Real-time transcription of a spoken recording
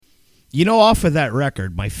You know, off of that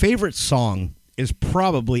record, my favorite song is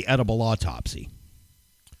probably Edible Autopsy.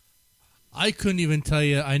 I couldn't even tell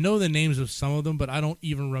you. I know the names of some of them, but I don't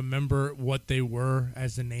even remember what they were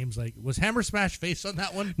as the names. Like, was Hammer Smash Face on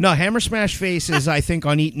that one? No, Hammer Smash Face is, I think,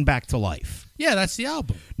 on Eaten Back to Life. Yeah, that's the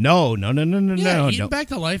album. No. Yeah, Eaten Back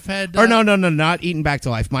to Life had... no, not Eaten Back to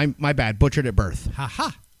Life. My bad. Butchered at Birth.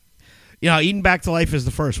 Ha-ha. You know, Eaten Back to Life is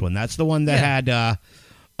the first one. That's the one that had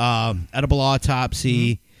Edible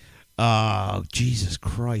Autopsy. Jesus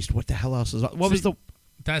Christ. What the hell else is... What was the...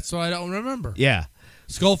 That's what I don't remember. Yeah.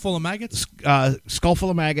 Skull Full of Maggots? Skull Full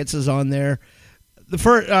of Maggots is on there. The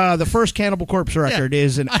first Cannibal Corpse record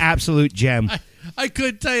is an absolute gem. I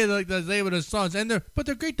couldn't tell you the name of the songs, but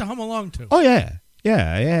they're great to hum along to. Oh, yeah.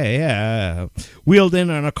 Yeah. Wheeled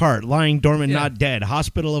in on a cart, lying dormant, not dead.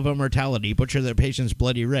 Hospital of Immortality, butcher their patients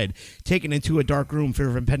bloody red. Taken into a dark room, fear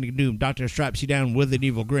of impending doom. Doctor straps you down with an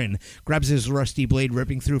evil grin. Grabs his rusty blade,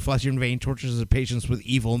 ripping through flesh and vein, tortures his patients with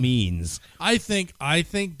evil means. I think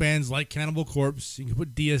bands like Cannibal Corpse, you can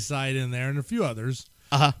put Deicide in there and a few others,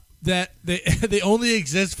 that they only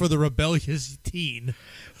exist for the rebellious teen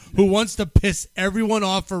who wants to piss everyone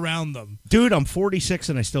off around them. Dude, I'm 46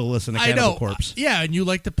 and I still listen to Cannibal Corpse. Yeah, and you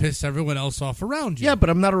like to piss everyone else off around you. Yeah, but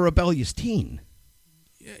I'm not a rebellious teen.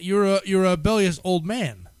 You're a rebellious old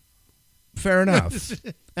man. Fair enough.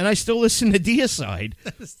 And I still listen to Deicide.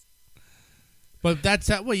 But that's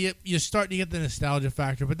that. Well, you start to get the nostalgia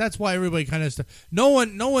factor. But that's why everybody kind of no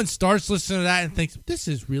one starts listening to that and thinks this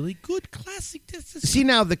is really good classic. See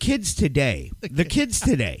now the kids today,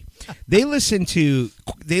 they listen to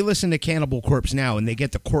Cannibal Corpse now and they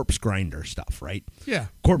get the Corpse Grinder stuff, right? Yeah,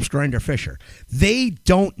 Corpse Grinder Fisher. They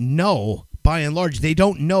don't know, by and large, they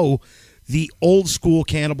don't know the old school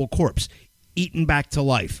Cannibal Corpse, Eaten Back to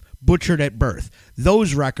Life, Butchered at Birth.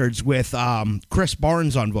 Those records with Chris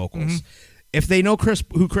Barnes on vocals. Mm-hmm. If they know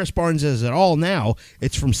who Chris Barnes is at all now,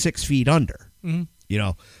 it's from 6 Feet Under. Mm-hmm. You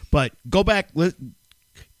know, but go back,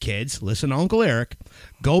 kids, listen to Uncle Eric.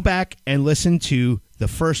 Go back and listen to the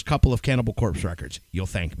first couple of Cannibal Corpse records. You'll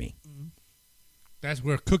thank me. That's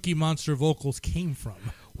where Cookie Monster vocals came from.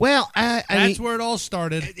 Well, that's where it all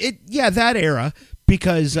started. That era,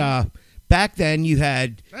 because back then you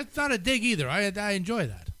had... That's not a dig either. I enjoy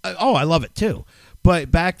that. I love it too.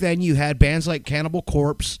 But back then you had bands like Cannibal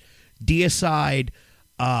Corpse, Deicide,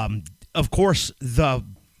 of course, the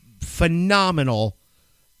phenomenal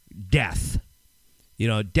Death. You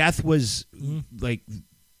know, Death was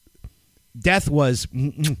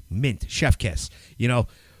mint, chef kiss. You know,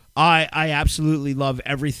 I absolutely love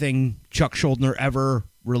everything Chuck Schuldiner ever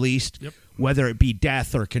released, whether it be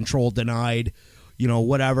Death or Control Denied, you know,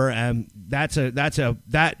 whatever. And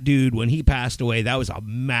that dude, when he passed away, that was a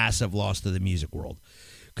massive loss to the music world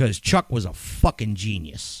because Chuck was a fucking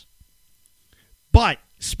genius. But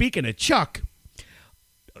speaking of Chuck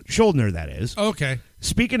Schuldiner, that is. Okay.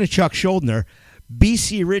 Speaking of Chuck Schuldiner,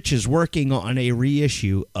 BC Rich is working on a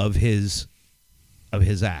reissue of his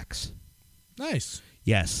acts. Nice.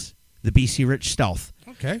 Yes, the BC Rich Stealth.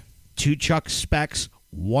 Okay. 2 Chuck specs,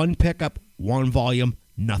 1 pickup, 1 volume,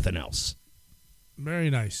 nothing else. Very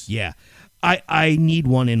nice. Yeah. I need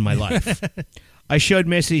one in my life. I showed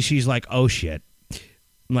Missy. She's like, oh, shit.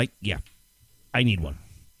 I'm like, yeah, I need one.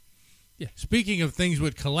 Yeah. Speaking of things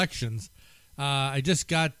with collections, I just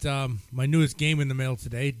got my newest game in the mail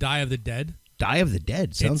today, Die of the Dead. Die of the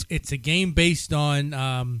Dead? Sounds... It's a game based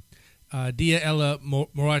on Dia de la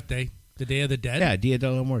Muerte, the Day of the Dead. Yeah, Dia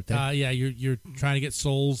de la Muerte. Yeah, you're trying to get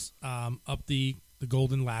souls up the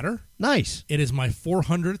golden ladder. Nice. It is my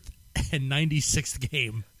 496th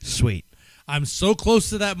game. Sweet. I'm so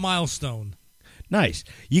close to that milestone. Nice.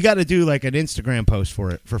 You got to do like an Instagram post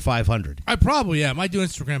for it for 500. I probably am. I do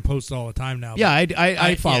Instagram posts all the time now. Yeah,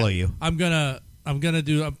 I follow you. I'm gonna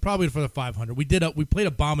do probably for the 500. We played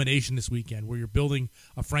Abomination this weekend where you're building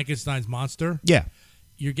a Frankenstein's monster. Yeah.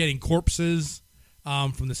 You're getting corpses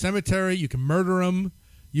from the cemetery. You can murder them.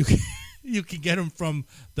 You can get them from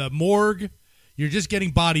the morgue. You're just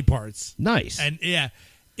getting body parts. Nice. And yeah.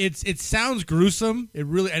 It sounds gruesome. It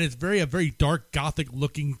really, and it's a very dark gothic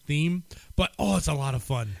looking theme. But it's a lot of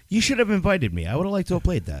fun. You should have invited me. I would have liked to have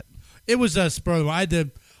played that. It was a spur. I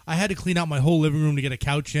had to clean out my whole living room to get a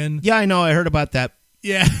couch in. Yeah, I know. I heard about that.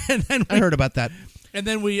 Yeah, and then I heard about that. And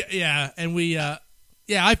then I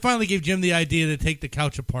finally gave Jim the idea to take the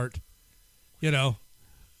couch apart. You know,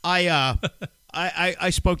 I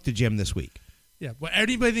spoke to Jim this week. Yeah, but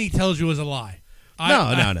anybody he tells you is a lie.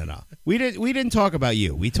 No. We didn't talk about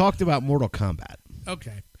you. We talked about Mortal Kombat.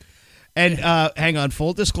 Okay. And hang on,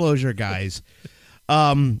 full disclosure, guys.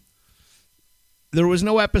 There was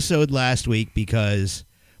no episode last week because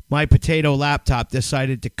my potato laptop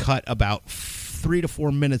decided to cut about 3 to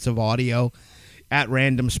 4 minutes of audio at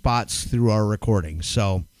random spots through our recording.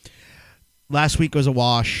 So last week was a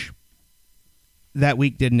wash. That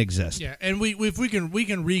week didn't exist. Yeah, and we can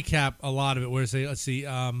recap a lot of it. Where let's see,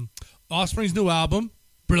 Offspring's new album,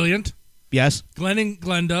 brilliant. Yes. Glenn and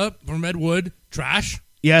Glenda from Ed Wood, trash.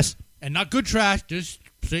 Yes. And not good trash, just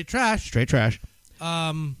straight trash. Straight trash.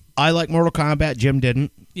 I like Mortal Kombat. Jim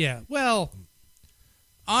didn't. Yeah. Well,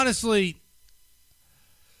 honestly,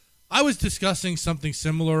 I was discussing something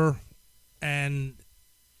similar, and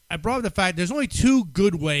I brought up the fact there's only 2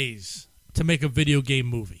 good ways to make a video game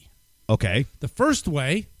movie. Okay. The first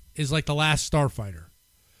way is like The Last Starfighter,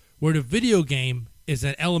 where the video game is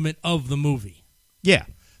an element of the movie. Yeah.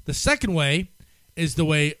 The second way is the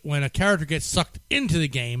way when a character gets sucked into the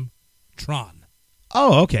game, Tron.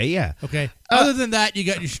 Oh, okay, yeah. Okay. Other than that, you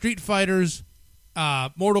got your Street Fighters,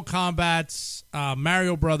 Mortal Kombats,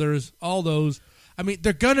 Mario Brothers, all those. I mean,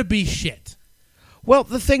 they're gonna be shit. Well,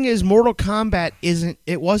 the thing is, Mortal Kombat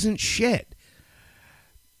wasn't shit.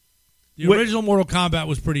 The original Mortal Kombat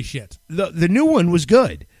was pretty shit. The new one was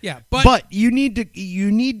good. Yeah, but you need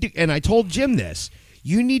to, and I told Jim this.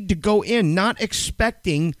 You need to go in not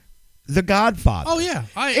expecting The Godfather. Oh yeah,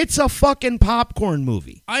 it's a fucking popcorn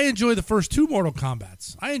movie. I enjoy the first 2 Mortal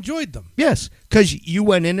Kombats. I enjoyed them. Yes, because you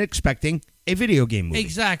went in expecting a video game movie.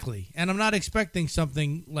 Exactly, and I'm not expecting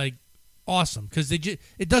something like awesome because it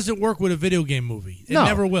doesn't work with a video game movie. It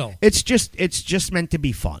never will. It's just meant to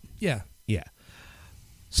be fun. Yeah. Yeah.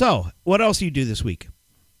 So, what else do you do this week?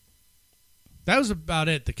 That was about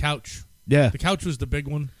it. The couch. Yeah. The couch was the big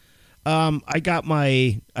one. I got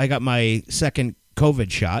my second COVID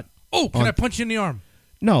shot. Oh, can I punch you in the arm?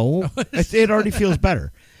 No, it already feels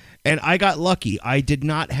better. And I got lucky. I did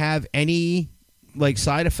not have any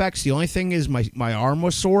side effects. The only thing is my arm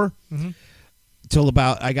was sore till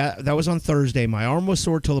about that was on Thursday. My arm was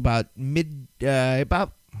sore till about mid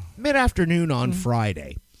afternoon on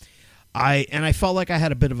Friday. I felt like I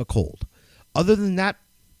had a bit of a cold. Other than that,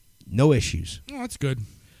 no issues. Oh, that's good.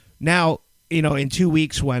 Now, in 2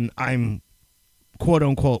 weeks when I'm quote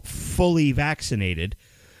unquote fully vaccinated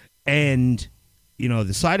and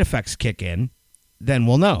the side effects kick in, then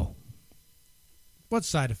we'll know. What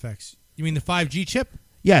side effects? You mean the 5G chip?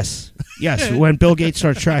 Yes. When Bill Gates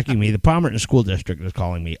starts tracking me, the Palmerton School District is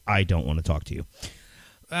calling me. I don't want to talk to you.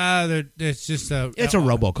 It's just it's a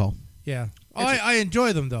robocall. Yeah. I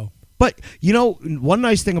enjoy them though. But, one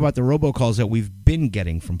nice thing about the robocalls that we've been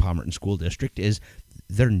getting from Palmerton School District is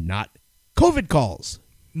they're not COVID calls.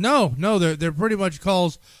 No, they're pretty much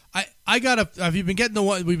calls. Have you been getting the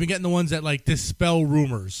one? We've been getting the ones that dispel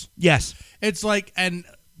rumors. Yes. It's and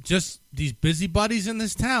just these busybodies in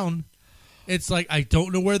this town. It's I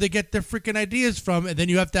don't know where they get their freaking ideas from, and then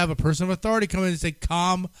you have to have a person of authority come in and say,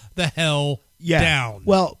 "Calm the hell down."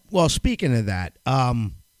 Well, speaking of that,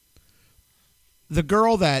 the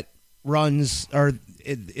girl that runs or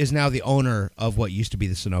is now the owner of what used to be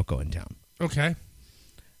the Sunoco in town. Okay.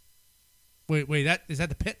 Wait, is that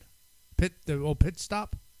the pit? The old pit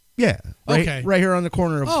stop? Yeah. Right, okay. Right here on the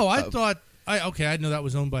corner of. Oh, I know that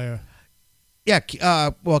was owned by a. Yeah.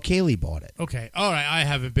 Kaylee bought it. Okay. All right. I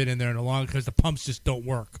haven't been in there in a long because the pumps just don't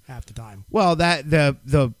work half the time. Well,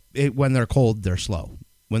 when they're cold, they're slow.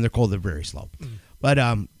 When they're cold, they're very slow. Mm. But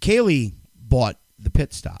Kaylee bought the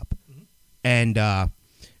pit stop, and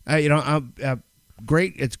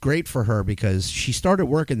great. It's great for her because she started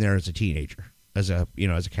working there as a teenager, as a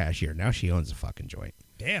cashier. Now she owns a fucking joint.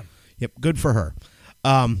 Damn. Yep. Good for her.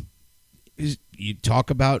 You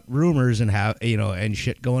talk about rumors and and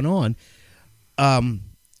shit going on.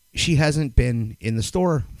 She hasn't been in the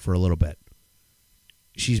store for a little bit.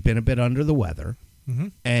 She's been a bit under the weather,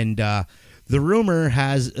 and the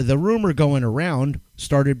rumor going around,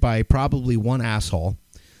 started by probably one asshole,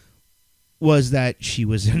 was that she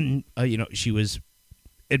was she was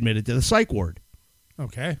admitted to the psych ward.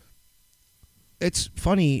 Okay. It's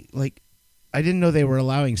funny, I didn't know they were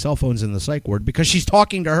allowing cell phones in the psych ward because she's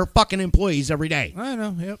talking to her fucking employees every day. I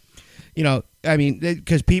know, yep.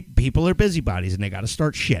 Because people are busybodies and they got to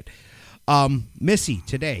start shit. Missy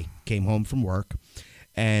today came home from work,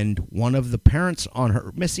 and one of the parents on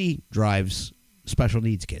her, Missy drives special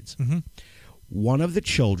needs kids. Mm-hmm. One of the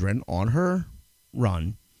children on her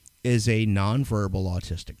run is a nonverbal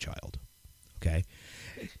autistic child. Okay.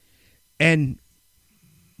 And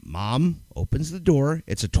Mom opens the door.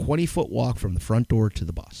 It's a 20-foot walk from the front door to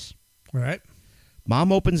the bus. All right.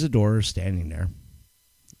 Mom opens the door, standing there,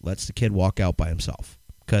 lets the kid walk out by himself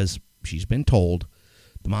because she's been told,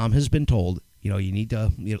 the mom has been told, you need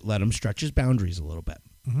to let him stretch his boundaries a little bit.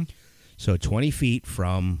 Mm-hmm. So 20 feet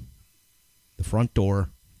from the front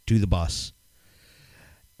door to the bus.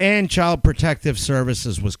 And Child Protective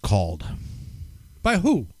Services was called. By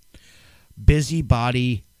who?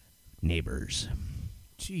 Busybody neighbors.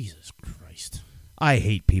 Jesus Christ. I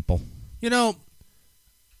hate people. You know,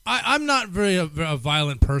 I'm not very a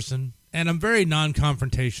violent person, and I'm very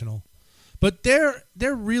non-confrontational. But they're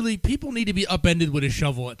really, people need to be upended with a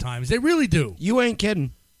shovel at times. They really do. You ain't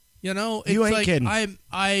kidding. You know, it's You ain't like kidding.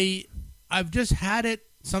 I've just had it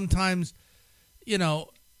sometimes. You know,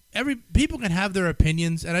 people can have their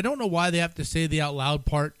opinions, and I don't know why they have to say the out loud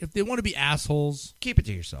part. If they want to be assholes, Keep it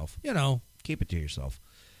to yourself. you know, Keep it to yourself.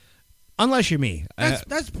 Unless you're me.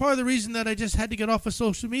 that's part of the reason that I just had to get off of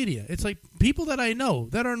social media. It's like people that I know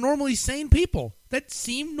that are normally sane people that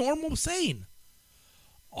seem normal sane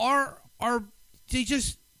are they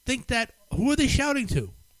just think that, who are they shouting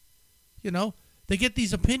to? You know, they get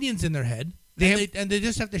these opinions in their head and they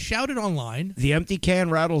just have to shout it online. The empty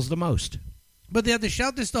can rattles the most. But they have to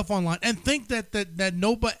shout this stuff online and think that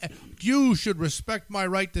nobody, you should respect my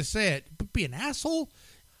right to say it. But be an asshole.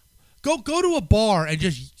 Go to a bar and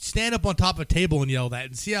just stand up on top of a table and yell that,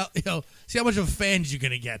 and see how much of fans you're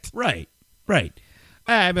gonna get. Right.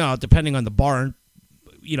 I mean, depending on the bar,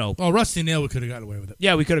 you know. Oh, Rusty Nail, we could have got away with it.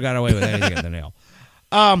 Yeah, we could have got away with anything at the nail.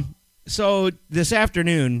 So this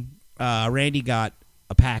afternoon, Randy got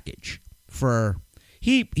a package for.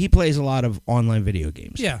 He plays a lot of online video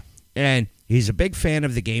games. Yeah. And he's a big fan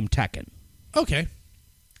of the game Tekken. Okay.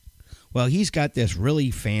 Well, he's got this really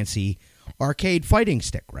fancy arcade fighting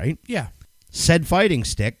stick, right? Yeah. Said fighting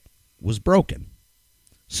stick was broken.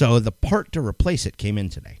 So the part to replace it came in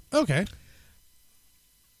today. Okay.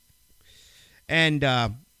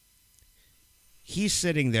 And he's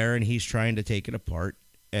sitting there and he's trying to take it apart.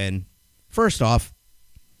 And first off,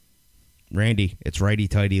 Randy, it's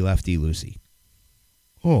righty-tighty, lefty-loosey.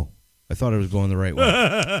 Oh, I thought it was going the right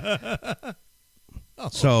way.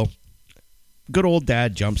 So good old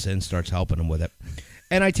dad jumps in, starts helping him with it.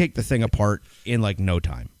 And I take the thing apart in like no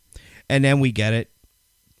time. And then we get it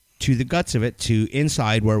to the guts of it, to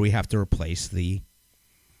inside where we have to replace the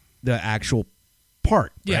actual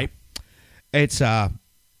part, right? It's kind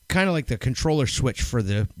of like the controller switch for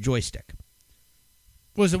the joystick.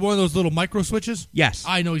 Was it one of those little micro switches? Yes.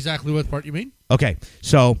 I know exactly what part you mean. Okay,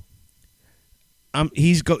 so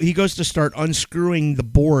he goes to start unscrewing the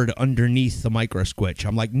board underneath the micro switch.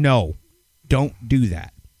 I'm like, no, don't do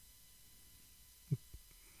that.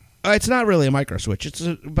 It's not really a micro switch. It's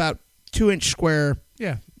about 2-inch square.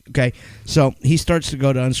 Yeah. Okay, so he starts to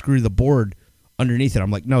go to unscrew the board underneath it.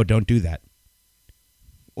 I'm like, no, don't do that.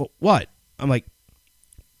 Well, what? I'm like,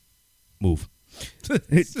 move.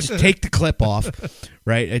 Just take the clip off,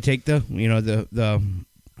 right? I take the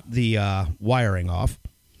wiring off,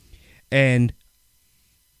 and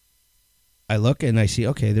I look and I see,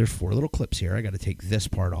 okay, there's 4 little clips here. I got to take this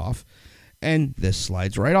part off, and this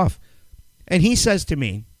slides right off. And he says to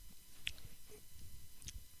me,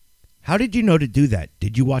 "How did you know to do that?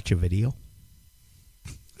 Did you watch a video?"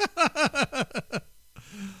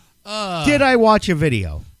 Did I watch a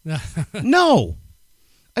video? No.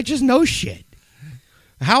 I just know shit.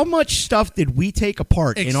 How much stuff did we take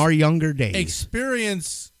apart in our younger days?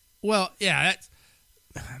 Experience. Well, yeah.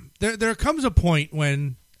 There comes a point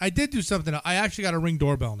when I did do something. I actually got a Ring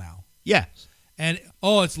doorbell now. Yes. And,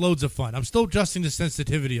 it's loads of fun. I'm still adjusting the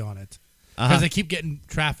sensitivity on it because I keep getting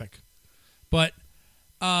traffic. But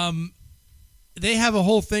they have a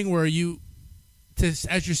whole thing where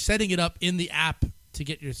as you're setting it up in the app to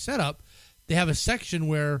get your setup, they have a section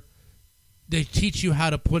where they teach you how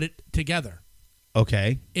to put it together.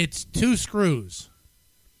 Okay. It's 2 screws.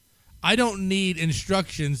 I don't need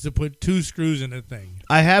instructions to put 2 screws in a thing.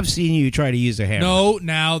 I have seen you try to use a hammer. No,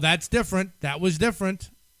 now that's different. That was different.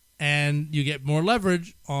 And you get more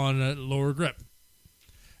leverage on a lower grip.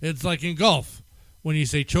 It's like in golf when you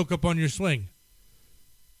say choke up on your swing.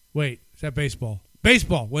 Wait, is that baseball?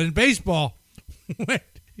 Baseball. When in baseball,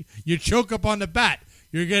 you choke up on the bat,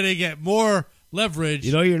 you're going to get more leverage.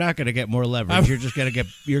 You know you're not going to get more leverage. You're just going to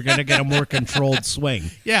get a more controlled swing.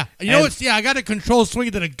 Yeah. I got a controlled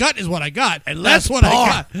swing to the gut is what I got. And that's less what par.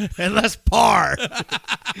 I got. And less par.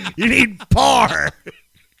 You need par.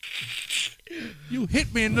 You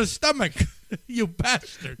hit me in the stomach, you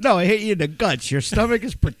bastard. No, I hit you in the guts. Your stomach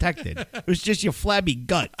is protected. It was just your flabby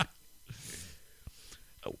gut.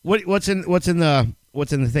 What's in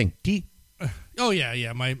the thing? Tea? Oh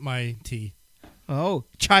yeah, my tea. Oh,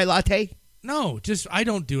 chai latte? No, I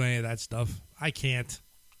don't do any of that stuff. I can't.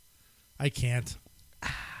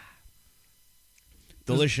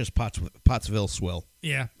 Delicious Pottsville swill.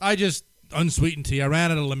 Yeah, I just unsweetened tea. I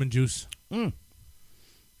ran out of lemon juice.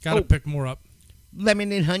 Got to pick more up.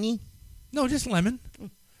 Lemon and honey? No, just lemon.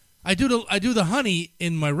 I do the honey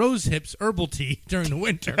in my rose hips herbal tea during the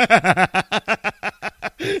winter.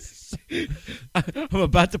 I'm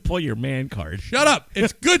about to pull your man card. Shut up!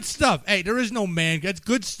 It's good stuff. Hey, there is no man. It's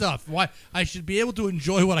good stuff. Why I should be able to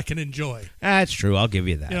enjoy what I can enjoy. That's true. I'll give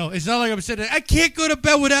you that. You know, it's not like I'm sitting there, I can't go to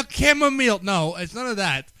bed without chamomile. No, it's none of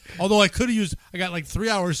that. Although I got like 3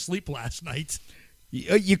 hours sleep last night.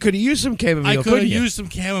 You could have used some chamomile. I could have used some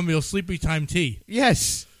chamomile sleepy time tea.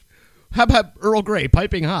 Yes. How about Earl Grey,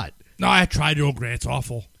 piping hot? No, I tried Earl Grey. It's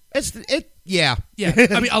awful. Yeah.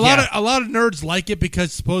 I mean, a lot of nerds like it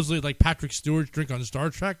because supposedly like Patrick Stewart's drink on Star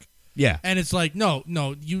Trek. Yeah. And it's like, no,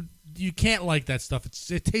 you can't like that stuff.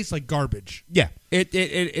 It tastes like garbage. Yeah.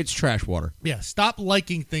 It's trash water. Yeah. Stop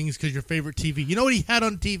liking things because your favorite TV. You know what he had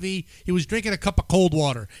on TV? He was drinking a cup of cold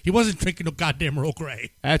water. He wasn't drinking no goddamn Earl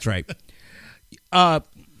Grey. That's right.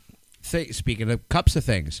 Speaking of cups of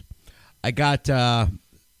things, I got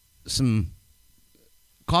some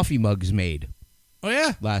coffee mugs made. Oh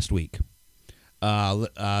yeah, last week. For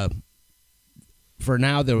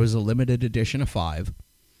now, there was a limited edition of 5.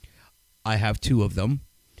 I have 2 of them,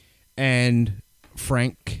 and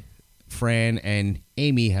Frank, Fran, and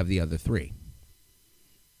Amy have the other 3.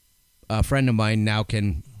 A friend of mine now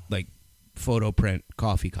can like photo print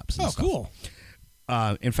coffee cups and stuff. Cool.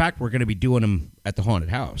 In fact, we're going to be doing them at the haunted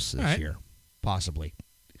house this year, possibly.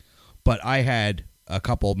 But I had a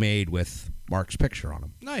couple made with Mark's picture on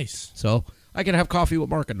them. Nice. So I can have coffee with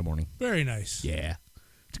Mark in the morning. Very nice. Yeah.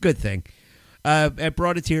 It's a good thing. It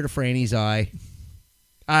brought a tear to Franny's eye.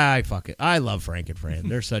 Fuck it. I love Frank and Fran.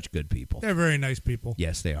 They're such good people. They're very nice people.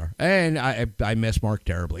 Yes, they are. And I miss Mark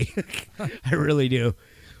terribly. I really do.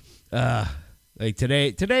 Like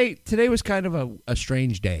today was kind of a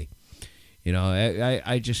strange day. You know,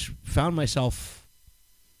 I just found myself,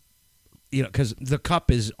 you know, because the cup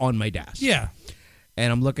is on my desk. Yeah.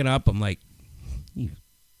 And I'm looking up. I'm like,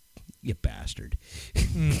 you bastard.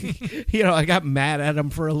 You know, I got mad at him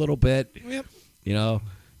for a little bit. Yep. You know,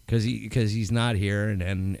 because he's not here. And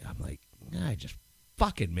then I'm like, I just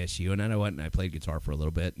fucking miss you. And then I went and I played guitar for a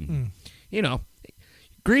little bit. And, you know,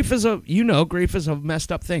 grief is a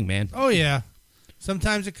messed up thing, man. Oh, yeah.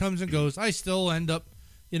 Sometimes it comes and goes. I still end up,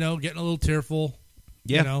 you know, getting a little tearful.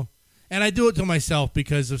 Yeah. You know, and I do it to myself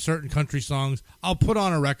because of certain country songs. I'll put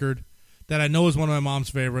on a record that I know is one of my mom's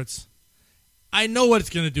favorites. I know what it's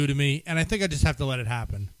going to do to me, and I think I just have to let it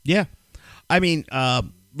happen. Yeah. I mean,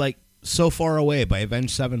 like So Far Away by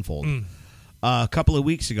Avenged Sevenfold. A couple of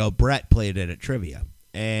weeks ago, Brett played it at Trivia,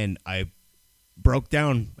 and I broke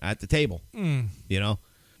down at the table, you know,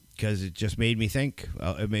 because it just made me think.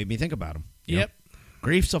 It made me think about him. Yep. Know?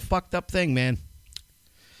 Grief's a fucked up thing, man.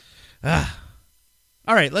 All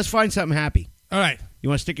right, let's find something happy. All right. You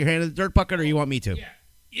want to stick your hand in the dirt bucket, or you want me to? Yeah.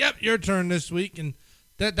 Yep, your turn this week, and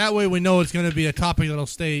that way we know it's going to be a topic that'll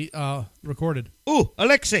stay recorded. Ooh,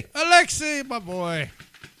 Alexei, my boy.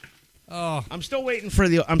 Oh, I'm still waiting for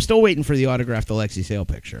the autographed Alexei Sale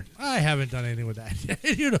picture. I haven't done anything with that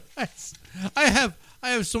yet. You know, I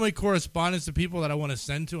have so many correspondence to people that I want to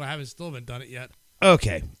send to. I still haven't done it yet.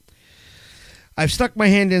 Okay, I've stuck my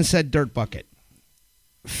hand in said dirt bucket.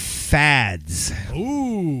 Fads.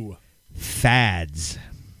 Ooh, fads.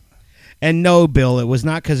 And no, Bill, it was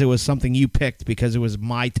not because it was something you picked, because it was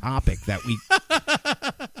my topic that we...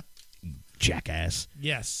 Jackass.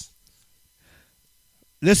 Yes.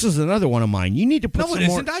 This is another one of mine. You need to put some more... No, it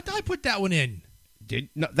isn't. I put that one in.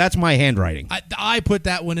 No, that's my handwriting. I put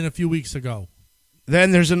that one in a few weeks ago.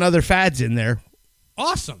 Then there's another fads in there.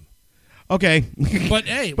 Awesome. Okay. But,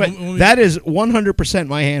 hey... but that is 100%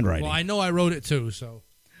 my handwriting. Well, I know I wrote it, too, so...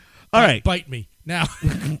 All right. Bite me. Now...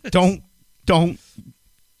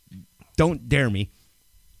 Don't dare me.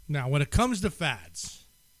 Now, when it comes to fads,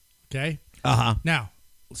 okay? Uh-huh. Now,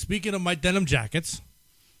 speaking of my denim jackets,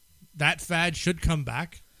 that fad should come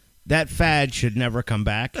back. That fad should never come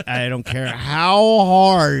back. I don't care how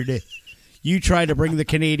hard you try to bring the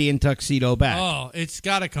Canadian tuxedo back. Oh, it's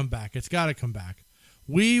got to come back. It's got to come back.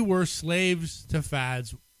 We were slaves to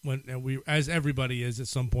fads as everybody is at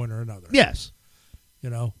some point or another. Yes.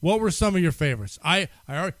 You know, what were some of your favorites? I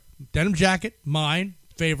denim jacket, mine.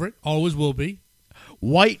 Favorite, always will be.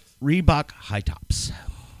 White Reebok high tops.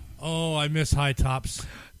 Oh, I miss high tops.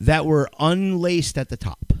 That were unlaced at the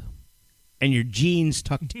top. And your jeans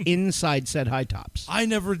tucked inside said high tops. I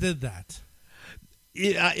never did that.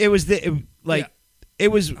 It was like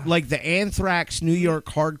the Anthrax New York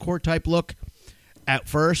hardcore type look at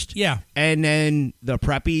first. Yeah. And then the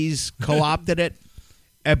preppies co-opted it.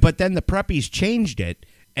 But then the preppies changed it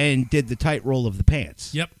and did the tight roll of the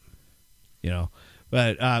pants. Yep. You know.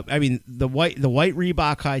 But I mean, the white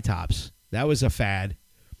Reebok high tops, that was a fad.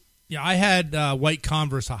 Yeah, I had white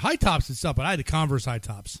Converse high tops and stuff, but I had the Converse high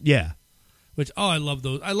tops. Yeah. Which I love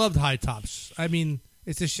those. I loved high tops. I mean,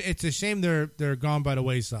 it's a shame they're gone by the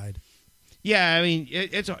wayside. Yeah, I mean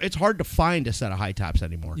it's hard to find a set of high tops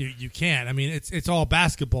anymore. You can't. I mean, it's all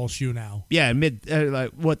basketball shoe now. Yeah,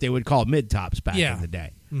 like what they would call mid tops back in the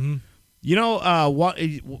day. Mm-hmm. You know,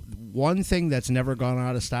 one thing that's never gone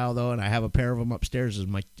out of style though, and I have a pair of them upstairs,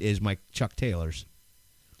 is my Chuck Taylors.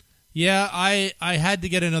 Yeah, I had to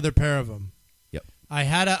get another pair of them. Yep. I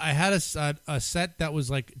had a set that was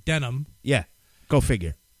like denim. Yeah, go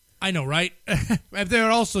figure. I know, right? They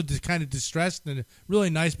were also just kind of distressed and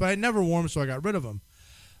really nice, but I never wore them, so I got rid of them.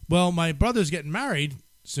 Well, my brother's getting married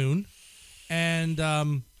soon,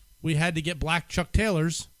 and we had to get black Chuck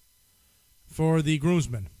Taylors for the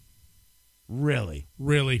groomsmen. Really?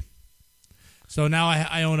 Really. So now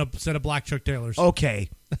I own a set of black Chuck Taylors.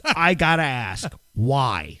 Okay, I gotta ask,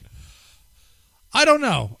 why? I don't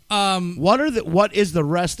know. What is the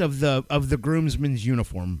rest of the groomsmen's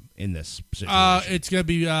uniform in this situation? It's gonna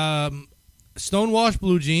be stonewashed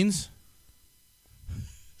blue jeans.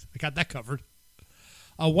 I got that covered.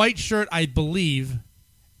 A white shirt, I believe,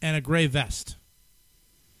 and a gray vest.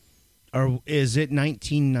 Or is it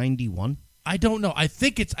 1991? I don't know. I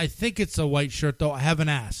think it's a white shirt though. I haven't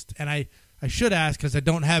asked, and I should ask because I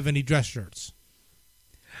don't have any dress shirts.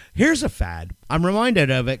 Here's a fad. I'm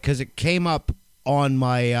reminded of it because it came up on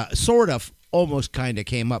my almost kind of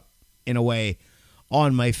came up in a way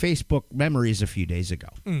on my Facebook memories a few days ago.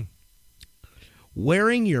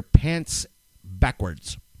 Wearing your pants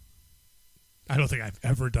backwards. I don't think I've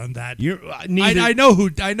ever done that. I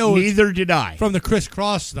know. Neither did I. From the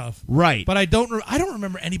crisscross stuff, right? But I don't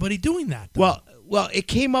remember anybody doing that. Though. Well, it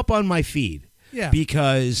came up on my feed. Yeah.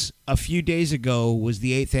 Because a few days ago was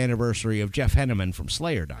the 8th anniversary of Jeff Henneman from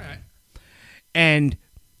Slayer dying. Right. And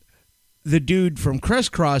the dude from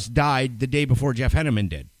Crisscross died the day before Jeff Henneman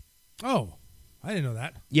did. Oh, I didn't know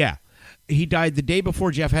that. Yeah. He died the day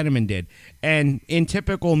before Jeff Henneman did. And in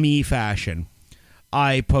typical me fashion,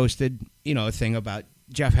 I posted, a thing about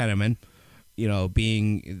Jeff Henneman,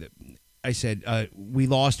 being... I said, we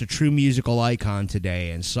lost a true musical icon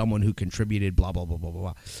today and someone who contributed blah, blah, blah, blah,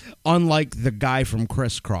 blah. Unlike the guy from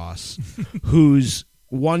Crisscross, whose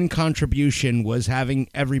one contribution was having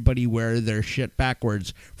everybody wear their shit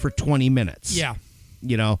backwards for 20 minutes. Yeah.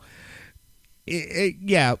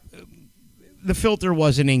 The filter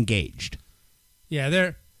wasn't engaged.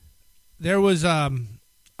 Yeah, there was a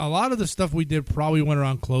lot of the stuff we did probably went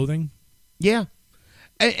around clothing. Yeah.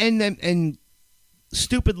 And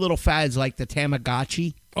stupid little fads like the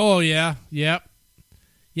Tamagotchi. Oh, yeah. Yep.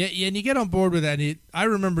 Yeah, and you get on board with that. I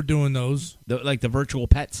remember doing those. Like the virtual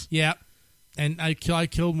pets? Yeah. And I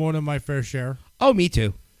killed more than my fair share. Oh, me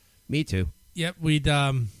too. Yep, we'd...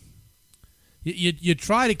 You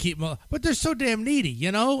try to keep them... But they're so damn needy,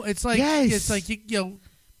 It's like... Yes. It's like,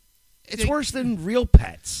 It's worse than real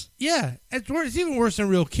pets. Yeah. It's even worse than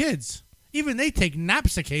real kids. Even they take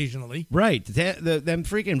naps occasionally. Right. Them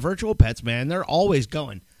freaking virtual pets, man, they're always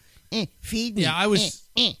going, feed me. Yeah, I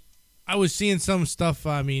was seeing some stuff.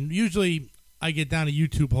 I mean, usually I get down a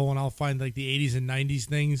YouTube hole and I'll find like the 80s and 90s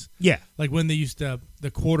things. Yeah. Like when they used to,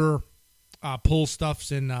 the quarter pull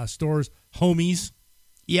stuffs in stores. Homies.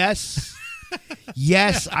 Yes.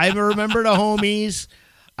 Yes, I remember the homies.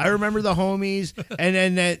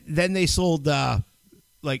 And then they sold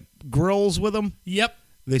like grills with them. Yep.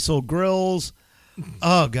 They sold grills.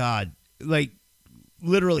 Oh, God. Like,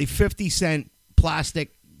 literally 50-cent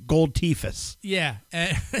plastic gold Tefus. Yeah.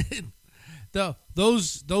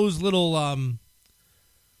 Those little,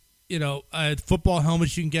 football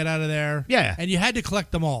helmets you can get out of there. Yeah. And you had to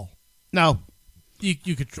collect them all. No. You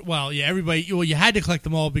could, everybody, you had to collect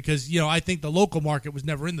them all because, I think the local market was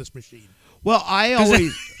never in this machine. Well, I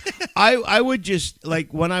always, I would just,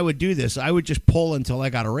 like, when I would do this, I would just pull until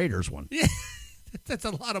I got a Raiders one. Yeah. That's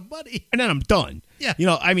a lot of money. And then I'm done. Yeah.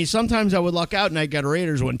 Sometimes I would luck out and I'd get a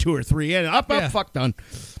Raiders one, 2 or 3 in. Up, fuck, done.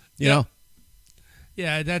 You know?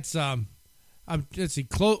 Yeah, that's, let's see,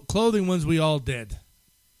 clothing ones we all did.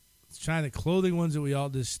 Trying the clothing ones that we all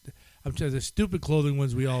did. I'm trying the stupid clothing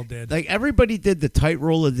ones we all did. Like, everybody did the tight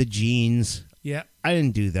roll of the jeans. Yeah. I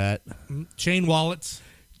didn't do that. Chain wallets.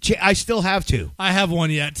 I still have 2. I have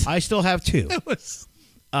one yet. I still have 2.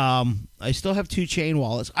 I still have 2 chain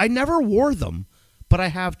wallets. I never wore them, but I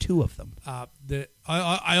have 2 of them.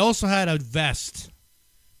 I also had a vest,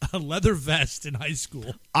 a leather vest in high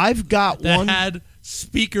school. I've got that one that had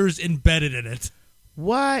speakers embedded in it.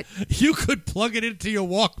 What? You could plug it into your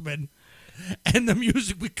Walkman, and the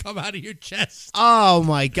music would come out of your chest. Oh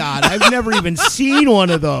my God! I've never even seen one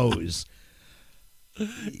of those.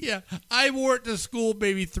 Yeah, I wore it to school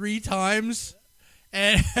maybe 3 times,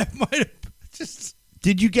 and I might have just.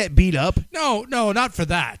 Did you get beat up? No, not for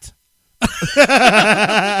that.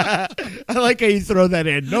 I like how you throw that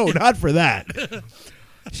in. No, not for that.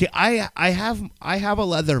 See, I have a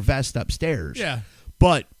leather vest upstairs. Yeah,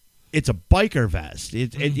 but it's a biker vest.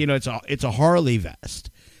 It's a Harley vest,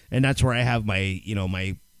 and that's where I have my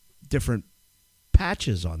my different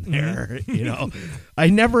patches on there. I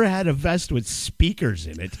never had a vest with speakers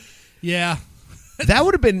in it. Yeah, that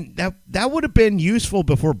would have been useful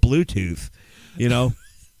before Bluetooth.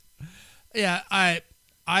 Yeah,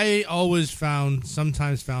 I always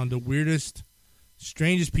sometimes found the weirdest,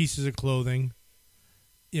 strangest pieces of clothing.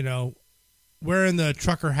 Wearing the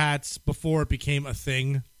trucker hats before it became a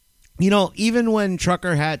thing. Even when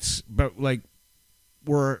trucker hats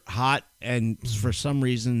were hot and for some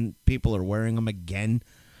reason people are wearing them again,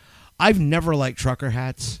 I've never liked trucker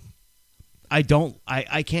hats. I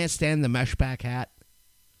can't stand the mesh back hat.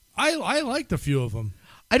 I liked a few of them.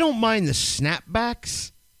 I don't mind the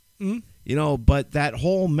snapbacks, but that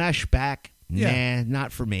whole mesh back, nah,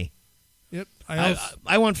 not for me. Yep.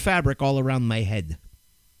 I want fabric all around my head.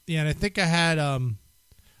 Yeah, and I think I had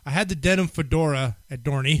the denim fedora at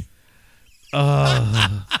Dorney.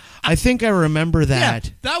 I think I remember that.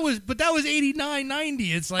 Yeah, that was 89,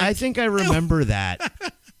 90. It's like I think I remember that.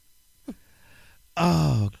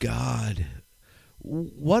 Oh God.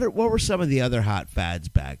 What were some of the other hot fads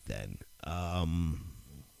back then?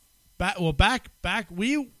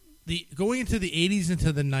 Going into the 80s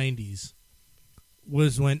into the 90s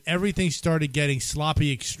was when everything started getting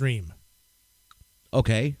sloppy extreme.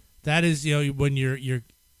 Okay. That is, when you're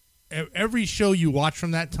every show you watch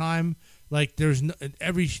from that time, like there's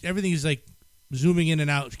everything is like zooming in and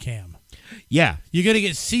out cam. Yeah. You're going to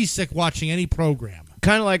get seasick watching any program.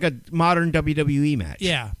 Kind of like a modern WWE match.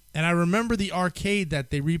 Yeah. And I remember the arcade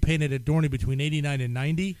that they repainted at Dorney between 89 and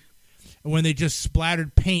 90, and when they just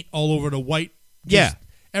splattered paint all over the white. Yeah.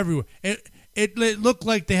 Everywhere. It looked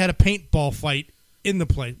like they had a paintball fight in the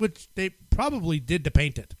place, which they probably did to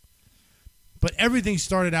paint it. But everything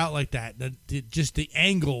started out like that. Just the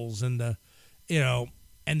angles and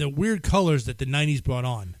and the weird colors that the 90s brought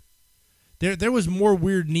on. There was more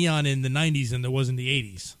weird neon in the 90s than there was in the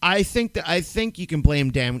 80s. I think you can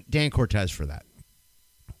blame Dan Cortez for that.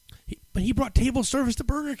 But he brought table service to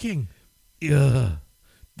Burger King. Yeah.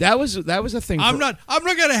 That was a thing. I'm not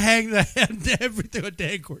gonna hang everything on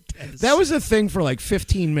Dan Cortez. That was a thing for like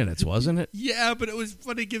 15 minutes, wasn't it? Yeah, but it was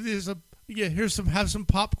funny. Have some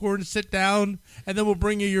popcorn, sit down, and then we'll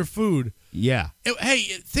bring you your food. Yeah. Hey,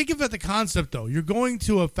 think about the concept though. You're going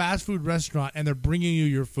to a fast food restaurant and they're bringing you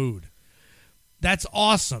your food. That's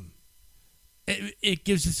awesome. It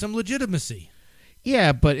gives it some legitimacy.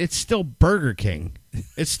 Yeah, but it's still Burger King.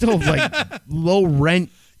 It's still like low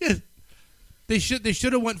rent. Yeah. They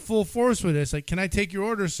should have went full force with this. Like, can I take your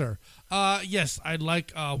order, sir? Yes, I'd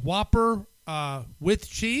like a Whopper with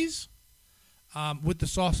cheese, with the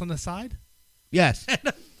sauce on the side. Yes.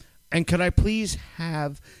 And could I please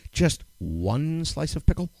have just one slice of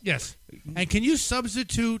pickle? Yes. And can you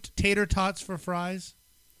substitute tater tots for fries?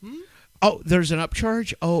 Oh, there's an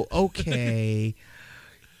upcharge? Oh, okay.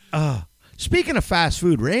 Speaking of fast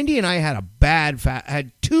food, Randy and I had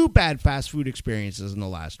 2 bad fast food experiences in the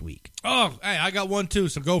last week. Oh, hey, I got one too,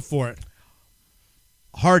 so go for it.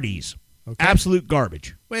 Hardee's. Okay. Absolute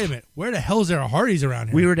garbage. Wait a minute. Where the hell is there a Hardee's around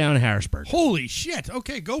here? We were down in Harrisburg. Holy shit.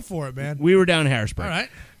 Okay, go for it, man. We were down in Harrisburg. All right.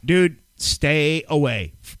 Dude, stay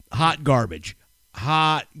away. Hot garbage.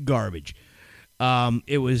 Hot garbage.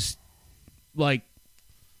 It was like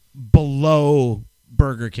below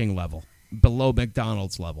Burger King level, below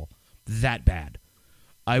McDonald's level. That bad.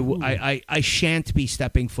 I shan't be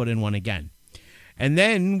stepping foot in one again. And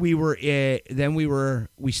then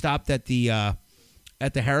we stopped at the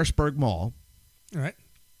Harrisburg Mall. All right.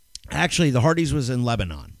 Actually, the Hardee's was in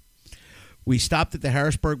Lebanon. We stopped at the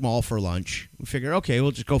Harrisburg Mall for lunch. We figured, okay,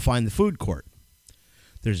 we'll just go find the food court.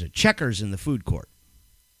 There's a Checkers in the food court.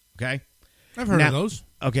 Okay? I've heard of those.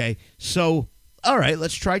 Okay. So, all right,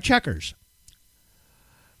 let's try Checkers.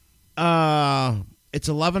 It's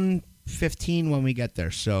 11:15 when we get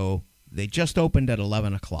there, so they just opened at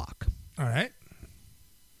 11 o'clock. All right.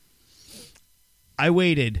 I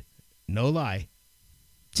waited, no lie,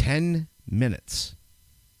 10 minutes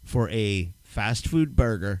for a fast food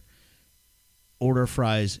burger, order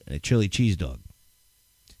fries, and a chili cheese dog.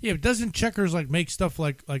 Yeah, but doesn't Checkers make stuff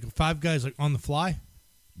like Five Guys on the fly?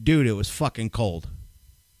 Dude, it was fucking cold.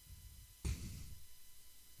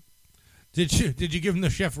 Did you give him the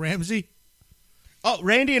Chef Ramsay? Oh,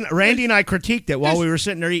 Randy and I critiqued it while we were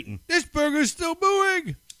sitting there eating. This burger's still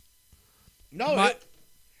mooing. No,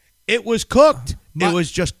 it was cooked. It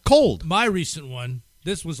was just cold. My recent one,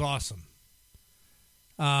 this was awesome.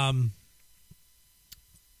 I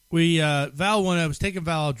was taking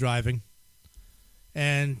Val out driving,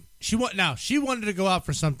 and she wanted to go out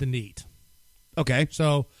for something to eat. Okay.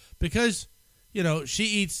 So because she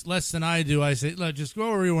eats less than I do, I say, look, just go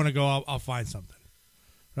wherever you want to go. I'll find something,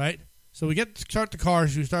 right? So we start the car.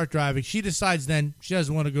 We start driving. She decides then she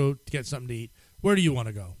doesn't want to go to get something to eat. Where do you want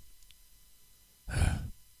to go?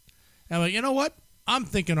 And I'm like, you know what? I'm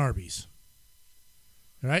thinking Arby's.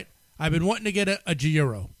 All right? I've been wanting to get a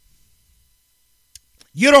gyro.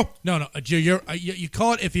 Gyro? No, a gyro. You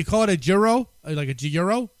call it, if you call it a gyro, like a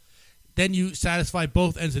gyro, then you satisfy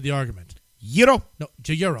both ends of the argument. Gyro? No,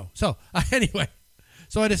 gyro. So, anyway.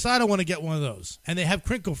 So I decide I want to get one of those. And they have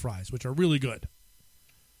crinkle fries, which are really good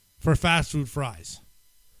for fast food fries.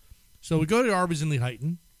 So we go to Arby's in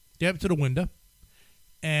Lehighton, get up to the window,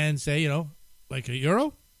 and say, like a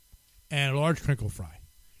euro and a large crinkle fry.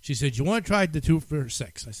 She said, you want to try the 2 for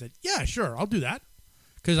 $6? I said, yeah, sure, I'll do that.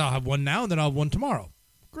 Because I'll have one now and then I'll have one tomorrow.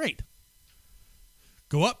 Great.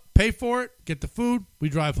 Go up, pay for it, get the food, we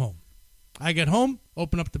drive home. I get home,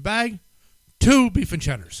 open up the bag, 2 beef and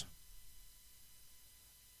cheddars.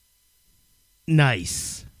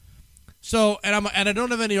 Nice. So, and I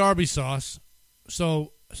don't have any Arby's sauce,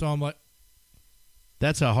 so I'm like,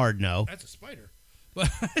 that's a hard no. That's a spider. But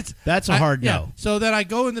that's a hard no. Yeah. So then I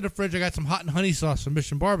go into the fridge. I got some hot and honey sauce from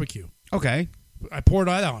Mission Barbecue. Okay. I poured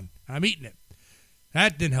that on. I'm eating it.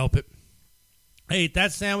 That didn't help it. I ate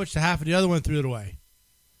that sandwich to half of the other one, threw it away.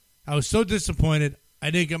 I was so disappointed.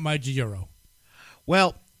 I didn't get my gyro.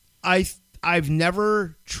 Well, I've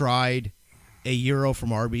never tried a gyro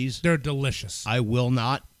from Arby's. They're delicious. I will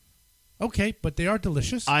not. Okay, but they are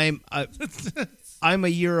delicious. I'm a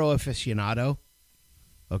gyro aficionado.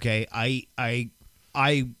 Okay,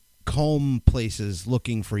 I comb places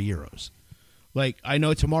looking for gyros. Like, I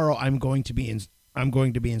know tomorrow I'm going to be in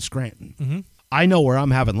Scranton. Mm-hmm. I know where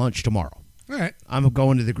I'm having lunch tomorrow. All right. I'm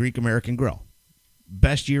going to the Greek American Grill.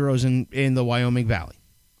 Best gyros in the Wyoming Valley.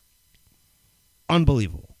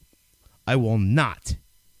 Unbelievable. I will not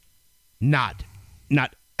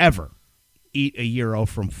ever eat a gyro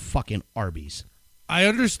from fucking Arby's. I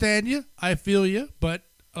understand you. I feel you, but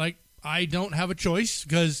like, I don't have a choice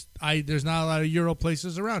because there's not a lot of gyro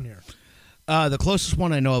places around here. The closest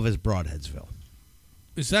one I know of is Broadheadsville.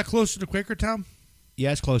 Is that closer to Quakertown?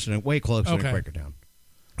 Yeah, it's way closer to Quakertown.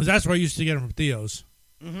 Because that's where I used to get them from Theo's.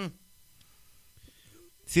 Mm-hmm.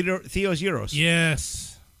 Theo's Gyros.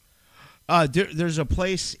 Yes. There's a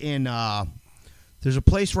place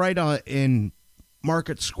right in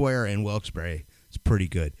Market Square in Wilkes-Barre. It's pretty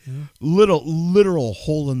good. Mm. Literal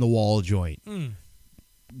hole in the wall joint. Mm.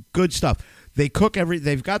 Good stuff. They cook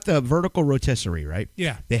they've got the vertical rotisserie, right?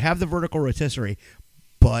 Yeah. They have the vertical rotisserie,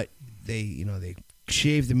 but they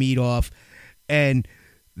shave the meat off, and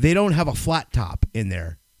they don't have a flat top in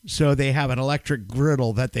there. So they have an electric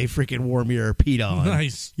griddle that they freaking warm your pita on.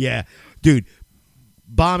 Nice. Yeah. Dude,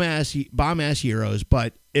 bomb ass gyros,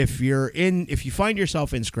 but if you find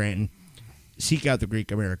yourself in Scranton, seek out the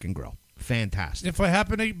Greek American Grill. Fantastic. If I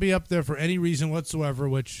happen to be up there for any reason whatsoever,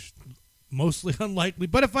 which mostly unlikely,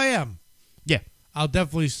 but if I am, yeah, I'll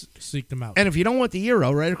definitely seek them out. And if you don't want the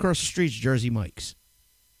gyro, right across the street's Jersey Mike's.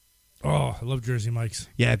 Oh, I love Jersey Mike's.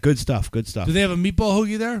 Yeah, good stuff. Good stuff. Do they have a meatball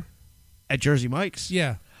hoagie there? At Jersey Mike's?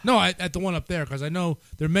 Yeah. No, at the one up there, because I know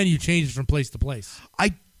their menu changes from place to place.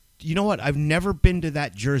 You know what? I've never been to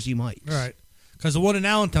that Jersey Mike's. All right. Because the one in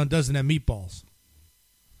Allentown doesn't have meatballs.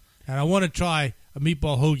 And I want to try a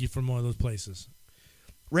meatball hoagie from one of those places.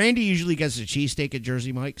 Randy usually gets a cheesesteak at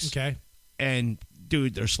Jersey Mike's. Okay. And,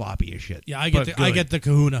 dude, they're sloppy as shit. Yeah, I get the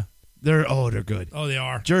kahuna. They're good. Oh, they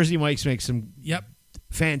are. Jersey Mike's makes some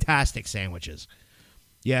fantastic sandwiches.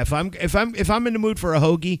 Yeah, if I'm in the mood for a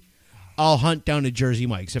hoagie, I'll hunt down to Jersey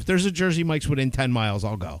Mike's. If there's a Jersey Mike's within 10 miles,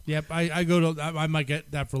 I'll go. Yep, I might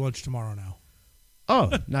get that for lunch tomorrow now.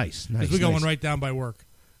 Oh, nice. We got one right down by work.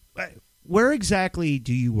 Where exactly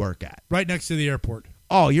do you work at? Right next to the airport.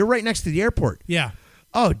 Oh, you're right next to the airport. Yeah.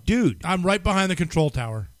 Oh, dude. I'm right behind the control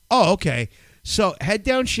tower. Oh, okay. So head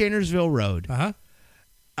down Shannersville Road.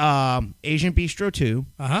 Uh-huh. Asian Bistro 2.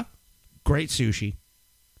 Uh-huh. Great sushi.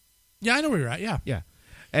 Yeah, I know where you're at. Yeah. Yeah.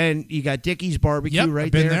 And you got Dickie's Barbecue right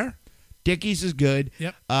I've been there. there. Dickie's is good.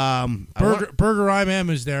 Yep. Burger I Am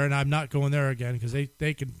is there, and I'm not going there again because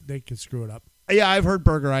they can screw it up. Yeah, I've heard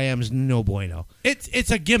Burger I Am is no bueno.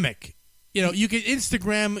 It's a gimmick. You can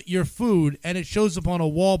Instagram your food, and it shows up on a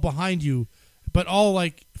wall behind you, but all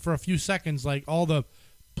like for a few seconds, like all the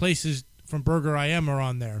places from Burger I Am are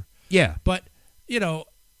on there. Yeah. But you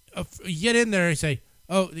get in there and say,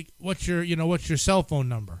 oh, what's your cell phone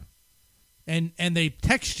number? And they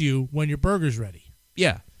text you when your burger's ready.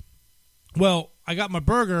 Yeah. Well, I got my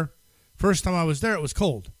burger. First time I was there, it was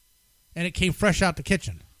cold. And it came fresh out the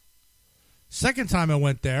kitchen. Second time I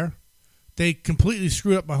went there, they completely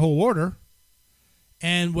screwed up my whole order.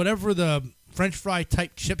 And whatever the French fry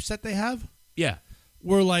type chips that they have Yeah.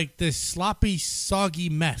 were like this sloppy, soggy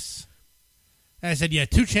mess. And I said, yeah,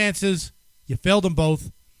 2 chances. You failed them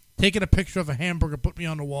both. Taking a picture of a hamburger, put me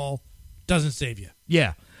on the wall, doesn't save you.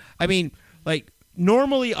 Yeah. I mean, like,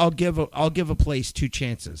 normally I'll give a place 2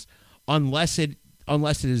 chances unless it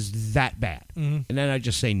is that bad. Mm-hmm. And then I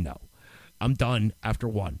just say no. I'm done after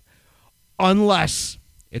 1. Unless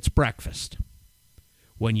it's breakfast.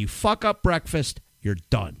 When you fuck up breakfast, you're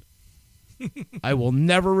done. I will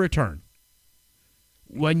never return.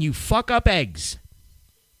 When you fuck up eggs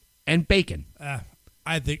and bacon.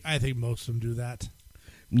 I think most of them do that.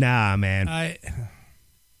 Nah, man.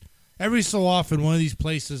 Every so often, one of these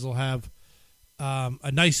places will have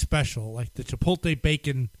a nice special, like the Chipotle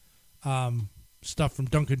bacon stuff from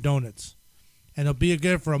Dunkin' Donuts. And they'll be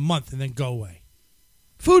good for a month and then go away.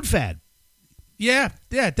 Food fad. Yeah,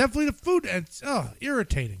 definitely the food. It's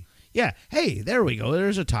irritating. Yeah. Hey, there we go.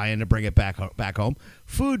 There's a tie-in to bring it back home.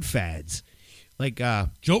 Food fads. Like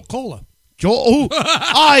Jolt Cola. Jolt. Oh,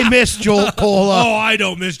 I miss Jolt Cola. Oh, I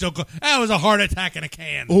don't miss Jolt Cola. That was a heart attack in a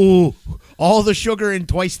can. Ooh, all the sugar and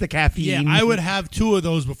twice the caffeine. Yeah, I would have 2 of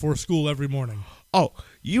those before school every morning. Oh,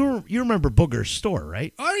 you remember Booger's store,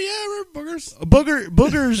 right? Oh yeah, I remember Boogers.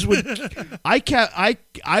 Boogers would.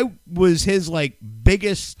 I was his like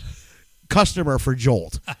biggest customer for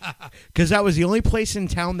Jolt because that was the only place in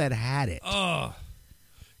town that had it. Oh,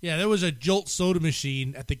 yeah, there was a Jolt soda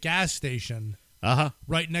machine at the gas station.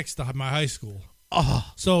 Right next to my high school.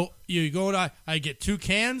 So you go to, I get 2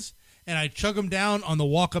 cans and I chug them down on the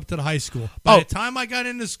walk up to the high school. By the time I got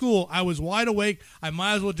into school, I was wide awake. I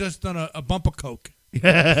might as well just done a bump of Coke.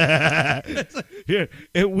 Yeah,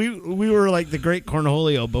 we were like the Great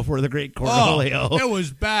Cornholio before the Great Cornholio. Oh, it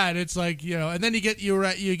was bad. It's like, and then you get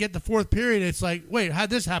the 4th period. It's like, wait, how'd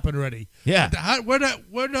this happen already? Yeah, where'd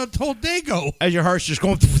the whole day go? As your heart's just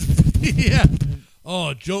going. Yeah.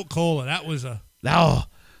 Oh, Jolt Cola. That was a. Oh,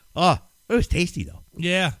 it was tasty though.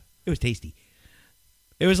 Yeah, it was tasty.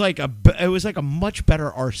 It was like a much better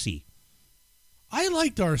RC. I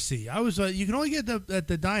liked RC. I was you can only get at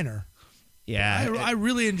the diner. Yeah, I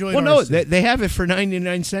really enjoyed. Well, RC. no, they have it for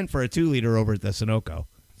 99 cents for a 2-liter over at the Sunoco.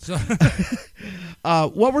 So,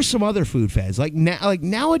 what were some other food fads like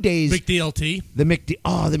nowadays? McDLT. The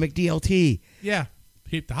McDLT. Yeah,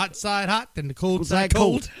 keep the hot side hot and the cold side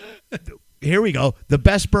cold. Here we go. The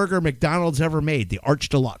best burger McDonald's ever made, the Arch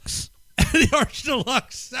Deluxe. The Arch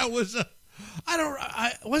Deluxe. That was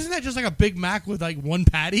wasn't that just like a Big Mac with like 1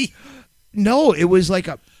 patty? No, it was like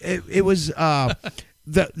it was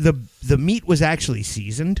the meat was actually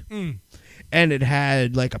seasoned, and it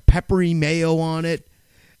had like a peppery mayo on it.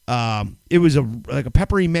 It was like a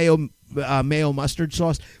peppery mayo mustard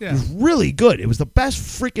sauce. Yeah. It was really good. It was the best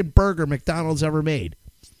freaking burger McDonald's ever made.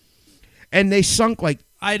 And they sunk like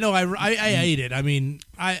I know I ate it. I mean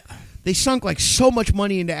they sunk like so much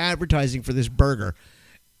money into advertising for this burger,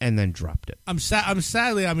 and then dropped it. I'm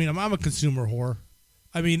sadly. I mean I'm a consumer whore.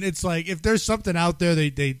 I mean it's like if there's something out there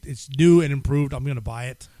it's new and improved, I'm gonna buy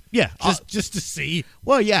it. Yeah, just to see.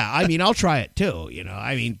 Well, yeah. I mean, I'll try it too.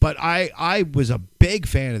 I mean, but I was a big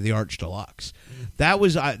fan of the Arch Deluxe. That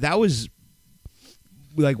was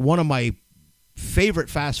like one of my favorite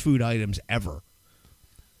fast food items ever.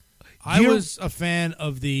 I was a fan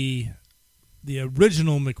of the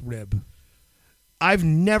original McRib. I've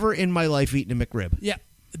never in my life eaten a McRib. Yeah,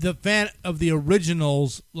 the fan of the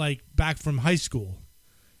originals, like back from high school,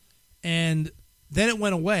 and then it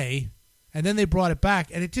went away. And then they brought it back,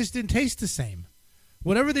 and it just didn't taste the same.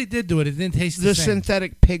 Whatever they did to it, it didn't taste the same. The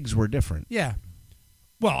synthetic pigs were different. Yeah.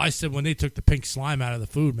 Well, I said when they took the pink slime out of the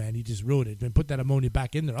food, man, you just ruined it. And put that ammonia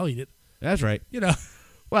back in there, I'll eat it. That's right.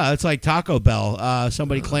 Well, it's like Taco Bell.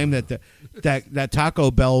 Somebody claimed that Taco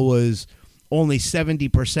Bell was only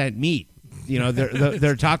 70% meat.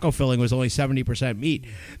 Their taco filling was only 70% meat.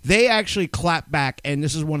 They actually clapped back, and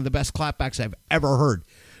this is one of the best clapbacks I've ever heard.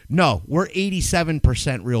 No, we're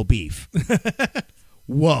 87% real beef.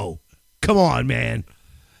 Whoa. Come on, man.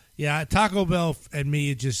 Yeah, Taco Bell and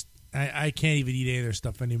me, I can't even eat any of their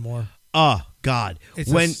stuff anymore. Oh, God.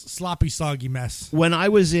 It's a sloppy, soggy mess. When I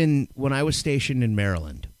was stationed in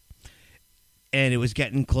Maryland, and it was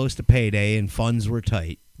getting close to payday and funds were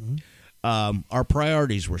tight, our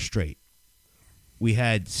priorities were straight. We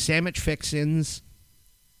had sandwich fixins.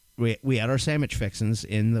 We had our sandwich fixins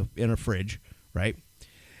in a fridge, right?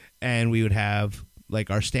 And we would have like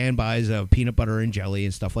our standbys of peanut butter and jelly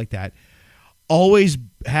and stuff like that. Always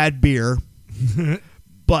had beer,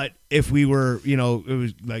 but if we were, it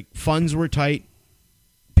was like funds were tight,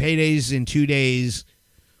 paydays in 2 days,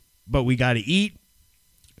 but we got to eat.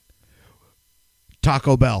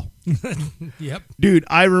 Taco Bell. Yep, dude.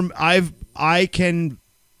 I can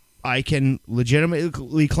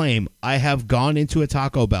legitimately claim I have gone into a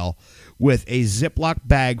Taco Bell with a Ziploc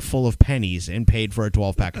bag full of pennies and paid for a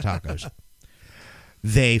 12-pack of tacos.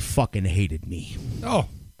 They fucking hated me. Oh.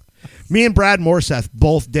 Me and Brad Morseth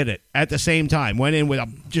both did it at the same time. Went in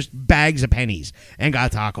with just bags of pennies and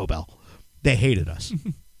got Taco Bell. They hated us.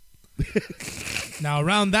 Now,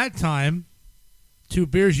 around that time, 2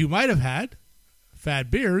 beers you might have had,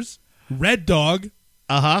 Fad Beers, Red Dog,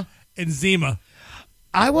 and Zima.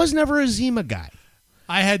 I was never a Zima guy.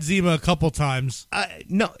 I had Zima a couple times.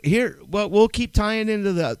 We'll keep tying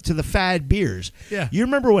into the Fad Beers. Yeah. You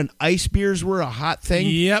remember when ice beers were a hot thing?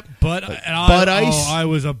 Yep, Bud Ice. Oh, I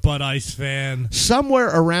was a Bud Ice fan. Somewhere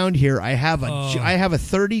around here, I have a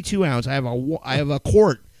 32 ounce. I have a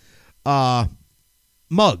quart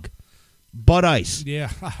mug, Bud Ice.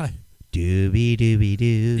 Yeah. Doobie doobie doo.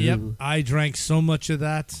 Yep. I drank so much of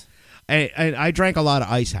that. And I drank a lot of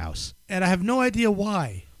Ice House. And I have no idea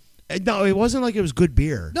why. No, it wasn't like it was good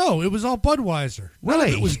beer. No, it was all Budweiser.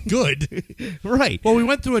 Right. It was good. Right. Well, we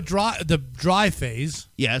went through the dry phase.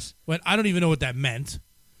 Yes. When I don't even know what that meant.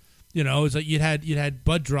 It's like you'd had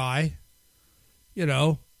Bud Dry,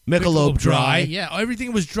 Michelob Dry. Yeah,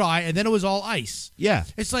 everything was dry, and then it was all ice. Yeah.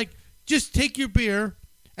 It's like, just take your beer,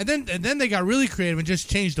 and then they got really creative and just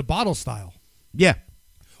changed the bottle style. Yeah.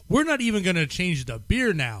 We're not even going to change the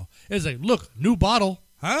beer now. It's like, look, new bottle.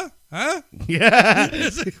 Huh? Yeah.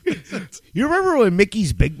 You remember when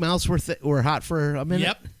Mickey's Big Mouths were hot for a minute?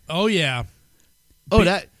 Yep. Oh, yeah.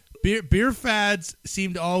 Beer fads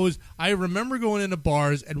seemed to always... I remember going into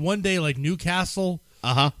bars, and one day, like Newcastle,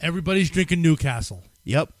 everybody's drinking Newcastle.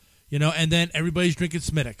 Yep. And then everybody's drinking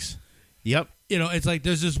Smittix. Yep. It's like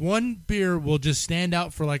there's this one beer will just stand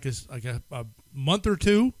out for like a month or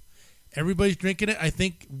two. Everybody's drinking it. I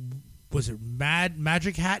think... Was it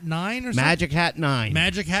Magic Hat 9 or something? Magic Hat 9.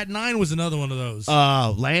 Magic Hat 9 was another one of those.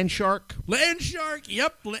 Land Shark. Land Shark,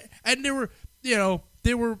 yep. And they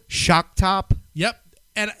were... Shock Top. Yep.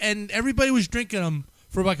 And everybody was drinking them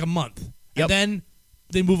for like a month. Yep. And then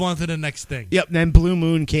they move on to the next thing. Yep. And then Blue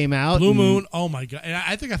Moon came out. Blue Moon, oh my God. And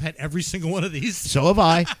I think I've had every single one of these. So have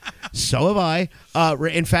I.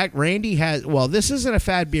 In fact, Randy has... Well, this isn't a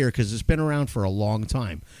fad beer because it's been around for a long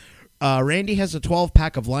time. Randy has a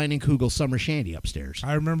 12-pack of Line and Kugel Summer Shandy upstairs.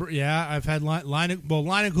 I remember, yeah, I've had Line and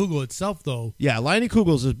Kugel itself, though. Yeah, Line and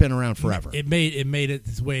Kugel's has been around forever. It made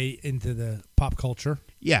its way into the pop culture.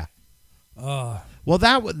 Yeah. Well,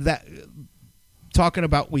 that talking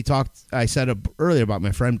about, I said earlier about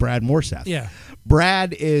my friend Brad Morseth. Yeah.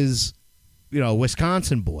 Brad is,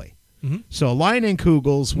 Wisconsin boy. Mm-hmm. So Line and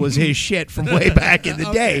Kugel's was his shit from way back in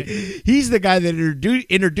the day. He's the guy that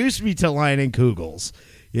introduced me to Line and Kugel's.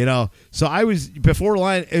 So I was before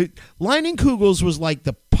Line and Kugel's was like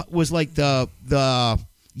the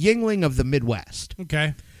Yuengling of the Midwest.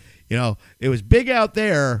 Okay. It was big out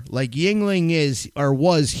there, like Yuengling is or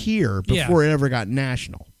was here before it ever got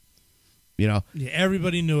national. Yeah,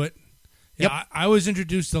 everybody knew it. Yeah, yep. I was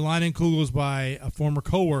introduced to Line and Kugel's by a former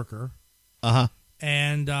coworker.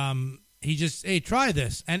 And he just, hey, try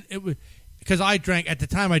this, and it was because I drank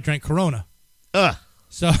Corona.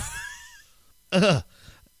 So.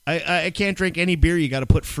 I can't drink any beer. You got to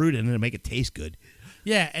put fruit in it to make it taste good.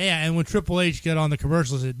 Yeah, and when Triple H got on the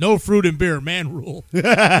commercials, said no fruit in beer, man rule.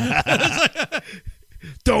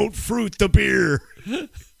 Don't fruit the beer.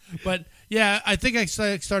 But yeah, I think I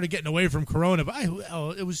started getting away from Corona, but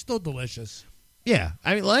it was still delicious. Yeah,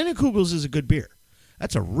 I mean, Line and Kugel's is a good beer.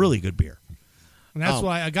 That's a really good beer, and that's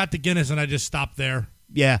why I got the Guinness and I just stopped there.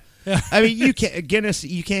 Yeah, I mean, Guinness.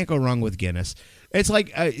 You can't go wrong with Guinness. It's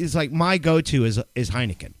like my go-to is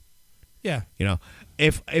Heineken. Yeah.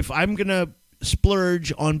 If I'm gonna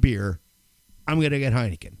splurge on beer, I'm gonna get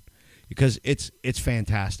Heineken because it's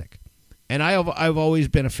fantastic, and I've always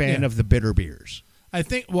been a fan of the bitter beers. I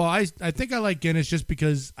think I like Guinness just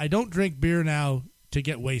because I don't drink beer now to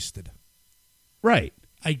get wasted. Right.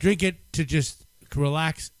 I drink it to just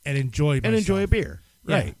relax and enjoy myself. And enjoy a beer.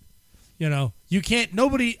 Right. You can't.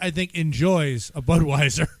 Nobody, I think, enjoys a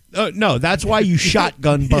Budweiser. No, that's why you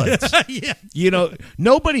shotgun Buds. Yeah.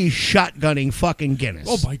 Nobody's shotgunning fucking Guinness.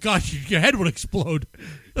 Oh my gosh, your head would explode.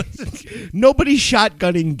 Nobody's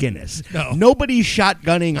shotgunning Guinness. No. Nobody's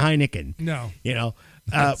shotgunning Heineken. No.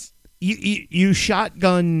 You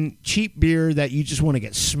shotgun cheap beer that you just want to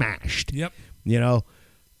get smashed. Yep.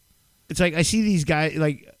 It's like I see these guys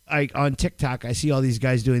like on TikTok. I see all these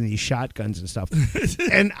guys doing these shotguns and stuff,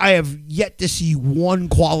 and I have yet to see one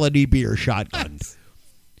quality beer shotgun.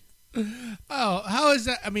 Oh, how is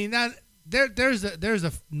that? I mean, that there's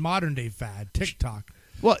a modern day fad, TikTok.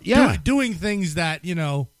 Well, yeah, doing things that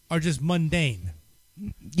are just mundane.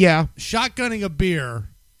 Yeah, shotgunning a beer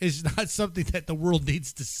is not something that the world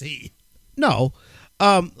needs to see. No,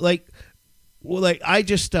 I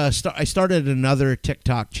just I started another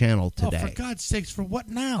TikTok channel today. Oh, for God's sakes! For what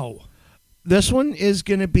now? This one is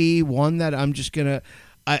going to be one that I'm just gonna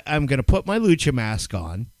I'm gonna put my lucha mask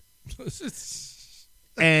on,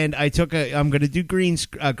 and I'm gonna do green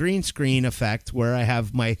screen effect where I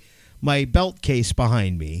have my belt case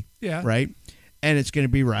behind me. Yeah. Right, and it's going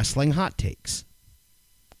to be wrestling hot takes,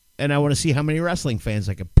 and I want to see how many wrestling fans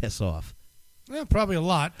I can piss off. Yeah, probably a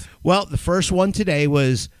lot. Well, the first one today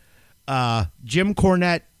was Jim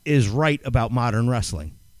Cornette is right about modern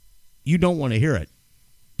wrestling. You don't want to hear it,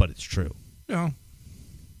 but it's true. No.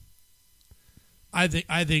 I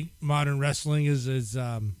think modern wrestling is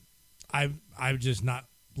I'm just not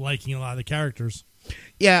liking a lot of the characters.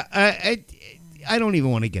 Yeah, I don't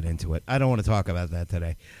even want to get into it. I don't want to talk about that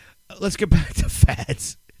today. Let's get back to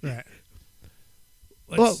fads. Right.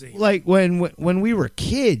 Let's see. Like when we were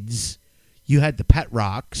kids, you had the pet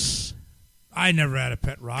rocks. I never had a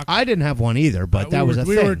pet rock. I didn't have one either, but that was a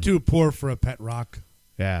thing. We were too poor for a pet rock.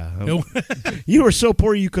 Yeah. You were so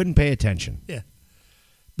poor you couldn't pay attention. Yeah.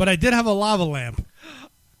 But I did have a lava lamp.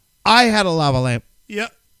 I had a lava lamp. Yeah.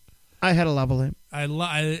 I had a lava lamp. That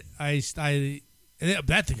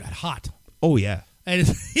thing got hot. Oh, yeah. And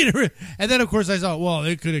then, of course, I thought, well,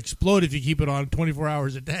 it could explode if you keep it on 24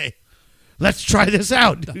 hours a day. Let's try this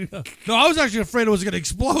out. No, I was actually afraid it was going to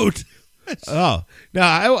explode. Oh, no,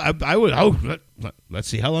 I would. Oh, let's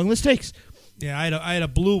see how long this takes. Yeah, I had a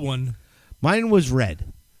blue one. Mine was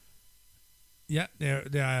red. Yeah,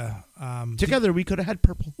 together we could have had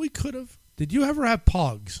purple. We could have. Did you ever have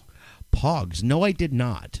Pogs? Pogs? No, I did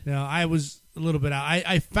not. No, I was a little bit out.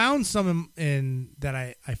 I found some in that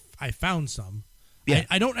I found some. Yeah.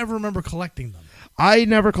 I don't ever remember collecting them. I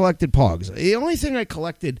never collected Pogs. The only thing I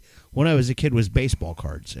collected when I was a kid was baseball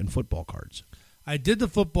cards and football cards. I did the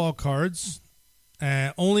football cards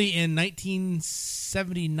only in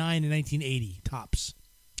 1979 and 1980 tops.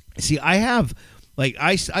 See, I have,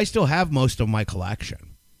 I still have most of my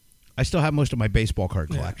collection. I still have most of my baseball card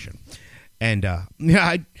collection. Yeah. And,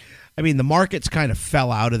 I mean, the market's kind of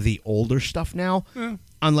fell out of the older stuff now,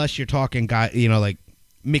 unless you're talking, like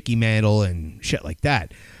Mickey Mantle and shit like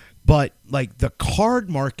that. But, the card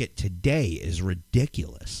market today is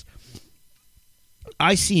ridiculous.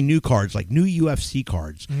 I see new cards, like new UFC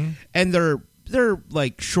cards, and they're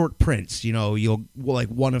like short prints, you'll like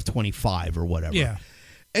 1 of 25 or whatever. Yeah.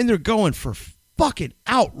 And they're going for fucking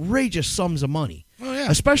outrageous sums of money. Oh, yeah.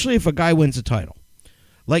 Especially if a guy wins a title.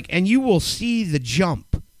 And you will see the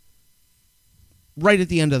jump right at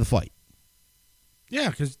the end of the fight. Yeah,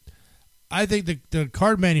 because I think the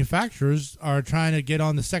card manufacturers are trying to get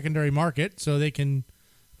on the secondary market so they can,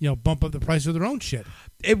 bump up the price of their own shit.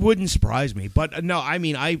 It wouldn't surprise me. But, no, I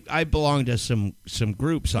mean, I belong to some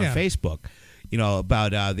groups on Facebook,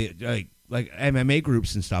 about the like MMA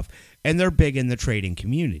groups and stuff. And they're big in the trading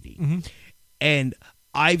community. Mm-hmm. And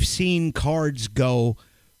I've seen cards go,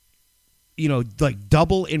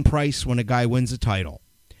 double in price when a guy wins a title.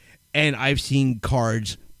 And I've seen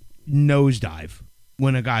cards nosedive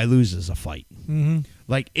when a guy loses a fight. Mm-hmm.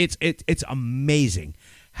 It's amazing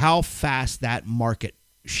how fast that market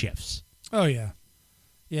shifts. Oh, yeah.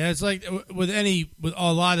 Yeah, it's like with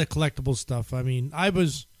a lot of collectible stuff. I mean,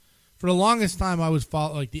 for the longest time, I was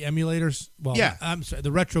following the emulators. Well, yeah. I'm sorry,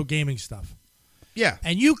 the retro gaming stuff. Yeah.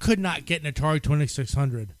 And you could not get an Atari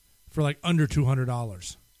 2600 for under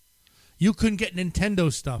 $200. You couldn't get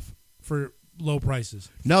Nintendo stuff for low prices.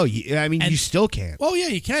 No, you still can't. Well, yeah,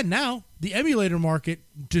 you can now. The emulator market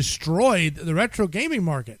destroyed the retro gaming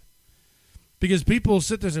market. Because people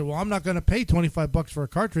sit there and say, well, I'm not going to pay $25 for a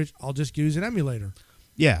cartridge. I'll just use an emulator.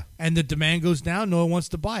 Yeah. And the demand goes down. No one wants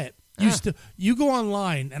to buy it. You go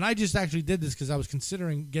online, and I just actually did this because I was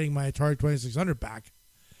considering getting my Atari 2600 back.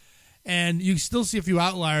 And you still see a few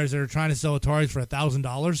outliers that are trying to sell Ataris for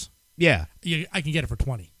 $1,000. Yeah. I can get it for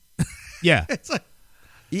 $20. Yeah. It's like,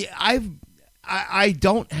 yeah, I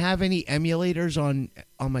don't have any emulators on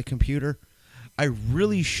my computer. I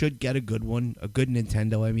really should get a good one, a good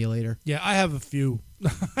Nintendo emulator. Yeah, I have a few.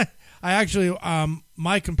 I actually,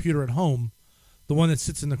 my computer at home, the one that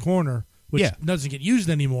sits in the corner, which doesn't get used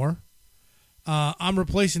anymore, I'm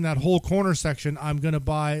replacing that whole corner section. I'm going to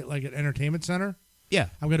buy an entertainment center. Yeah.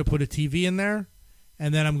 I'm going to put a TV in there,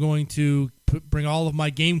 and then I'm going to bring all of my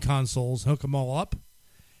game consoles, hook them all up,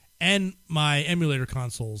 and my emulator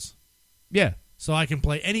consoles. Yeah. So I can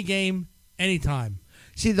play any game, anytime.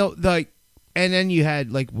 See, and then you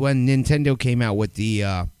had, like, when Nintendo came out with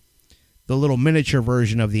the little miniature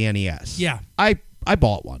version of the NES. Yeah. I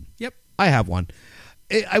bought one. Yep. I have one.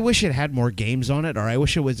 I wish it had more games on it, or I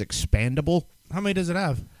wish it was expandable. How many does it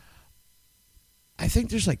have? I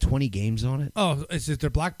think there's like 20 games on it. Oh, is it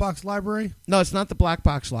their black box library? No, it's not the black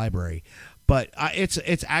box library, but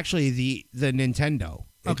it's actually the Nintendo.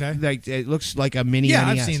 Okay. It looks like a mini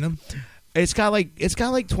Yeah, NES. I've seen them. It's got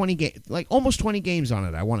like 20 games, like almost 20 games on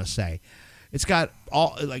it, I want to say. It's got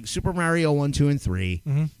all like Super Mario 1, 2 and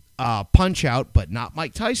 3, Punch Out, but not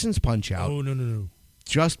Mike Tyson's Punch Out. Oh, no.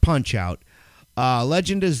 Just Punch Out.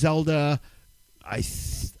 Legend of Zelda, I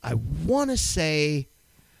want to say,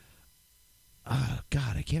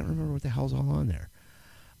 God, I can't remember what the hell's all on there.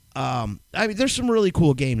 I mean, there's some really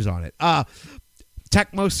cool games on it.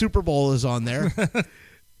 Tecmo Super Bowl is on there,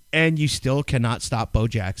 and you still cannot stop Bo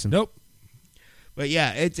Jackson. Nope. But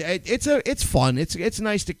yeah, it's fun. It's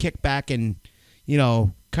nice to kick back and, you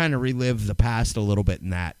know, kind of relive the past a little bit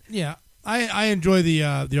in that. Yeah, I enjoy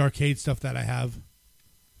the arcade stuff that I have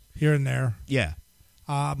here and there. Yeah.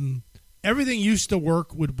 Everything used to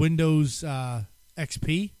work with Windows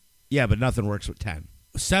XP. Yeah, but nothing works with 10.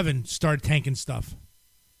 7 started tanking stuff.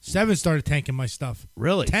 7 started tanking my stuff.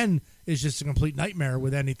 Really? 10 is just a complete nightmare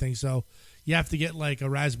with anything. So you have to get like a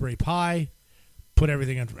Raspberry Pi, put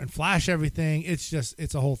everything in, and flash everything.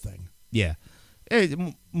 It's a whole thing. Yeah.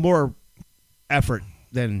 More effort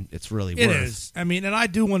than it's really worth. It is. I mean, and I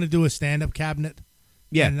do want to do a stand-up cabinet.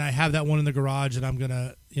 Yeah. And I have that one in the garage that I'm going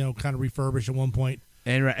to, kind of refurbish at one point.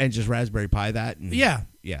 And just Raspberry Pi that? And, Yeah.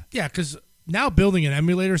 Yeah. Yeah, because now building an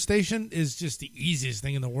emulator station is just the easiest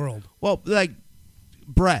thing in the world. Well, like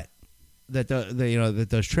Brett, that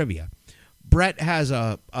does trivia. Brett has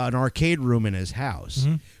an arcade room in his house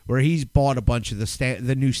where he's bought a bunch of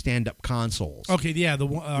the new stand-up consoles. Okay, yeah, the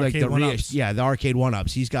arcade like one-ups. Yeah, the arcade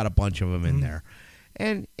one-ups. He's got a bunch of them in there.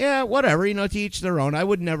 And yeah, whatever, to each their own. I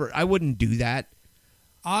wouldn't do that.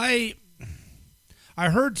 I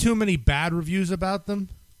heard too many bad reviews about them.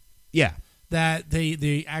 Yeah. That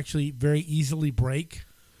they actually very easily break.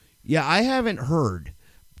 Yeah, I haven't heard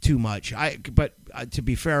too much. But to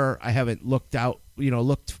be fair, I haven't looked them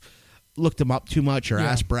up too much or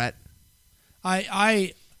asked Brett.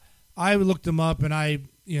 I looked them up and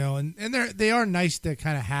and they are nice to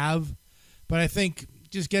kind of have, but I think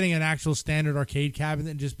just getting an actual standard arcade cabinet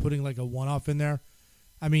and just putting like a one-off in there.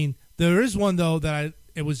 I mean, there is one though that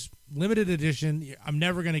it was limited edition. I'm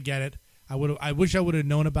never gonna get it. I wish I would have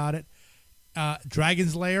known about it.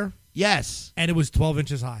 Dragon's Lair. Yes. And it was 12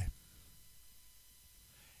 inches high.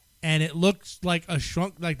 And it looks like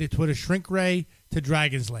they put a shrink ray to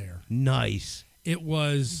Dragon's Lair. Nice. It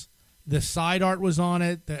was, the side art was on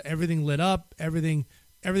it, everything lit up, everything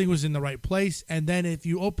was in the right place. And then if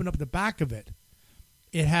you open up the back of it,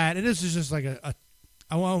 it had, and this is just like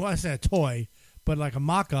I want to say a toy, but like a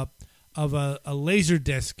mock-up of a laser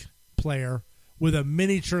disc player with a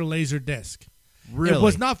miniature laser disc. Really? It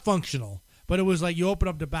was not functional, but it was like you open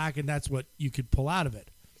up the back and that's what you could pull out of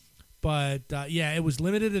it. But it was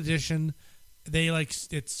limited edition.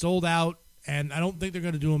 It sold out, and I don't think they're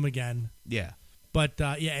going to do them again. Yeah. But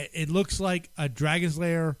it looks like a Dragon's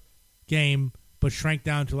Lair game, but shrank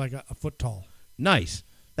down to like a foot tall. Nice.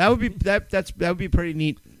 That would be that would be a pretty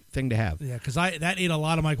neat thing to have. Yeah, because that ate a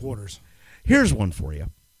lot of my quarters. Here's one for you.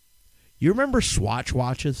 You remember Swatch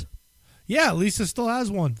watches? Yeah, Lisa still has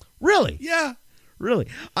one. Really? Yeah. Really?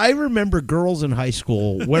 I remember girls in high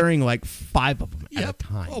school wearing like 5 of them at a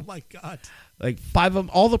time. Oh my God. Like 5 of them,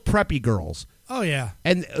 all the preppy girls. Oh yeah.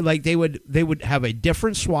 And like they would have a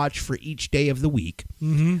different swatch for each day of the week.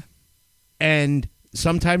 Mm-hmm. And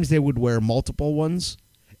sometimes they would wear multiple ones.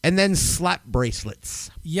 And then slap bracelets.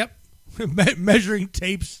 Yep. Measuring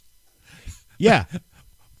tapes. Yeah.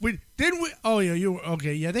 Didn't we? Oh yeah, you were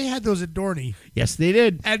okay. Yeah, they had those at Dorney. Yes, they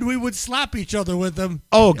did. And we would slap each other with them.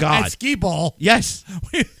 Oh God. At skee ball. Yes.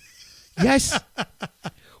 Yes.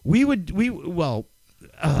 Well,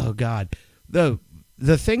 oh God. The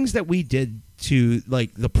things that we did to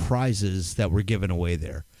like the prizes that were given away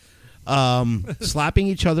there. Slapping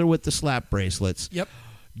each other with the slap bracelets. Yep.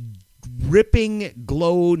 Ripping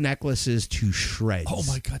glow necklaces to shreds. Oh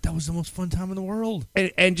my God, that was the most fun time in the world.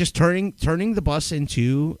 And just turning the bus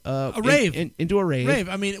into a rave. Into a rave. Rave.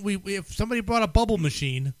 I mean, if somebody brought a bubble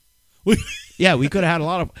machine, yeah, we could have had a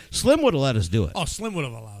lot of. Slim would have let us do it. Oh, Slim would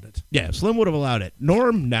have allowed it. Yeah, Slim would have allowed it.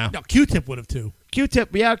 Norm, no. No, Q-Tip would have too.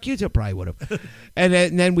 Q-Tip probably would have. And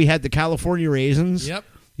then we had the California raisins. Yep.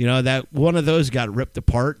 You know, that one of those got ripped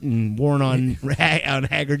apart and worn on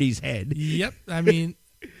Haggerty's head. Yep. I mean,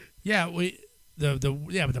 yeah, but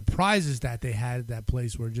the prizes that they had at that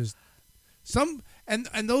place were just some, and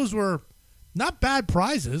those were not bad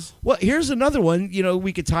prizes. Well, here's another one. You know,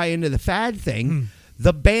 we could tie into the fad thing: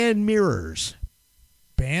 the band mirrors.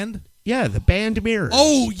 Band? Yeah, the band mirrors.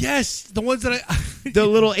 Oh yes, the ones that the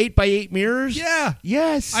little 8x8 mirrors. Yeah.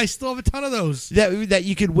 Yes. I still have a ton of those. That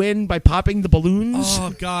you could win by popping the balloons.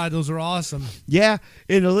 Oh God, those are awesome. Yeah,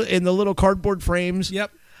 in the little cardboard frames.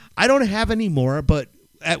 Yep. I don't have any more, but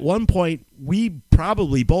at one point we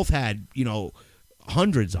probably both had, you know,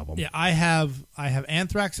 hundreds of them. Yeah, I have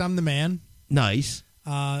Anthrax, I'm the Man. Nice.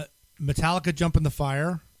 Metallica, Jump in the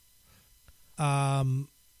Fire.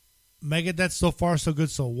 Megadeth, So Far So Good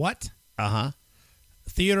So What.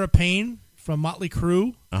 Theater of Pain from Motley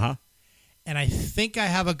Crue. And I think I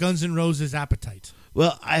have a Guns N' Roses Appetite.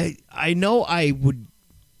 Well, I know I would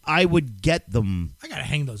get them. I gotta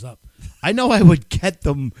hang those up. I know I would get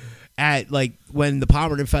them at, like, when the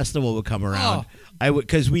Palmerton Festival would come around. I would,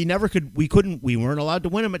 because we weren't allowed to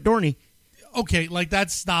win them at Dorney. Okay,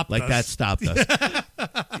 that stopped us.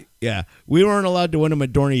 Yeah, we weren't allowed to win them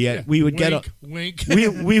at Dorney yet. Yeah. We would wink.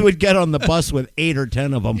 we would get on the bus with 8 or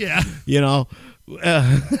 10 of them. Yeah, you know,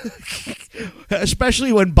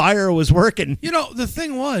 especially when Bayer was working. You know, the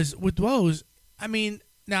thing was with those. I mean,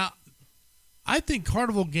 now I think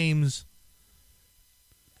carnival games,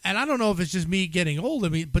 and I don't know if it's just me getting old. I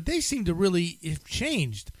mean, but they seem to really have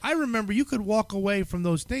changed. I remember you could walk away from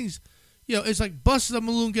those things. You know, it's like bust a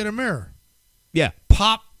balloon, get a mirror. Yeah.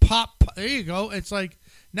 Pop, pop, pop. There you go. It's like,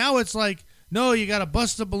 now it's like, no, you got to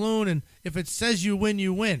bust a balloon, and if it says you win,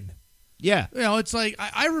 you win. Yeah. You know, it's like,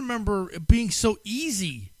 I remember it being so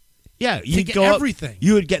easy. Yeah. You get everything.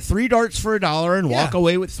 You would get 3 darts for $1 and walk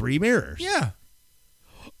away with 3 mirrors. Yeah.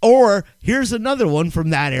 Or, here's another one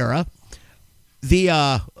from that era.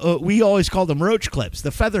 The, we always called them roach clips,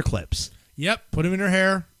 the feather clips. Yep. Put them in her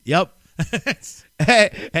hair. Yep.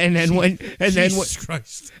 and then when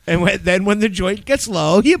the joint gets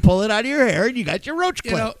low, you pull it out of your hair and you got your roach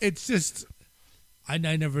clip. You know, it's just I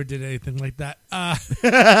never did anything like that.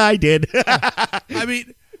 I did. I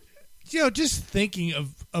mean, you know, just thinking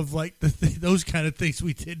of like those kind of things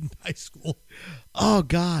we did in high school. Oh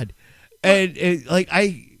God, and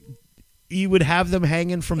you would have them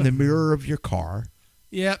hanging from the mirror of your car.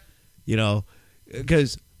 Yep. You know,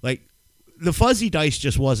 because like the fuzzy dice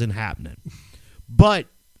just wasn't happening. But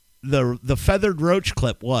the feathered roach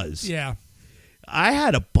clip was. Yeah, I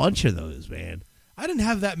had a bunch of those, man. I didn't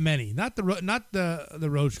have that many. Not the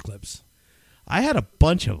roach clips. I had a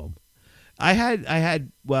bunch of them. I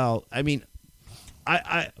had. Well, I mean,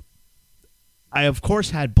 I of course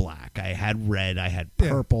had black. I had red. I had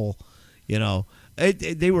purple. Yeah. You know,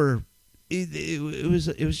 it was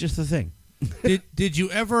just a thing. Did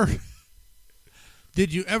you ever?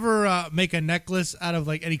 Did you ever make a necklace out of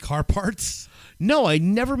like any car parts? No, I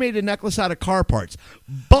never made a necklace out of car parts.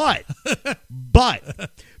 But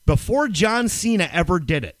before John Cena ever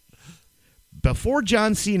did it,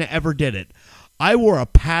 I wore a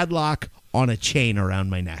padlock on a chain around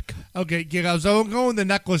my neck. Okay, I was going the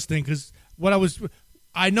necklace thing because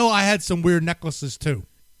I know I had some weird necklaces too.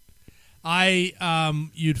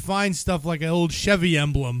 You'd find stuff like an old Chevy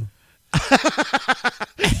emblem.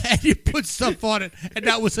 And you put stuff on it, and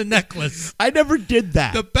that was a necklace. I never did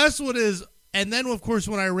that. The best one is, and then, of course,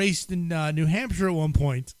 when I raced in New Hampshire at one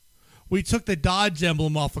point, we took the Dodge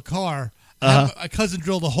emblem off a car. A cousin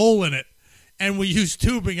drilled a hole in it, and we used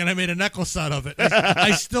tubing, and I made a necklace out of it.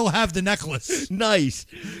 I still have the necklace. Nice.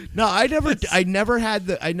 No, I never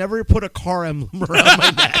put a car emblem around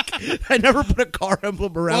my neck. I never put a car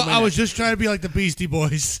emblem around my neck. I was just trying to be like the Beastie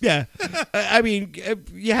Boys. Yeah. I mean,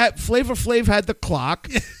 Flavor Flav had the clock.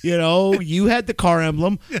 You know, you had the car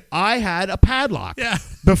emblem. I had a padlock. Yeah.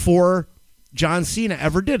 Before John Cena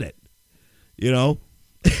ever did it. You know?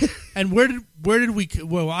 And where did we?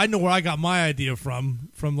 Well, I know where I got my idea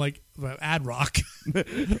from like Ad Rock.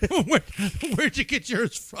 Where'd you get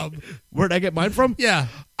yours from? Where'd I get mine from? Yeah,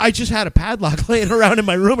 I just had a padlock laying around in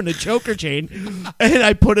my room in a choker chain, and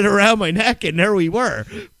I put it around my neck, and there we were.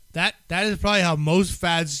 That is probably how most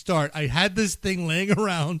fads start. I had this thing laying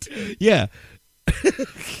around. Yeah,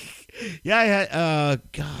 yeah. I had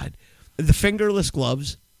God, the fingerless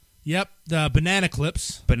gloves. Yep, the banana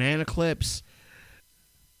clips.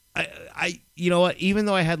 I you know what? Even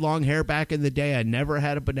though I had long hair back in the day, I never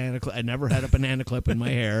had a banana clip. I never had a banana clip in my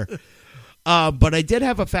hair. But I did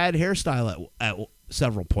have a fad hairstyle at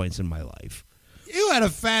several points in my life. You had a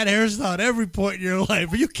fad hairstyle at every point in your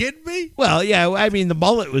life. Are you kidding me? Well, yeah. I mean, the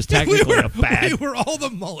mullet was technically a fad. We were all the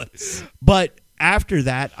mullets. But After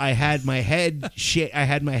that, I had my head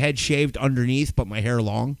shaved underneath, but my hair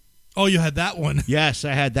long. Oh, you had that one. Yes,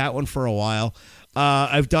 I had that one for a while.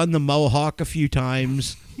 I've done the mohawk a few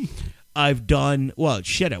times. I've done,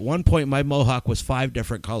 at one point my mohawk was 5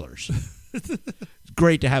 different colors. It's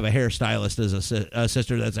great to have a hairstylist as a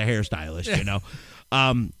sister that's a hairstylist, you know.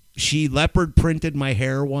 She leopard printed my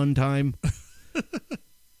hair one time.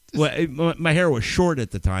 Well, my hair was short at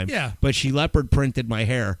the time, but she leopard printed my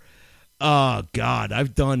hair. Oh God,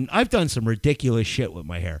 I've done some ridiculous shit with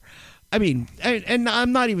my hair. I mean, and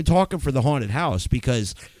I'm not even talking for the haunted house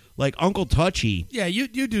because, like, Uncle Touchy. Yeah,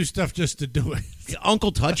 you do stuff just to do it.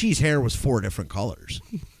 Uncle Touchy's hair was 4 different colors.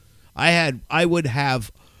 I would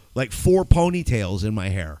have like 4 ponytails in my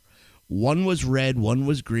hair. One was red, one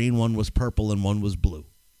was green, one was purple, and one was blue.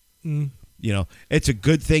 You know, it's a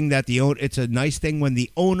good thing that it's a nice thing when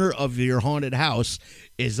the owner of your haunted house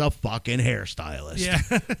is a fucking hairstylist.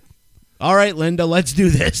 Yeah. All right, Linda, let's do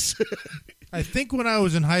this. I think when I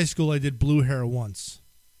was in high school, I did blue hair once.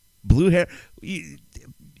 Blue hair. You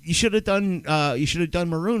should have done. You should have done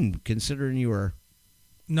maroon, considering you were.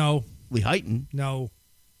 No. Lehighton. No.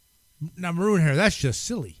 Now maroon hair. That's just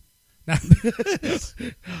silly.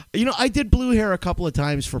 You know, I did blue hair a couple of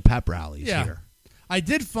times for pep rallies here. I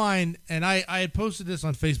did find, and I had posted this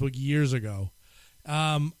on Facebook years ago.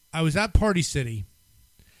 I was at Party City,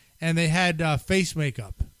 and they had face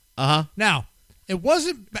makeup. Now, it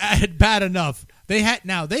wasn't bad enough. They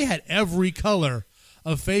had every color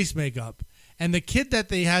of face makeup, and the kid that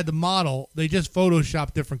they had the model, they just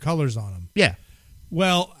photoshopped different colors on him. Yeah.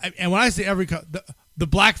 Well, and when I say every color, the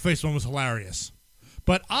blackface one was hilarious,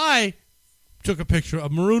 but I took a picture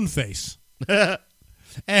of maroon face,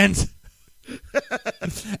 and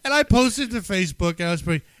I posted to Facebook,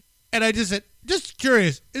 and I just said, just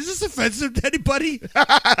curious, is this offensive to anybody?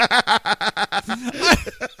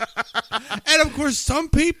 And of course, some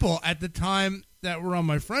people at the time that were on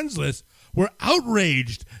my friends list were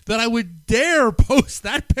outraged that I would dare post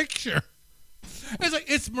that picture. It's like,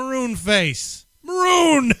 it's maroon face.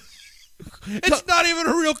 Maroon! It's not even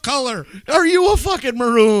a real color. Are you a fucking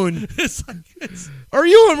maroon? Are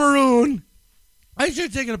you a maroon? I should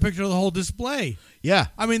have taken a picture of the whole display. Yeah.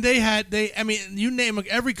 I mean, you name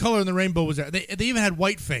every color in the rainbow was there. They even had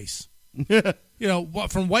white face. You know,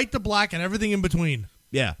 from white to black and everything in between.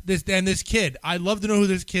 Yeah. This kid, I'd love to know who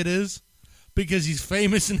this kid is because he's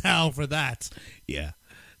famous now for that. Yeah.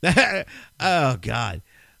 Oh God.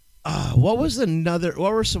 What were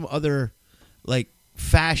some other like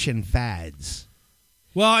fashion fads?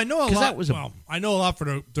 Well, I know a lot. I know a lot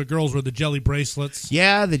for the girls were the jelly bracelets.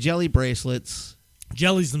 Yeah, the jelly bracelets.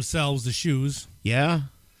 Jellies themselves, the shoes. Yeah.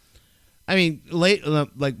 I mean,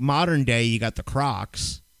 like modern day, you got the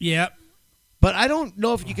Crocs. Yeah. But I don't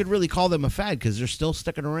know if you could really call them a fad because they're still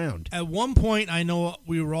sticking around. At one point, I know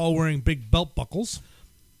we were all wearing big belt buckles.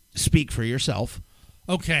 Speak for yourself.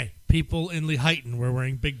 Okay, people in Lehighton were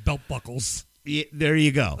wearing big belt buckles. Yeah, there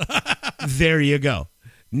you go. There you go.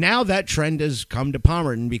 Now that trend has come to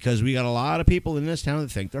Palmerton because we got a lot of people in this town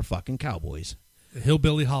that think they're fucking cowboys.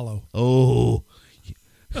 Hillbilly Hollow. Oh,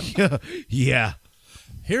 yeah.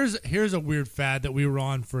 Here's a weird fad that we were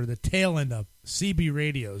on for the tail end of CB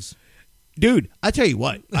radios. Dude, I tell you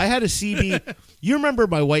what, I had a CB. You remember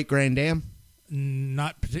my white Grand Am?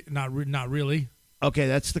 Not really. Okay,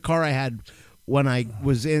 that's the car I had when I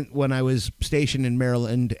was stationed in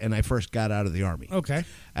Maryland and I first got out of the Army. Okay,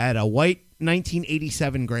 I had a white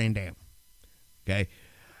 1987 Grand Am. Okay,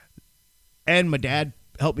 and my dad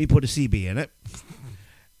helped me put a CB in it.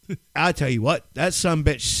 I'll tell you what, that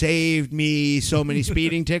sumbitch saved me so many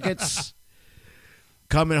speeding tickets.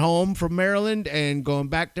 Coming home from Maryland and going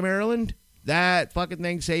back to Maryland, that fucking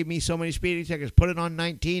thing saved me so many speeding tickets. Put it on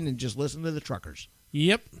 19 and just listen to the truckers.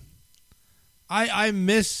 Yep. I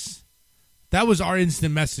miss... That was our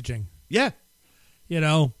instant messaging. Yeah. You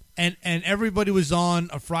know, and everybody was on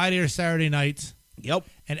a Friday or Saturday night. Yep.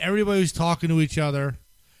 And everybody was talking to each other.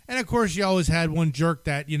 And, of course, you always had one jerk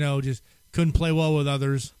that, you know, just couldn't play well with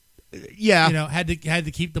others. Yeah. You know, had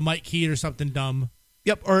to keep the mic keyed or something dumb.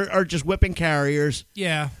 Yep, or just whipping carriers.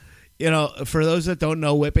 Yeah. You know, for those that don't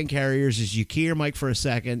know, whipping carriers is you key your mic for a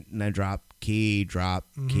second and then drop, key, drop,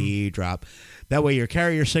 key, drop. That way your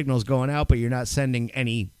carrier signal's going out, but you're not sending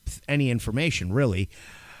any information, really.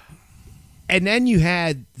 And then you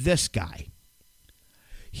had this guy.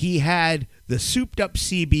 He had the souped-up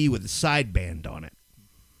CB with a sideband on it.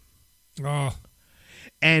 Oh.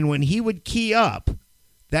 And when he would key up,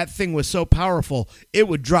 that thing was so powerful, it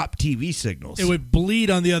would drop TV signals. It would bleed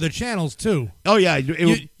on the other channels, too. Oh, yeah.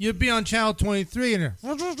 You'd be on channel 23, and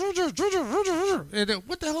what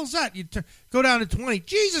the hell is that? You go down to 20.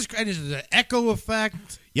 Jesus Christ, this is an echo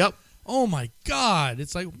effect. Yep. Oh, my God.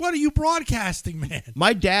 It's like, what are you broadcasting, man?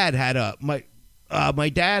 My dad had my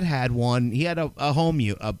dad had one. He had a home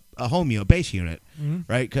unit, a base unit,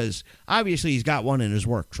 right? Because obviously he's got one in his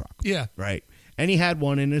work truck. Yeah. Right. And he had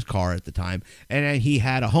one in his car at the time. And then he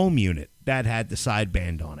had a home unit that had the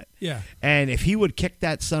sideband on it. Yeah. And if he would kick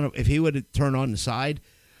that if he would turn on the side,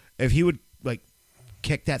 if he would like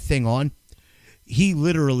kick that thing on, he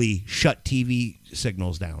literally shut TV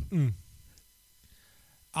signals down.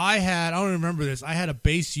 I don't remember this. I had a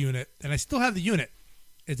base unit, and I still have the unit.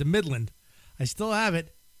 It's a Midland. I still have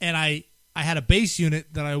it, and I had a base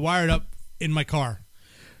unit that I wired up in my car.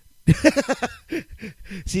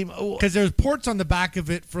 See, because there's ports on the back of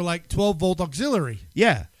it for like 12-volt auxiliary.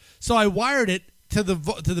 Yeah. So I wired it to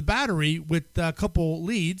the battery with a couple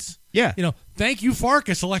leads. Yeah. Thank you,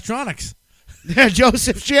 Farkas Electronics.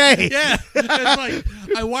 Joseph J. Yeah. It's like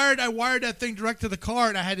I wired that thing direct to the car,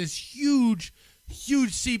 and I had this huge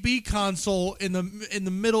CB console in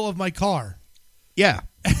the middle of my car. Yeah.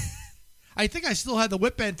 I think I still had the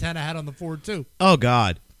whip antenna I had on the Ford too. Oh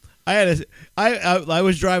God. I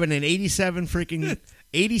was driving an 87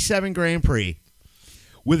 Grand Prix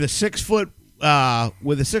with a 6 foot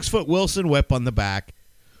Wilson whip on the back,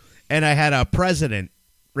 and I had a President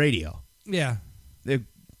radio. Yeah. I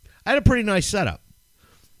had a pretty nice setup.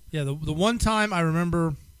 Yeah, the one time I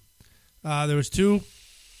remember there was two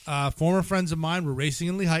former friends of mine were racing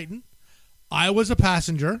in Lehighton. I was a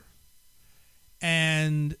passenger,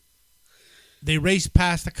 and they raced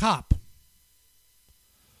past a cop.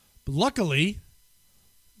 But luckily,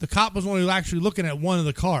 the cop was only actually looking at one of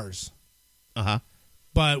the cars. Uh-huh.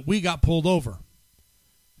 But we got pulled over.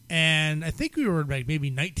 And I think we were like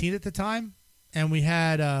maybe 19 at the time, and we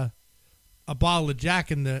had a bottle of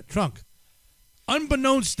Jack in the trunk.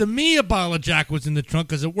 Unbeknownst to me, a bottle of Jack was in the trunk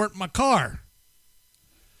because it weren't my car.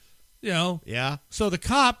 Yeah. So the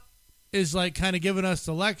cop is like kind of giving us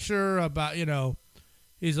the lecture about,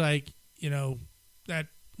 he's like, that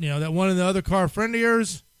one in the other car friend of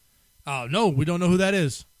yours. Oh no, we don't know who that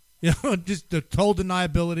is. Just the total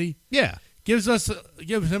deniability. Yeah. Gives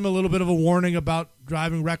him a little bit of a warning about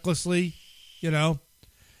driving recklessly. The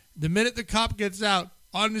minute the cop gets out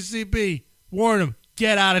on the CB, warn him,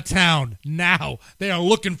 get out of town now. They are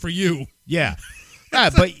looking for you. Yeah. Yeah,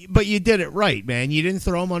 but you did it right, man. You didn't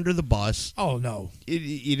throw him under the bus. Oh, no.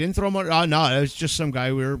 You didn't throw him under... Oh, no, it was just some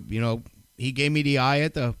guy he gave me the eye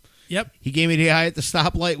at the... Yep. He gave me the eye at the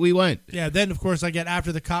stoplight. We went. Yeah, then, of course, I get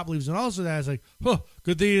after the cop leaves and also that, I was like,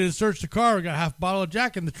 good thing you didn't search the car. We got a half bottle of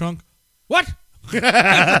Jack in the trunk. What?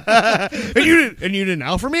 and you didn't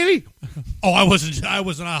alpha me? Oh, I wasn't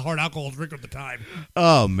a hard alcohol drinker at the time.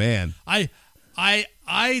 Oh, man. I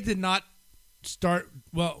did not start...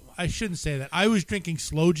 Well, I shouldn't say that. I was drinking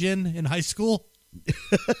slow gin in high school.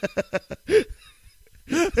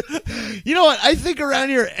 You know what? I think around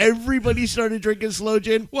here everybody started drinking slow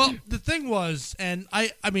gin. Well, the thing was, and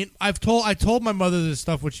I told my mother this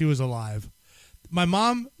stuff when she was alive. My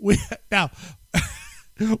mom, we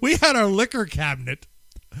had our liquor cabinet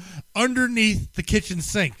underneath the kitchen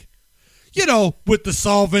sink. With the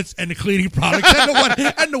solvents and the cleaning products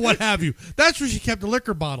and the what have you. That's where she kept the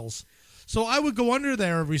liquor bottles. So I would go under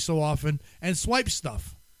there every so often and swipe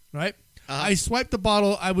stuff, right? I swiped the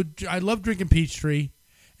bottle. I love drinking Peachtree,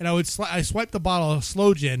 and I swiped the bottle of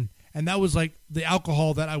slow gin, and that was like the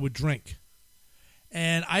alcohol that I would drink.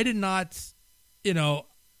 And I did not,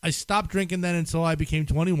 I stopped drinking then until I became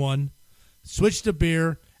 21, switched to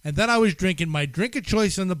beer, and then I was drinking my drink of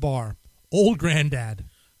choice in the bar, Old Granddad.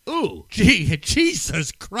 Ooh. Gee,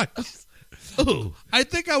 Jesus Christ. Ooh. I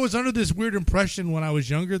think I was under this weird impression when I was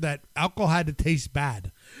younger that alcohol had to taste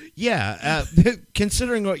bad. Yeah,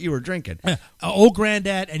 considering what you were drinking. Old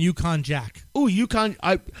Granddad and Yukon Jack. Ooh, Yukon.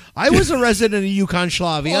 I was a resident of Yukon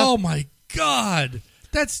Slavia. Oh, my God.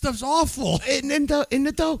 That stuff's awful. In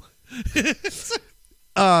the dough.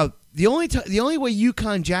 The only way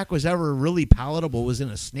Yukon Jack was ever really palatable was in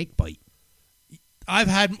a snake bite. I've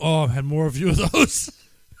had more of you of those.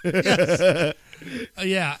 Yes.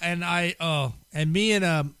 Yeah, and me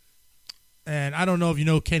and I don't know if you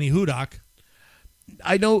know Kenny Hudak.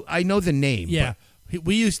 I know the name. Yeah,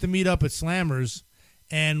 we used to meet up at Slammers,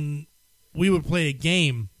 and we would play a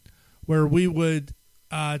game where we would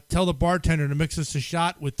tell the bartender to mix us a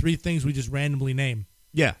shot with three things we just randomly name.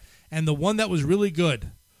 Yeah, and the one that was really good,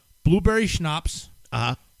 blueberry schnapps,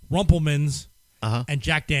 Rumpelmans, and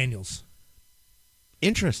Jack Daniels.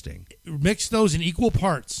 Interesting. Mix those in equal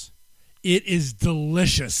parts. It is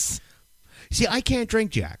delicious. See, I can't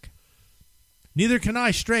drink Jack. Neither can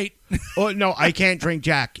I straight. Oh no, I can't drink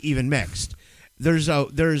Jack even mixed. There's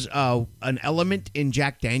an element in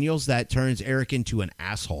Jack Daniels that turns Eric into an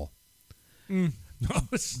asshole.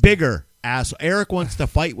 Bigger asshole. Eric wants to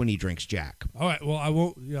fight when he drinks Jack. All right. Well, I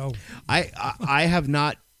won't. I have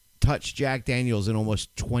not touched Jack Daniels in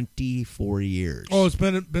almost 24 years. Oh, it's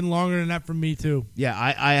been longer than that for me too. Yeah,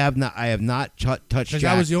 I have not touched Jack.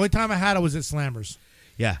 That was the only time I had it was at Slammers.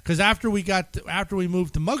 Yeah, because after we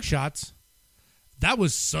moved to Mugshots, that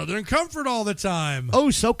was Southern Comfort all the time. Oh,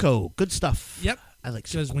 SoCo, good stuff. Yep, I like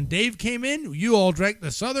SoCo. Because when Dave came in, you all drank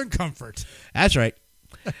the Southern Comfort. That's right.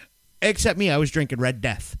 Except me, I was drinking Red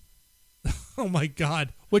Death. Oh my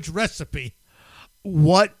God, which recipe?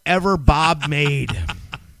 Whatever Bob made.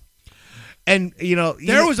 And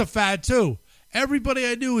there was a fad too. Everybody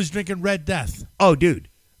I knew was drinking Red Death. Oh, dude.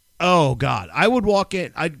 Oh God. I would walk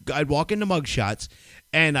in. I'd walk into Mugshots,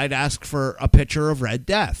 and I'd ask for a pitcher of Red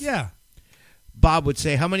Death. Yeah. Bob would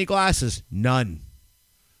say, "How many glasses?" "None."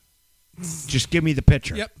 "Just give me the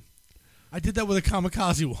pitcher." Yep. I did that with a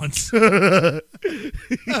kamikaze once.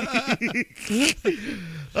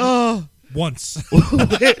 Oh, once.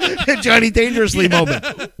 Johnny Dangerously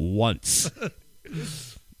moment. Once.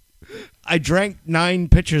 I drank 9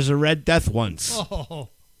 pitchers of Red Death once. Oh.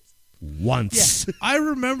 Once. Yeah. I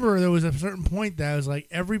remember there was a certain point that I was like,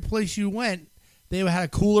 every place you went, they had a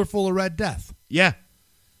cooler full of Red Death. Yeah.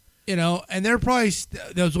 And they're probably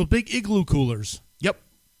those big igloo coolers. Yep.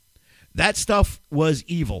 That stuff was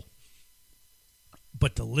evil.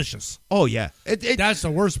 But delicious. Oh, yeah. That's the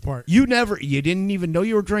worst part. You didn't even know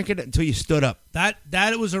you were drinking it until you stood up. That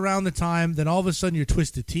it was around the time, then all of a sudden your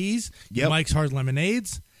Twisted Teas, your Mike's Hard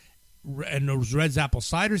Lemonades, and those Red's Apple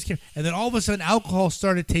Ciders came, and then all of a sudden alcohol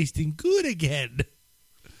started tasting good again.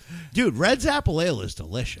 Dude, Red's Apple Ale is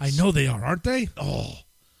delicious. I know they are, aren't they? Oh,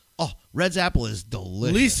 Red's Apple is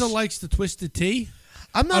delicious. Lisa likes the Twisted Tea.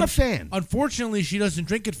 I'm not a fan. Unfortunately, she doesn't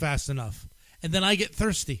drink it fast enough, and then I get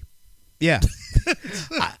thirsty. Yeah.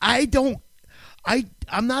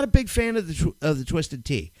 I'm not a big fan of the Twisted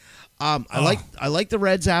Tea. I like the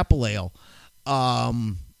Red's Apple Ale.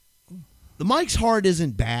 The Mike's Hard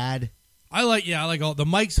isn't bad. I like all the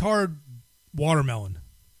Mike's Hard watermelon.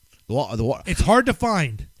 It's hard to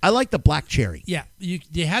find. I like the black cherry. Yeah,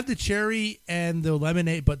 you have the cherry and the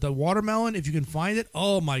lemonade, but the watermelon, if you can find it,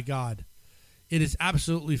 oh my God, it is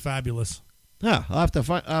absolutely fabulous. Yeah, I'll have to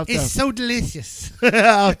find. It's so delicious.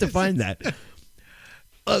 I'll have to find that.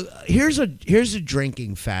 Here's a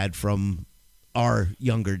drinking fad from our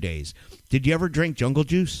younger days. Did you ever drink Jungle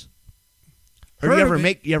Juice? Or you ever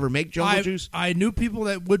make Jungle Juice? I knew people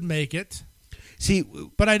that would make it. See,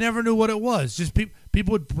 but I never knew what it was. Just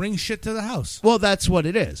people would bring shit to the house. Well, that's what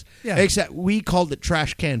it is. Yeah. Except we called it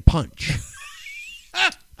trash can punch.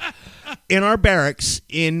 In our barracks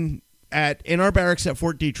at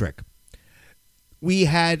Fort Detrick, we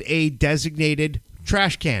had a designated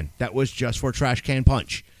trash can that was just for trash can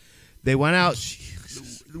punch. We went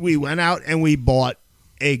out and we bought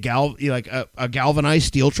a galvanized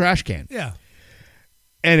steel trash can. Yeah.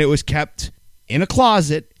 And it was kept in a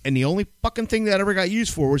closet, and the only fucking thing that ever got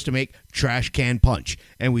used for was to make trash can punch.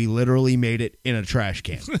 And we literally made it in a trash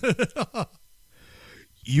can.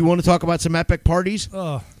 You want to talk about some epic parties?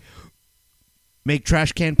 Make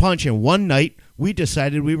trash can punch, and one night we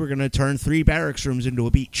decided we were going to turn 3 barracks rooms into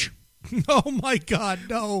a beach. Oh my God,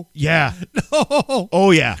 no. Yeah. No.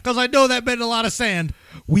 Oh, yeah. Because I know that meant a lot of sand.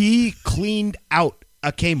 We cleaned out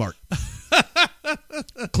a Kmart.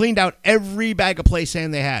 Cleaned out every bag of play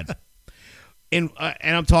sand they had. And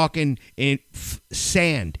I'm talking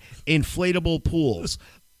sand, inflatable pools,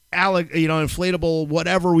 inflatable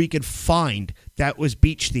whatever we could find that was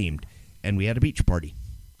beach themed. And we had a beach party.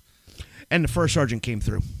 And the first sergeant came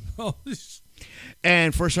through. Oh.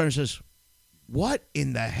 And first sergeant says, "What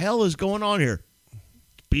in the hell is going on here?"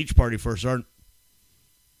 "Beach party, first sergeant.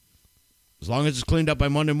 As long as it's cleaned up by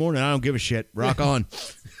Monday morning, I don't give a shit. Rock on."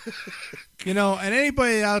 And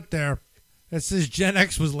anybody out there that says Gen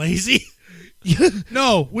X was lazy,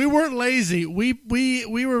 no, we weren't lazy. We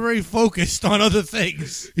were very focused on other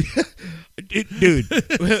things. Dude,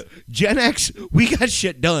 Gen X, we got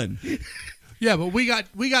shit done. Yeah, but we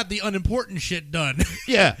got the unimportant shit done.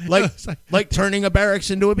 Yeah, like turning a barracks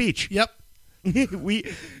into a beach. Yep.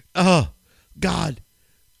 God,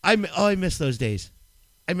 I miss those days.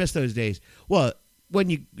 I miss those days. Well, when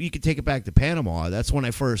you could take it back to Panama, that's when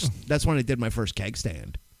I did my first keg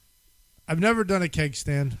stand. I've never done a keg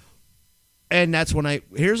stand. And that's when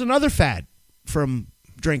here's another fad from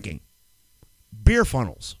drinking. Beer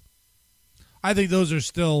funnels. I think those are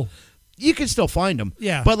still. You can still find them.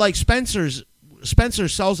 Yeah. But like Spencer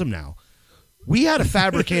sells them now. We had to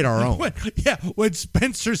fabricate our own. When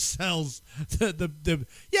Spencer sells the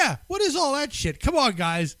what is all that shit? Come on,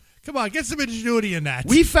 guys. Come on, get some ingenuity in that.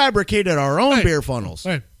 We fabricated our own beer funnels.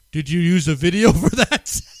 Hey, did you use a video for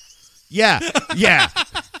that? Yeah.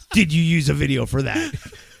 Did you use a video for that?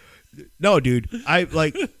 No, dude. I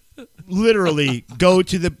like literally go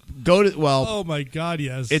to Oh my God,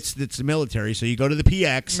 yes. It's the military, so you go to the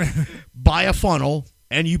PX, buy a funnel,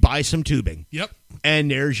 and you buy some tubing. Yep.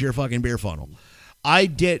 And there's your fucking beer funnel.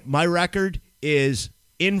 My record is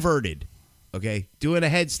inverted, okay? Doing a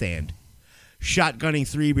headstand, shotgunning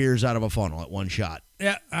 3 beers out of a funnel at one shot.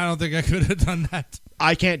 Yeah, I don't think I could have done that.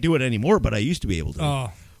 I can't do it anymore, but I used to be able to.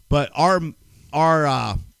 Oh. But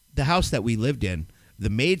the house that we lived in,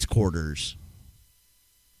 the maid's quarters,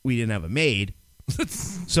 we didn't have a maid.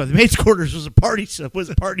 So the maid's quarters was a party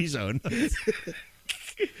zone.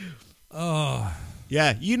 Oh.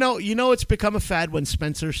 Yeah, you know it's become a fad when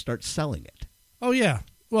Spencer starts selling it. Oh yeah.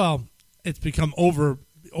 Well, it's become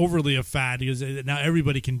overly a fad because now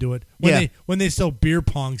everybody can do it. When they sell beer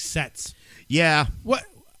pong sets. Yeah. What?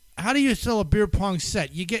 How do you sell a beer pong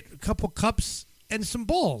set? You get a couple cups and some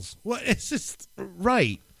balls. What? It's just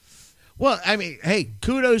right. Well, I mean, hey,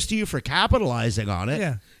 kudos to you for capitalizing on it.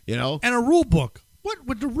 Yeah. You know, and a rule book. What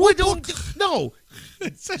would the rule book? No,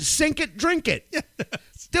 sink it, drink it.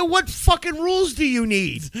 Then what fucking rules do you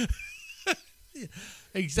need?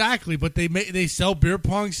 Exactly, but they sell beer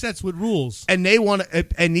pong sets with rules, and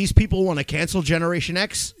these people want to cancel Generation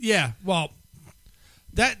X. Yeah, well,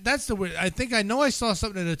 that's the way. I know I saw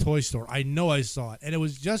something at a toy store. I know I saw it, and it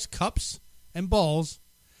was just cups and balls,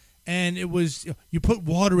 and it was you put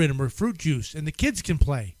water in them or fruit juice, and the kids can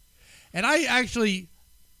play. And I actually,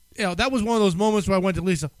 that was one of those moments where I went to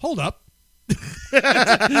Lisa. Hold up.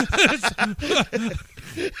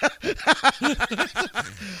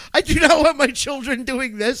 I do not want my children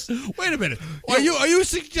doing this. Wait a minute. Are you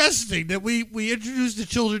suggesting that we introduce the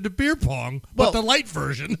children to beer pong, but the light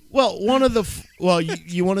version? Well,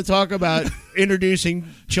 you want to talk about introducing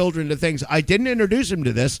children to things. I didn't introduce them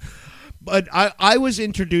to this, but I was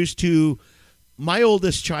introduced to my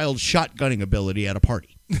oldest child's shotgunning ability at a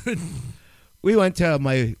party. We went to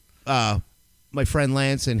my friend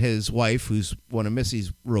Lance and his wife, who's one of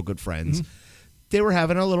Missy's real good friends. Mm-hmm. They were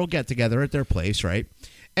having a little get-together at their place, right?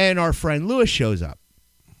 And our friend Lewis shows up.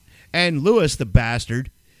 And Lewis, the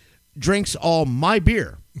bastard, drinks all my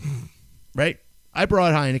beer, right? I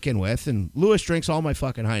brought Heineken with, and Lewis drinks all my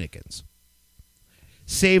fucking Heinekens.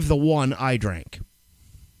 Save the one I drank.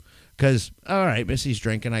 Because, all right, Missy's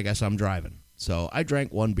drinking, I guess I'm driving. So I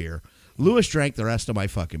drank one beer. Lewis drank the rest of my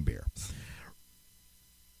fucking beer.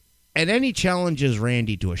 And then he challenges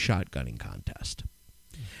Randy to a shotgunning contest.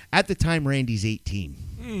 At the time, Randy's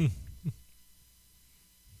 18.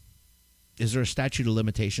 Is there a statute of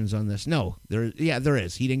limitations on this? No. There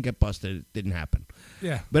is. He didn't get busted. It didn't happen.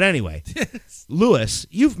 Yeah. But anyway, Lewis,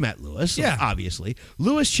 you've met Lewis, obviously.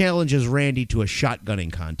 Lewis challenges Randy to a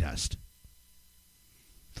shotgunning contest.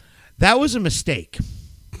 That was a mistake.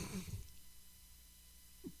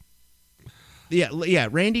 Yeah.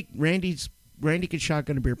 Randy could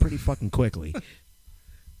shotgun a beer pretty fucking quickly.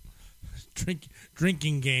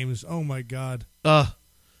 Drinking games. Oh my God. I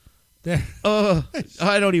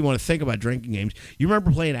don't even want to think about drinking games. You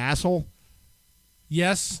remember playing Asshole?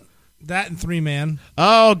 Yes. That and 3-Man.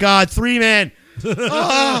 Oh God, 3-Man.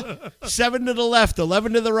 7 to the left,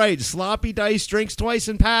 11 to the right. Sloppy dice, drinks twice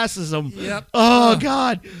and passes them. Yep. Oh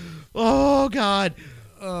God.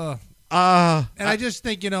 And I just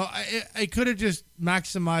think, I could have just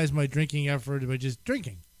maximized my drinking effort by just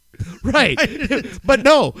drinking. Right. But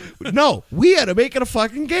no, we had to make it a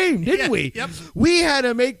fucking game, didn't we? Yep. We had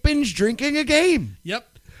to make binge drinking a game.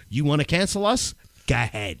 Yep. You want to cancel us? Go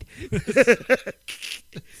ahead.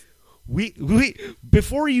 we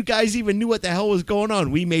before you guys even knew what the hell was going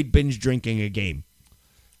on, we made binge drinking a game.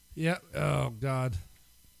 Yeah. Oh God.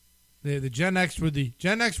 The Gen X were the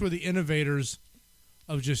innovators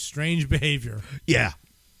of just strange behavior. Yeah.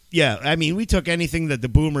 Yeah. I mean, we took anything that the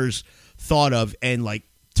boomers thought of and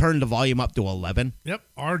turned the volume up to 11. Yep.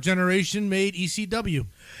 Our generation made ECW.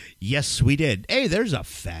 Yes, we did. Hey, there's a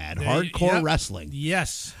fad. Hardcore wrestling.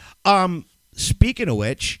 Yes. Speaking of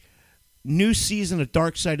which, new season of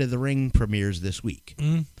Dark Side of the Ring premieres this week.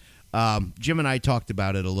 Mm-hmm. Jim and I talked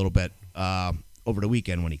about it a little bit over the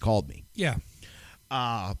weekend when he called me. Yeah.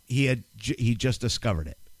 He just discovered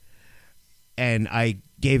it. And I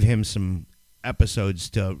gave him some episodes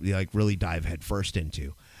to really dive headfirst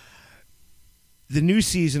into. The new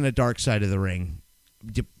season of Dark Side of the Ring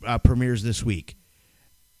premieres this week.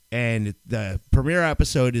 and the premiere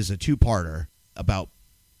episode is a 2-parter about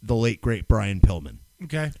the late great Brian Pillman.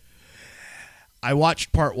 Okay. I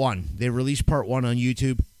watched part 1. They released part 1 on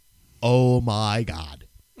YouTube. Oh my God.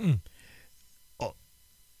 Oh,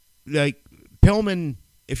 like Pillman,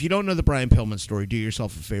 if you don't know the Brian Pillman story, do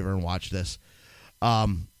yourself a favor and watch this.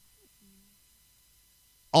 All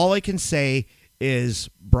I can say is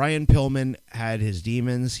Brian Pillman had his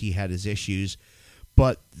demons, he had his issues,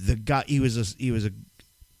 but the guy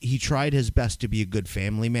he tried his best to be a good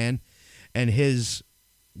family man, and his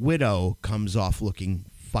widow comes off looking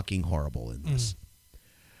fucking horrible in this.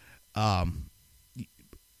 I'm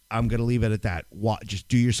going to leave it at that. Just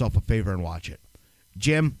do yourself a favor and watch it.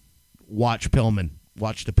 Jim, watch Pillman.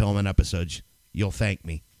 Watch the Pillman episodes. You'll thank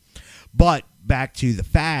me. But back to the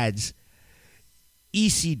fads,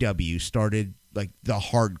 ECW started like the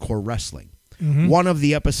hardcore wrestling. One of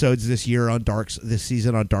the episodes this season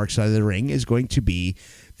on Dark Side of the Ring is going to be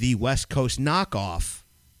the West Coast knockoff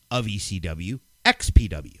of ECW,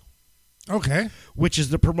 XPW. Okay. Which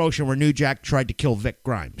is the promotion where New Jack tried to kill Vic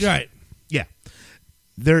Grimes. Right. Yeah.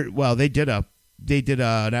 They did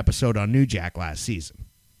an episode on New Jack last season.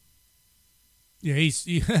 Yeah,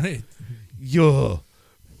 Yo.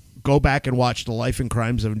 Go back and watch The Life and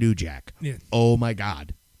Crimes of New Jack. Yeah. Oh my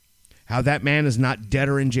God. How that man is not dead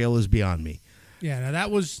or in jail is beyond me. Yeah, now that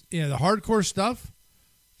was the hardcore stuff.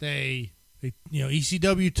 They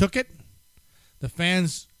ECW took it. The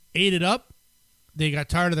fans ate it up. They got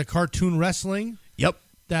tired of the cartoon wrestling. Yep.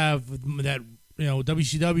 That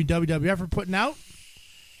WCW, WWF are putting out.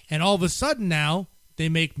 And all of a sudden now, they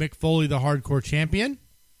make Mick Foley the hardcore champion.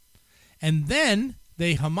 And then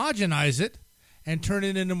they homogenize it and turn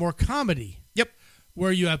it into more comedy. Yep.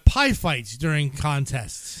 Where you have pie fights during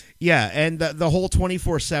contests. Yeah, and the whole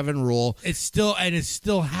 24/7 rule. It's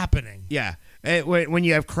still happening. Yeah. When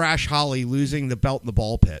you have Crash Holly losing the belt in the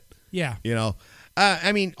ball pit. Yeah.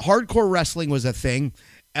 I mean, hardcore wrestling was a thing,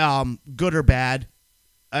 good or bad.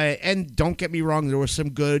 And don't get me wrong, there was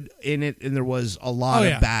some good in it, and there was a lot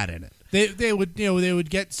of bad in it. They would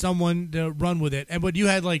get someone to run with it, but you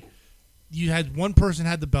had one person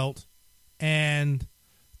had the belt, and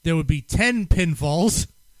there would be 10 pinfalls,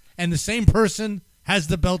 and the same person has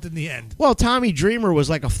the belt in the end. Well, Tommy Dreamer was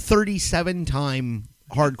like a 37-time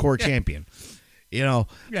hardcore champion.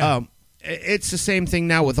 It's the same thing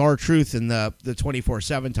now with R-Truth in the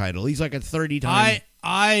 24/7 title. He's like a 30-time.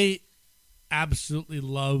 I absolutely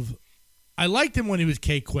love. I liked him when he was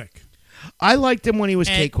K-Quick. I liked him when he was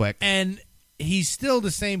K-Quick, and he's still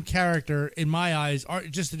the same character in my eyes,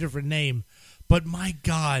 just a different name. But my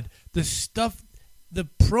God, the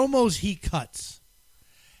promos he cuts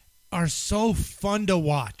are so fun to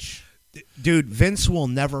watch. Dude, Vince will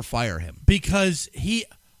never fire him because you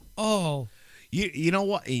know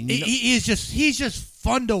what? He's just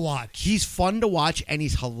fun to watch. He's fun to watch, and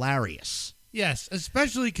he's hilarious. Yes,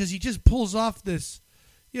 especially because he just pulls off this,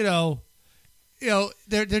 they're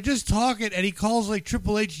just talking, and he calls like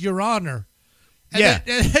Triple H Your Honor. And yeah,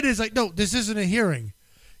 and it's like, no, this isn't a hearing.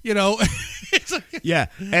 It's like, yeah,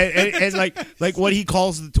 and like what he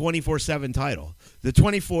calls the 24/7 title, the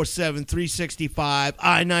 24/7 365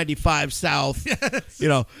 I-95 South.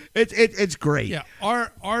 Yes. It's great. Yeah,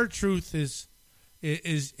 our truth is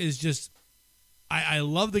just. I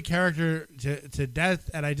love the character to death,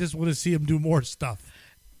 and I just want to see him do more stuff.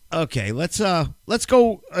 Okay, let's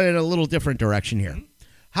go in a little different direction here.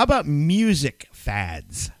 How about music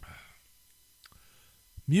fads?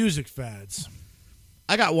 Music fads.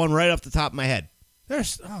 I got one right off the top of my head. I'm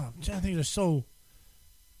trying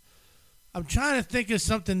to think of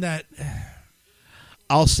something that.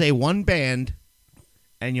 I'll say one band,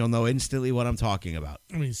 and you'll know instantly what I'm talking about.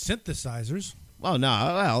 I mean, synthesizers. Well, no.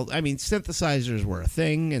 Well, I mean, synthesizers were a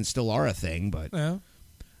thing and still are a thing, but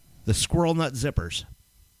the Squirrel Nut Zippers.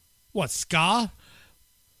 What, ska?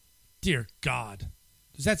 Dear God.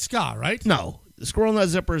 Is that ska, right? No. The Squirrel Nut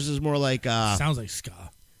Zippers is more like... sounds like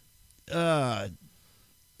ska.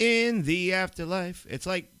 In the Afterlife. It's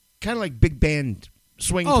like kind of like big band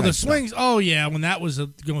swing. Oh, the stuff. swings. Oh, yeah, when that was a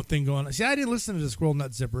thing going on. See, I didn't listen to the Squirrel Nut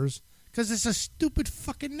Zippers because it's a stupid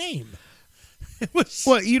fucking name.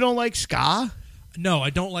 What, you don't like ska? No, I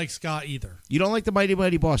don't like ska either. You don't like the Mighty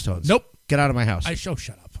Mighty Boss Tones? Nope. Get out of my house. Shut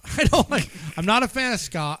up. I don't like. I'm not a fan of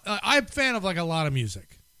ska. I'm a fan of like a lot of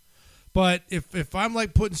music, but if I'm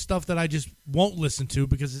like putting stuff that I just won't listen to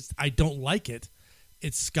because I don't like it,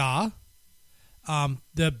 it's ska.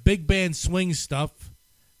 The big band swing stuff,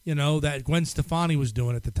 that Gwen Stefani was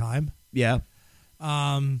doing at the time. Yeah.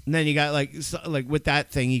 And then you got like with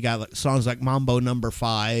that thing, you got like songs like Mambo Number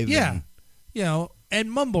 5. Yeah.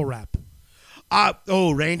 And mumble rap.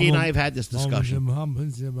 Randy and I have had this discussion.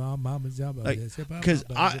 Because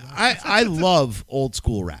I love old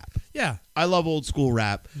school rap. Yeah. I love old school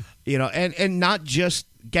rap, and not just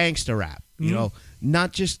gangsta rap,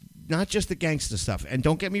 not just the gangsta stuff. And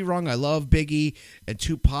don't get me wrong, I love Biggie and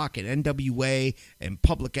Tupac and NWA and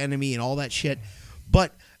Public Enemy and all that shit.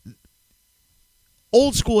 But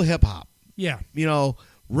old school hip hop. Yeah.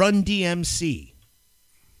 Run DMC,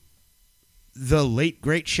 the late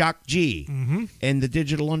great Shock G, and the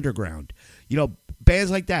Digital Underground. Bands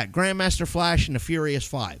like that. Grandmaster Flash and the Furious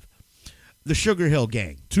Five. The Sugar Hill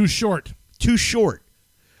Gang. Too Short.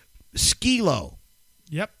 Skee-Lo.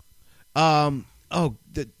 Yep. The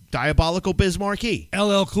Diabolical Biz Markie.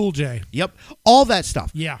 LL Cool J. Yep. All that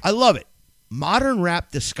stuff. Yeah. I love it. Modern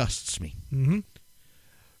rap disgusts me. Mm-hmm.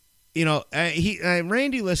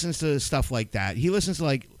 Randy listens to stuff like that. He listens to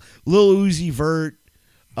like Lil Uzi Vert,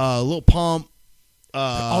 Lil Pump,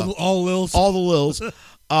 all the Lils,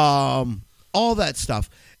 all that stuff,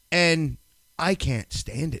 and I can't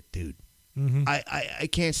stand it, dude. Mm-hmm. I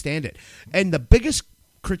can't stand it. And the biggest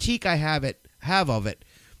critique I have of it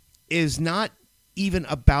is not even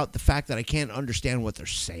about the fact that I can't understand what they're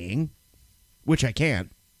saying, which I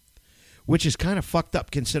can't. Which is kind of fucked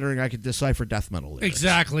up considering I could decipher death metal lyrics.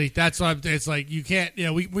 Exactly. That's why it's like you can't.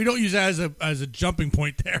 We don't use that as a jumping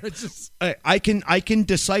point there. It's just I can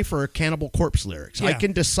decipher Cannibal Corpse lyrics. Yeah. I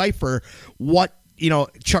can decipher what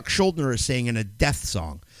Chuck Schuldiner is saying in a death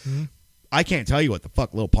song. Mm-hmm. I can't tell you what the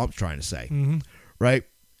fuck Lil Pump's trying to say, right?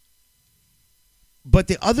 But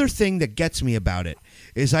the other thing that gets me about it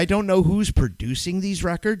is I don't know who's producing these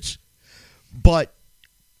records, but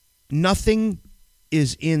nothing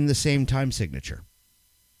is in the same time signature.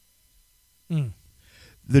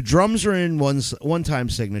 The drums are in one time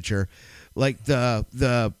signature, like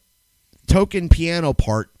the token piano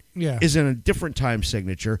part is in a different time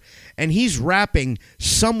signature, and he's rapping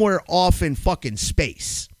somewhere off in fucking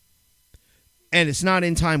space, and it's not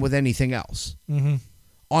in time with anything else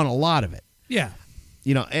on a lot of it. Yeah,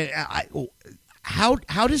 and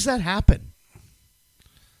how does that happen?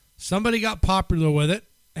 Somebody got popular with it.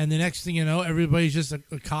 And the next thing you know, everybody's just a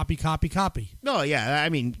copy. No, yeah, I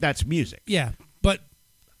mean, that's music. Yeah, but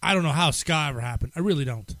I don't know how ska ever happened. I really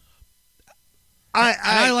don't.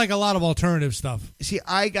 I like a lot of alternative stuff. See,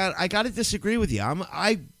 I got to disagree with you. I'm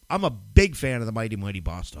a big fan of the Mighty Mighty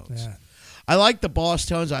Boss Tones. Yeah. I like the Boss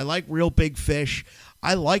Tones. I like Real Big Fish.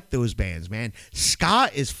 I like those bands, man. Ska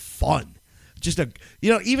is fun. Just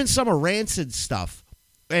even some of Rancid's stuff,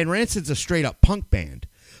 and Rancid's a straight up punk band.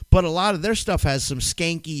 But a lot of their stuff has some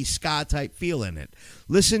skanky ska type feel in it.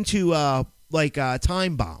 Listen to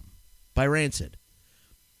Time Bomb by Rancid.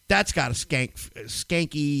 That's got a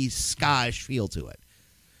skanky ska-ish feel to it.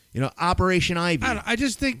 Operation Ivy. I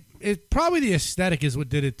just think probably the aesthetic is what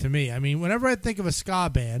did it to me. I mean, whenever I think of a ska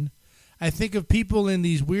band, I think of people in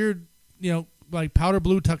these weird, like powder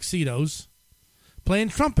blue tuxedos playing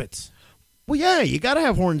trumpets. Well, yeah, you got to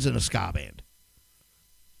have horns in a ska band.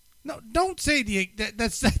 No, don't say that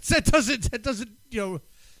doesn't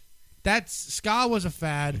that's ska was a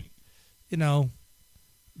fad,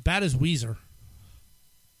 bad as Weezer.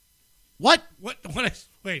 What? Wait,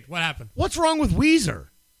 what happened? What's wrong with Weezer?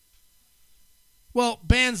 Well,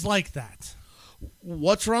 bands like that.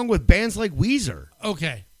 What's wrong with bands like Weezer?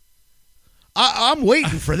 Okay. I'm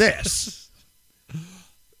waiting for this.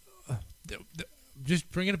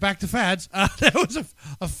 Just bringing it back to fads. That was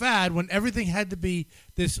a fad when everything had to be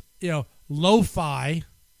this, lo-fi.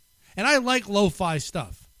 And I like lo-fi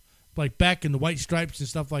stuff, like Beck and the White Stripes and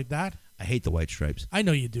stuff like that. I hate the White Stripes. I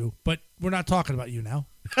know you do, but we're not talking about you now.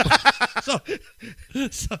 But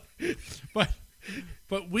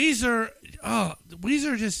Weezer,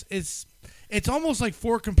 Weezer just it's almost like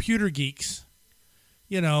four computer geeks,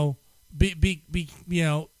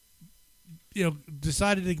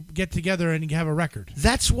 decided to get together and have a record.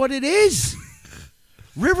 That's what it is.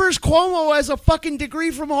 Rivers Cuomo has a fucking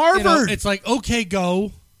degree from Harvard. It's like OK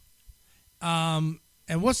Go. And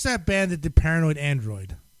what's that band that did Paranoid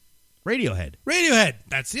Android? Radiohead.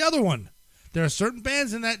 That's the other one. There are certain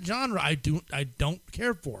bands in that genre I don't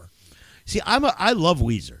care for. See, I love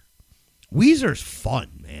Weezer. Weezer's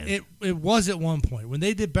fun, man. It was at one point when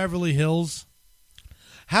they did Beverly Hills.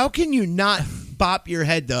 How can you not bop your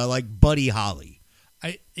head to like Buddy Holly?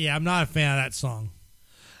 I'm not a fan of that song.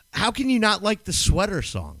 How can you not like the Sweater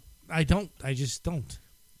song? I just don't.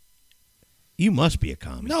 You must be a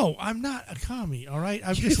commie. No, I'm not a commie, all right?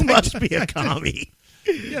 You must be a commie.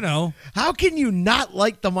 How can you not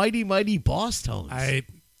like the Mighty Mighty Boss Tones?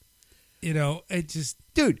 It just...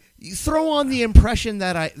 Dude, you throw on the impression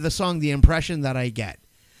that I get.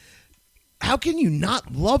 How can you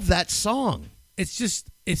not love that song?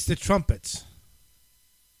 it's the trumpets.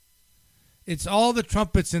 It's all the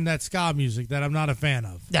trumpets in that ska music that I'm not a fan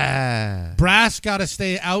of. Brass got to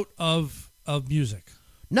stay out of music.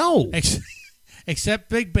 No. Except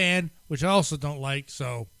big band, which I also don't like,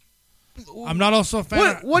 so I'm not also a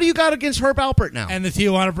fan. What do you got against Herb Alpert now? And the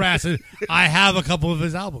Tijuana Brass. I have a couple of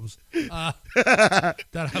his albums that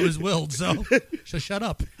I was willed, so shut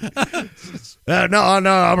up. No,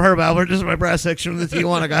 I'm Herb Alpert. This is my brass section of the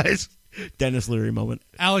Tijuana guys. Dennis Leary moment.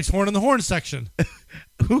 Alex Horn in the horn section.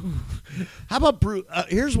 How about Bruce?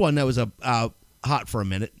 Here's one that was hot for a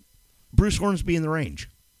minute. Bruce Hornsby in the Range.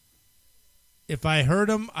 If I heard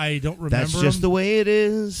him, I don't remember. That's just the way it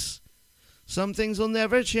is. Some things will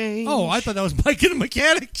never change. Oh, I thought that was Mike and the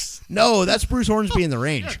Mechanics. No, that's Bruce Hornsby in the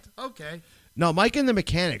Range. Okay. No, Mike and the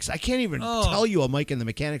Mechanics. I can't even tell you a Mike and the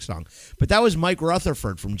Mechanics song, but that was Mike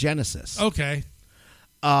Rutherford from Genesis. Okay.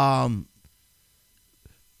 Another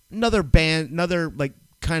band, like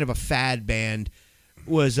kind of a fad band,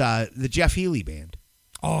 was the Jeff Healey Band.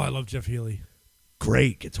 Oh, I love Jeff Healey.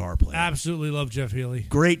 Great guitar player. Absolutely love Jeff Healey.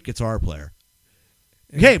 Great guitar player.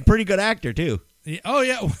 Hey, pretty good actor too. Yeah. Oh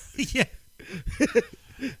yeah, yeah,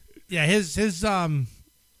 yeah. His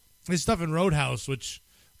stuff in Roadhouse, which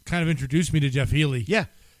kind of introduced me to Jeff Healey. Yeah,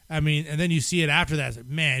 I mean, and then you see it after that. It's like,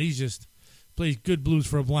 man, he's just plays good blues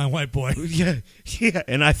for a blind white boy. Yeah.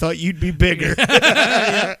 And I thought you'd be bigger.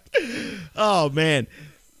 Oh man,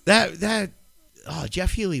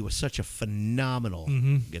 Jeff Healey was such a phenomenal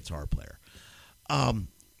guitar player.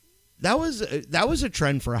 That was a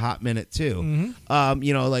trend for a hot minute too.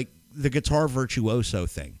 Like the guitar virtuoso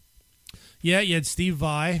thing. Yeah, you had Steve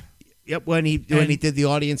Vai. Yep, when he did The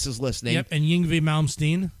Audience Is Listening. Yep, and Yngwie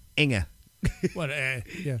Malmsteen. Inge. What?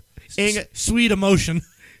 Yeah. Inge. Sweet Emotion.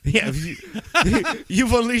 Yeah,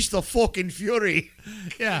 you've unleashed the fucking fury.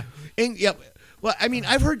 Yeah. Yep. Well, I mean,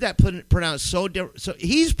 I've heard that pronounced so different. So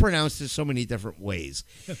he's pronounced it so many different ways.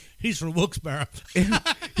 He's from Wilkes-Barre.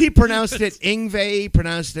 He pronounced it Yngwie,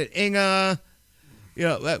 pronounced it Inga.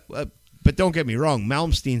 But don't get me wrong,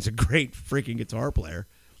 Malmsteen's a great freaking guitar player.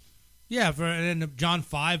 Yeah, and then John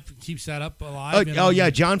Five keeps that up alive. Yeah,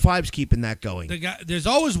 John Five's keeping that going. There's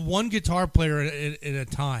always one guitar player at a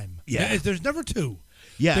time. Yeah, there's never two.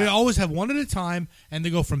 Yeah, they always have one at a time, and they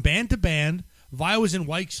go from band to band. Vi was in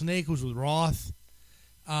Whitesnake, was with Roth.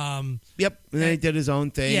 Yep, and then he did his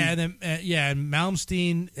own thing. Yeah, and then and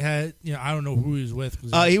Malmsteen had, I don't know who he was with.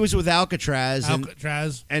 He was with Alcatraz.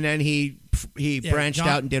 And then he branched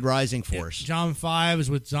out and did Rising Force. John Five is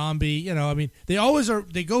with Zombie. I mean, they always are.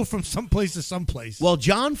 They go from someplace to someplace. Well,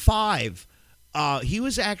 John Five, he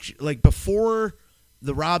was actually like before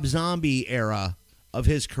the Rob Zombie era of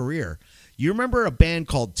his career. You remember a band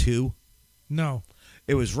called Two? No.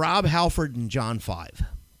 It was Rob Halford and John Five.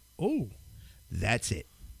 Oh. That's it.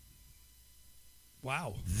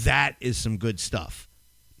 Wow. That is some good stuff.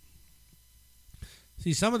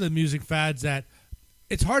 See, some of the music fads that,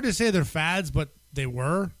 it's hard to say they're fads, but they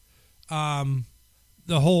were. The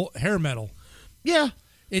whole hair metal. Yeah.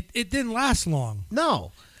 It didn't last long.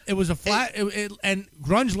 No. It was a flat, and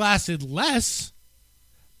grunge lasted less,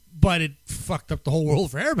 but it fucked up the whole world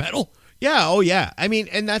for hair metal. Yeah, oh yeah. I mean,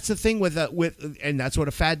 and that's the thing with and that's what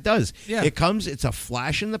a fad does. Yeah. It's a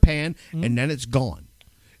flash in the pan, and then it's gone.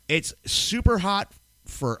 It's super hot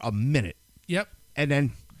for a minute. Yep. And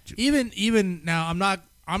then even now, I'm not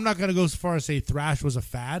going to go so far as say thrash was a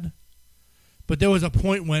fad, but there was a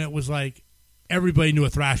point when it was like everybody knew a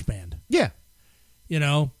thrash band. Yeah.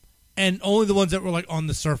 And only the ones that were like on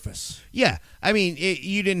the surface. Yeah. I mean,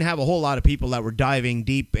 you didn't have a whole lot of people that were diving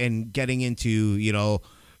deep and getting into,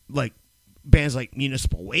 like bands like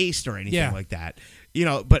Municipal Waste or anything like that.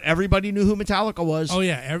 But everybody knew who Metallica was. Oh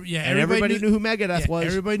yeah, and everybody knew who Megadeth was.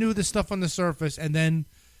 Everybody knew the stuff on the surface, and then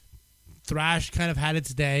thrash kind of had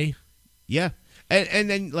its day. Yeah, and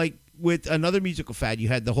then like with another musical fad, you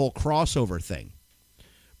had the whole crossover thing.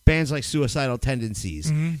 Bands like Suicidal Tendencies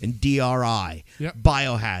and DRI,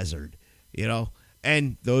 Biohazard,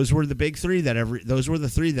 and those were the big three those were the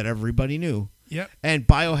three that everybody knew. Yep, and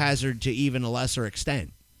Biohazard to even a lesser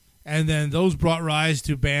extent. And then those brought rise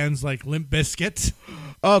to bands like Limp Bizkit.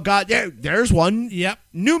 Oh God, there's one. Yep,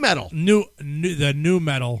 new metal, the new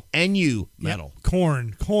metal, NU metal.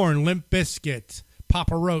 Yep. Korn, Limp Bizkit,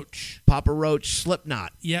 Papa Roach,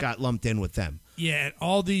 Slipknot got lumped in with them. Yeah, and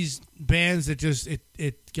all these bands that just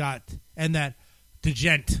it got, and that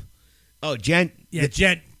Gent. Oh, Gent. Yeah,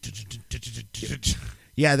 Gent.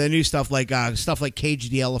 Yeah, the new stuff like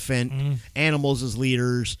Cage the Elephant, Animals as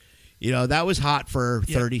Leaders. That was hot for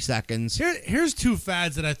 30 seconds. Here's two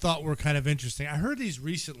fads that I thought were kind of interesting. I heard these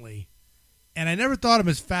recently, and I never thought of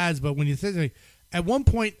them as fads, but when you think, at one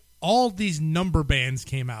point, all these number bands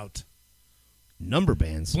came out. Number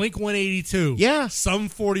bands. Blink-182. Yeah. Sum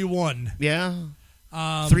 41. Yeah.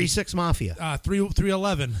 3-6 Mafia.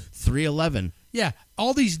 311. 311. Yeah,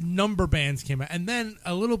 all these number bands came out. And then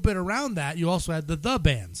a little bit around that, you also had the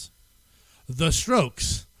bands. The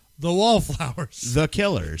Strokes. The Wallflowers. The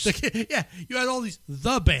Killers. Yeah, you had all these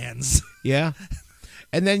the bands. Yeah.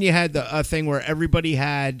 And then you had the thing where everybody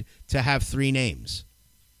had to have 3 names.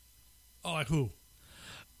 Oh, like who?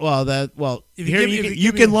 Well, If here you give me-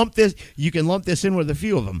 you can lump this. You can lump this in with a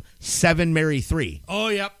few of them. 7 Marry 3. Oh,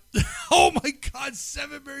 yep. Oh, my God.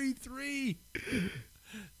 7 Marry 3.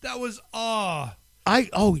 That was,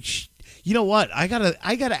 You know what? I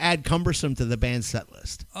gotta add Cumbersome to the band set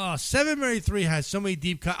list. 7 Marry 3 has so many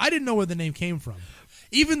deep cuts. I didn't know where the name came from.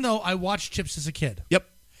 Even though I watched Chips as a kid. Yep.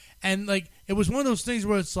 And, like, it was one of those things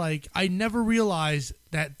where it's like, I never realized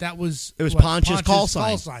that was... It was Ponch's call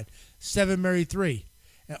sign. 7 Marry 3.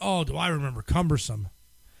 And, do I remember Cumbersome.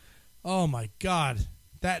 Oh, my God.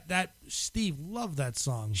 That Steve loved that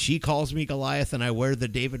song. She calls me Goliath and I wear the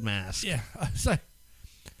David mask. Yeah. It's like,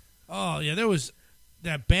 there was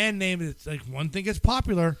that band name. It's like one thing gets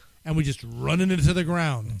popular and we just run it into the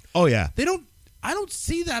ground. Oh, yeah. I don't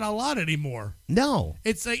see that a lot anymore. No.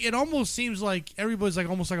 It's like, it almost seems like everybody's like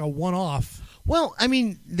almost like a one-off. Well, I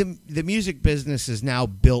mean, the music business is now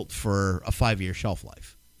built for a 5-year shelf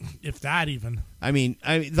life. If that even. I mean,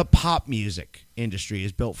 the pop music industry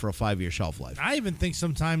is built for a 5-year shelf life. I even think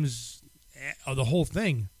sometimes the whole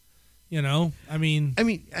thing, I mean,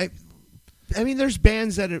 there's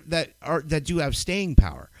bands that do have staying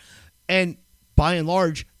power, and by and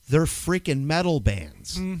large, they're freaking metal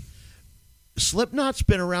bands. Slipknot's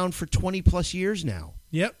been around for 20 plus years now.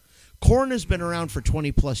 Yep. Korn has been around for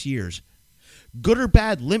 20 plus years. Good or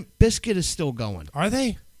bad, Limp Bizkit is still going. Are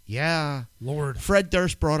they? Yeah. Lord. Fred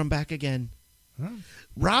Durst brought him back again. Huh.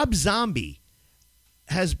 Rob Zombie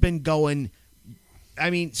has been going,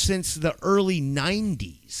 since the early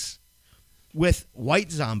 90s with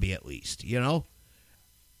White Zombie at least, and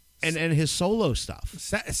his solo stuff.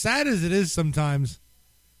 Sad as it is sometimes,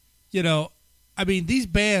 these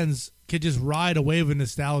bands could just ride a wave of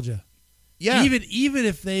nostalgia. Yeah. Even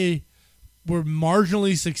if they were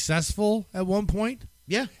marginally successful at one point.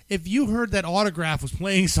 Yeah. If you heard that Autograph was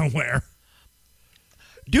playing somewhere.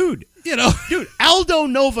 Dude, Aldo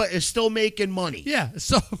Nova is still making money. Yeah,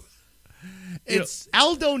 so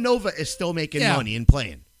Aldo Nova is still making money and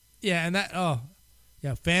playing. Yeah,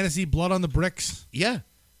 and Fantasy, Blood on the Bricks. Yeah.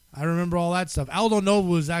 I remember all that stuff. Aldo Nova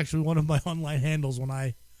was actually one of my online handles when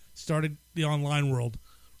I started the online world.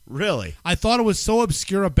 Really? I thought it was so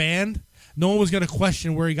obscure a band, no one was going to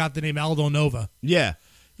question where he got the name Aldo Nova. Yeah.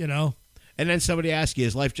 And then somebody asked you,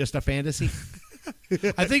 is life just a fantasy?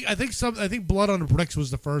 I think Blood on the Bricks was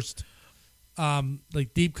the first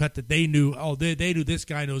deep cut that they knew. Oh, they knew this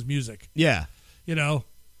guy knows music. Yeah. It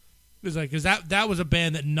was like, because that was a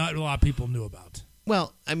band that not a lot of people knew about.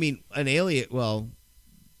 Well, an alias,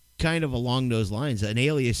 kind of along those lines, an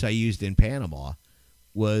alias I used in Panama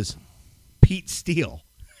was Pete Steele.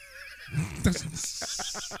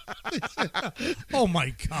 Oh,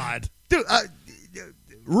 my God. Dude,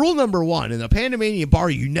 rule number 1, in the Panamanian bar,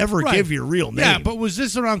 you never give your real name. Yeah, but was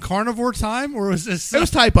this around carnivore time, or was this... It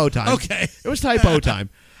was typo time. Okay. It was typo time.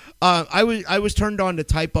 I was turned on to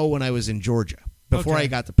typo when I was in Georgia, before I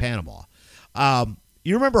got to Panama.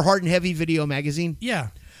 You remember Hard and Heavy Video Magazine? Yeah.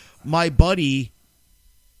 My buddy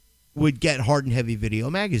would get Hard and Heavy Video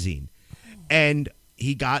Magazine, and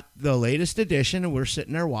he got the latest edition, and we're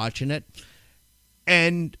sitting there watching it,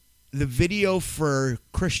 and the video for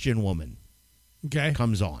Christian Woman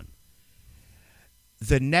comes on.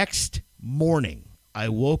 The next morning, I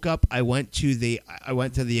woke up. I went to the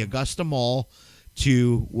Augusta Mall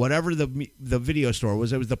to whatever the video store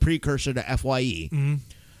was. It was the precursor to FYE,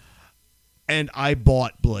 and I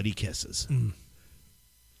bought Bloody Kisses,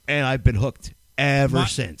 and I've been hooked ever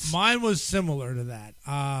since. Mine was similar to that.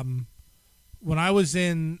 When I was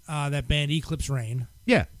in that band Eclipse Rain,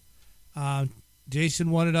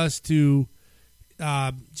 Jason wanted us to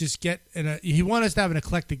just get he wanted us to have an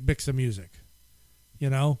eclectic mix of music,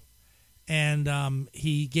 and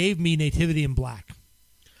he gave me Nativity in Black.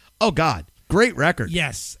 Oh God, great record.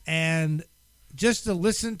 Yes, and just to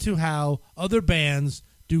listen to how other bands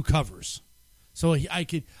do covers, so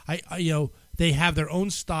they have their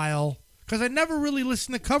own style, because I never really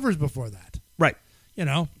listened to covers before that, right?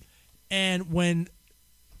 And when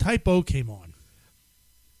Typo came on,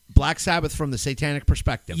 Black Sabbath from the Satanic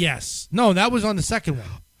Perspective. Yes. No, that was on the second one.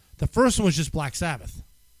 The first one was just Black Sabbath.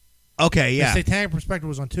 Okay, yeah. The Satanic Perspective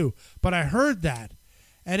was on 2. But I heard that,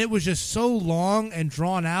 and it was just so long and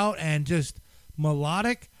drawn out and just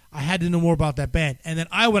melodic. I had to know more about that band. And then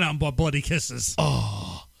I went out and bought Bloody Kisses.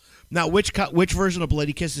 Oh. Now, which version of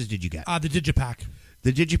Bloody Kisses did you get? The Digipack.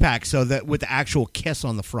 The Digipack, so that with the actual kiss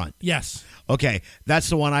on the front. Yes. Okay, that's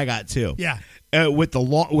the one I got too. Yeah. With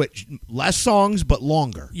less songs but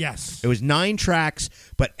longer. Yes. It was 9 tracks,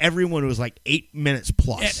 but everyone was like 8 minutes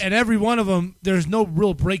plus. And every one of them, there's no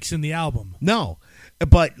real breaks in the album. No,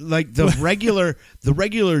 but like the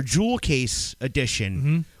regular Jewel Case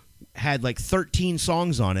edition had like 13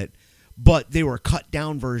 songs on it, but they were cut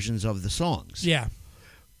down versions of the songs. Yeah.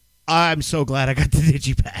 I'm so glad I got the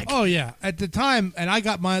Digipack. Oh, yeah. At the time, and I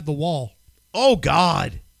got mine at the Wall. Oh,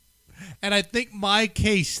 God. And I think my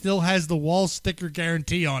case still has the Wall sticker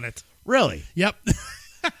guarantee on it. Really? Yep.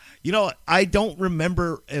 You know, I don't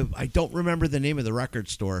remember the name of the record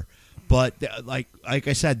store, but like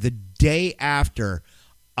I said, the day after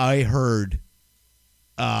I heard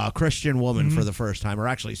Christian Woman for the first time, or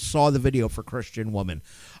actually saw the video for Christian Woman,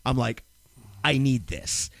 I'm like, I need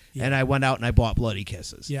this. Yeah. And I went out and I bought Bloody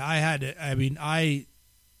Kisses. Yeah, I had it. I mean,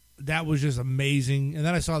 that was just amazing. And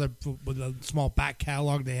then I saw the small back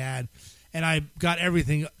catalog they had, and I got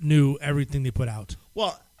everything they put out.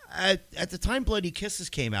 Well, at the time Bloody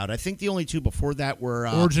Kisses came out, I think the only 2 before that were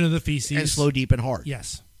Origin of the Feces and Slow, Deep, and Hard.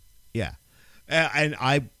 Yes. Yeah. And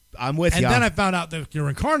I'm with you. And then I found out that you're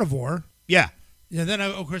in Carnivore. Yeah. And then,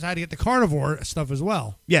 of course, I had to get the Carnivore stuff as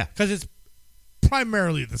well. Yeah. Because it's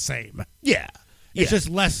primarily the same. Yeah. It's just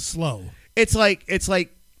less slow. It's like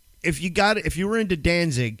if you were into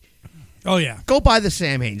Danzig, oh yeah, go buy the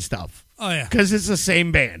Samhain stuff. Oh yeah, because it's the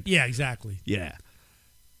same band. Yeah, exactly. Yeah.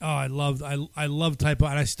 Oh, I love Typo,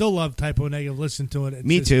 and I still love Typo Negative. Listen to it.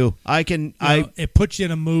 Me too. It puts you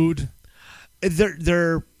in a mood.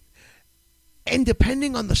 They're and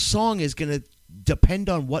depending on the song is going to depend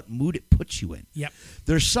on what mood it puts you in. Yep.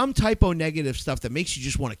 There's some Typo Negative stuff that makes you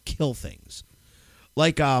just want to kill things,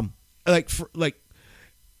 like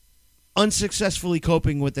unsuccessfully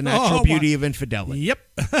coping with the natural beauty of infidelity. Yep.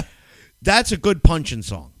 That's a good punching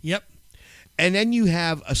song. Yep. And then you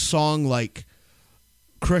have a song like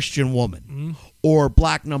Christian Woman or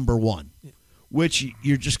Black Number One, which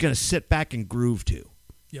you're just going to sit back and groove to.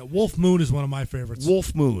 Yeah, Wolf Moon is one of my favorites.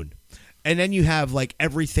 Wolf Moon. And then you have like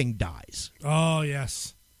Everything Dies. Oh,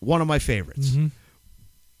 yes. One of my favorites. Mm-hmm.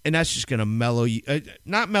 And that's just going to mellow you,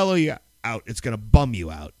 not mellow you out, it's going to bum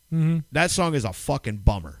you out. Mm-hmm. That song is a fucking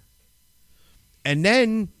bummer. And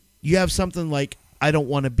then you have something like I Don't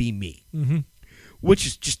Want to Be Me, which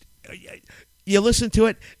is just, you listen to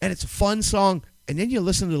it and it's a fun song, and then you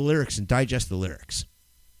listen to the lyrics and digest the lyrics.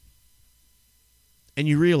 And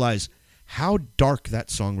you realize how dark that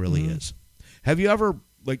song really is. Have you ever,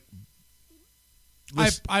 like...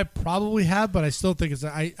 I probably have, but I still think it's...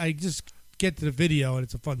 I just get to the video and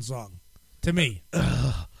it's a fun song. To me.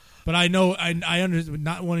 But I know, I understand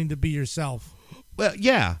not wanting to be yourself. Well,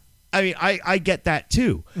 yeah. I mean, I get that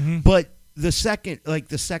too. But the second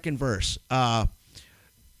verse,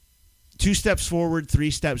 2 steps forward,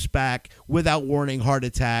 3 steps back, without warning, heart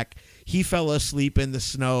attack. He fell asleep in the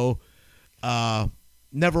snow.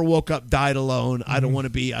 Never woke up, died alone. I don't want to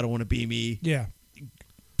be me. Yeah.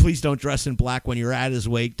 Please don't dress in black when you're at his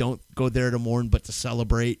wake. Don't go there to mourn, but to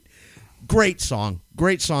celebrate. Great song.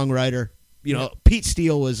 Great songwriter. You know, Pete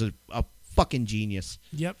Steele was a fucking genius.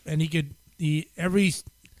 Yep. And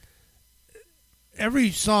every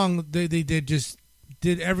song they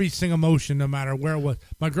did every single emotion, no matter where it was.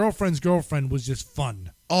 My Girlfriend's Girlfriend was just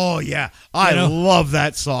fun. Oh yeah, I love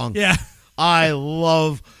that song. Yeah, I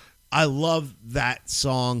love that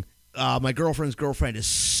song. My Girlfriend's Girlfriend is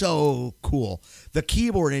so cool. The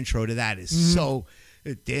keyboard intro to that is so.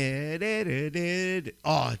 Oh,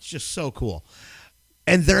 it's just so cool.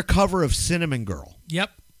 And their cover of Cinnamon Girl. Yep.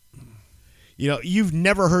 You know, you've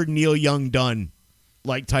never heard Neil Young done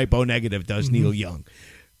like Typo Negative does Neil Young.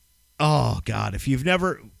 Oh God, if you've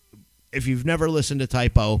never listened to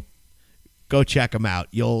Typo, go check him out.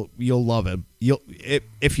 You'll love him.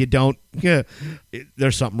 If you don't,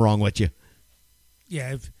 there's something wrong with you.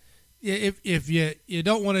 Yeah, if you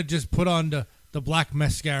don't want to just put on the black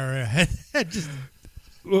mascara, just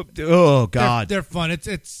oh God, they're fun.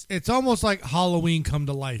 It's almost like Halloween come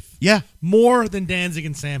to life. Yeah, more than Danzig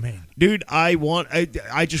and Samhain. Dude, I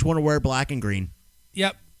just want to wear black and green.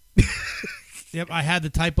 Yep. Yep, I had the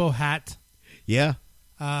Typo hat. Yeah.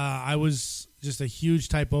 I was just a huge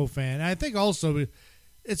Typo fan. And I think also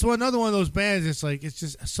it's another one of those bands, it's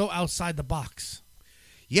just so outside the box.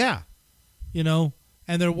 Yeah. You know,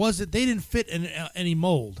 and they didn't fit in any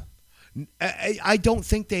mold. I don't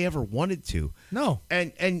think they ever wanted to. No.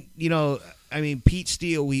 And you know, I mean, Pete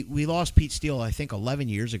Steele, we lost Pete Steele, I think, 11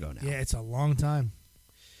 years ago now. Yeah, it's a long time.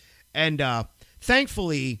 And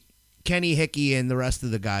thankfully, Kenny Hickey and the rest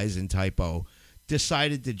of the guys in Typo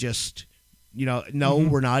decided to just, no,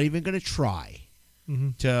 we're not even going to try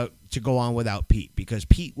to go on without Pete, because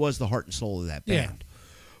Pete was the heart and soul of that band. Yeah.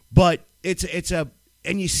 But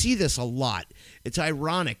and you see this a lot. It's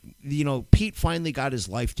ironic. Pete finally got his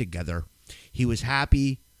life together. He was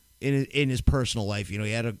happy in his personal life.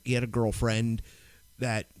 He had a girlfriend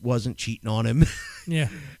that wasn't cheating on him. Yeah.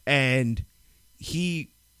 And he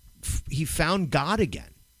found God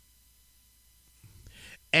again.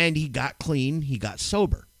 And he got clean. He got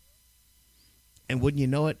sober. And wouldn't you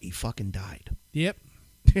know it, he fucking died. Yep.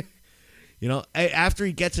 After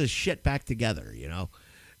he gets his shit back together,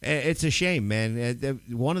 It's a shame, man.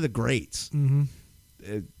 One of the greats. Mm-hmm.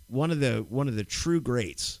 One of the true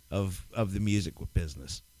greats of the music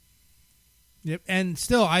business. Yep. And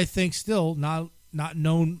still, I think not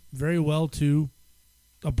known very well to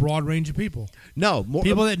a broad range of people. No.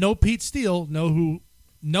 People that know Pete Steele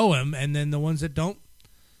know him, and then the ones that don't.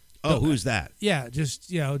 Oh, who's that? Yeah,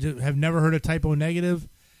 just have never heard of Typo Negative.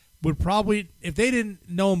 Would probably, if they didn't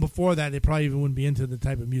know him before that, they probably even wouldn't be into the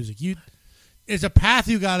type of music. It's a path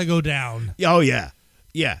you got to go down. Oh yeah,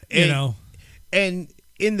 yeah. And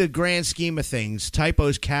in the grand scheme of things,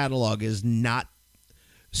 Typo's catalog is not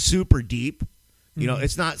super deep.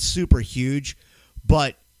 It's not super huge,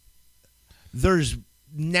 but there's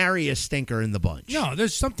nary a stinker in the bunch. No,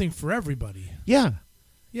 there's something for everybody. Yeah,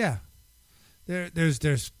 yeah.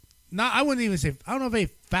 There's not. I wouldn't even say. I don't know if any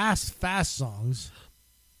fast songs.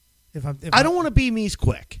 I don't want to be me's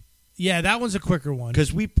quick. Yeah, that one's a quicker one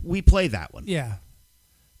because we play that one. Yeah,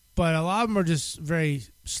 but a lot of them are just very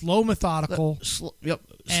slow, methodical.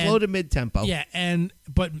 Slow to mid tempo. Yeah,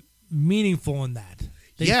 but meaningful in that.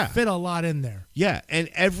 They fit a lot in there. Yeah, and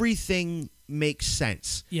everything makes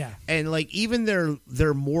sense. Yeah, and like even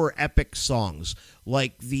their more epic songs,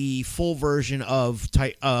 like the full version of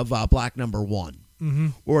Black Number One,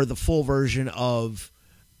 or the full version of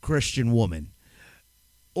Christian Woman,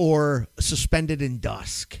 or Suspended in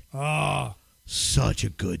Dusk. Oh, such a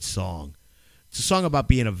good song. It's a song about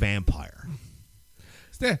being a vampire.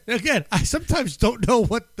 Again, I sometimes don't know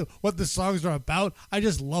what the songs are about. I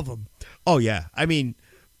just love them. Oh yeah, I mean,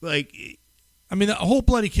 the whole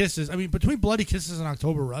Bloody Kisses. I mean, between Bloody Kisses and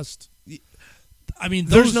October Rust. I mean,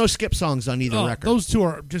 there's no skip songs on either record. Those two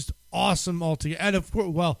are just awesome altogether. And of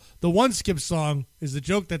course, the one skip song is the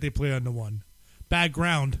joke that they play on the one, Bad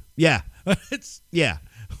Ground. Yeah, it's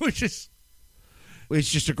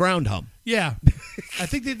just a ground hum. Yeah, I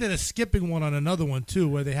think they did a skipping one on another one too,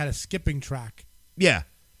 where they had a skipping track. Yeah,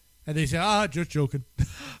 and they said, just joking.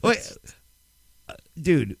 Wait,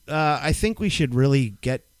 dude, I think we should really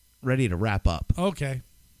get ready to wrap up. Okay,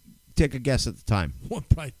 take a guess at the time.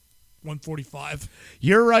 Probably 1:45.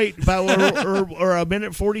 You're right, about or a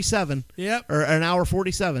minute 47. Yep, or an hour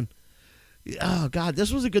 47. Oh God,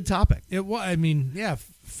 this was a good topic. It was. I mean, yeah,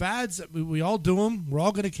 fads. We all do them. We're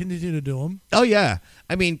all going to continue to do them. Oh yeah,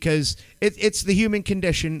 I mean, because it's the human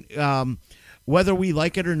condition. Whether we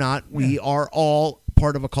like it or not, we are all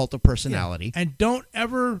part of a cult of personality. Yeah. And don't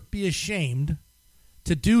ever be ashamed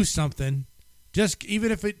to do something, just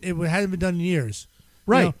even if it hadn't been done in years.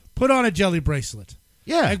 Right. Put on a jelly bracelet.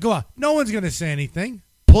 Yeah. And go out. No one's going to say anything.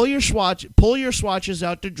 Pull your swatches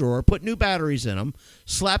out the drawer, put new batteries in them,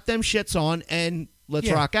 slap them shits on, and let's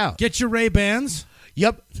rock out. Get your Ray-Bans.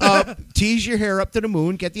 Yep. Tease your hair up to the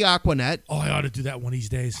moon. Get the Aquanet. Oh, I ought to do that one of these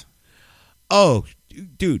days. Oh,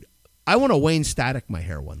 dude, I want to Wayne Static my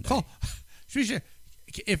hair one day. Oh,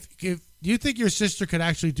 if you think your sister could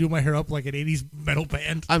actually do my hair up like an 80s metal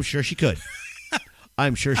band? I'm sure she could.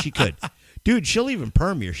 Dude, she'll even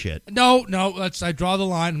perm your shit. No, I draw the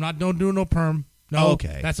line. I'm not doing no perm. No,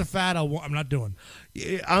 okay, that's a fad. I'm not doing.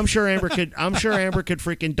 I'm sure Amber could.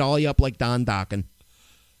 Freaking doll you up like Don Dokken.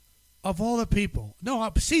 Of all the people, no,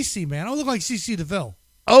 CC, man. I look like CC DeVille.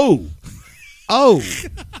 Oh.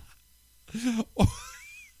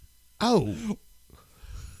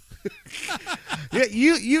 Yeah,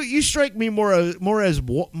 you strike me more as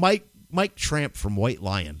Mike Tramp from White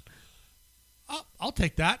Lion. I'll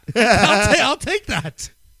take that. I'll take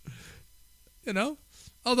that.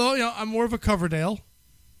 Although I'm more of a Coverdale.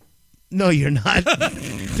 No, you're not.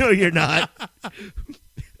 No, you're not.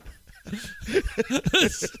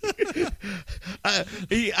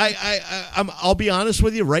 I'll be honest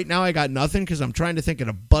with you. Right now, I got nothing because I'm trying to think of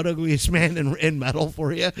the butt ugliest man in metal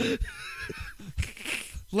for you.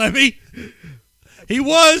 Lemmy. He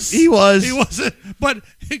was. He wasn't. But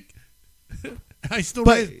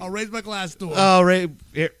I'll raise my glass to him. Oh, right.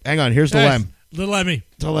 Hang on. Here's the Lem. The Lemmy.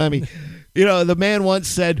 The Lemmy. The man once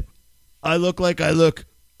said, "I look like I look.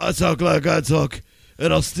 I talk like I talk.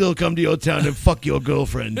 and I'll still come to your town and fuck your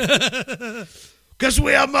girlfriend. Because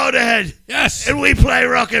we are Motorhead. Yes. And we play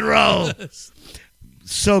rock and roll.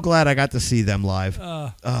 So glad I got to see them live.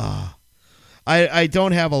 I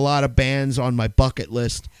don't have a lot of bands on my bucket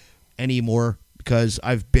list anymore because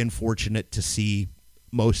I've been fortunate to see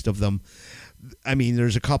most of them. I mean,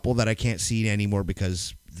 there's a couple that I can't see anymore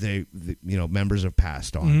because they members have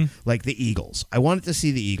passed on, like the Eagles. I wanted to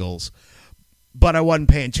see the Eagles, but I wasn't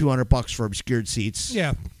paying $200 for obscured seats.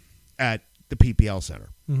 Yeah. At the PPL Center.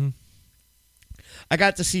 Mm-hmm. I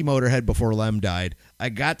got to see Motorhead before Lem died. I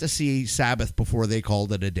got to see Sabbath before they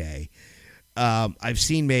called it a day. I've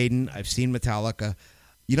seen Maiden. I've seen Metallica.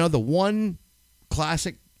 The one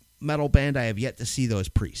classic metal band I have yet to see, though, is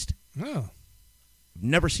Priest. Oh. I've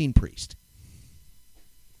never seen Priest.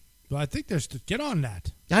 Well, I think there's to get on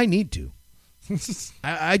that. I need to.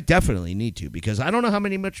 I definitely need to because I don't know how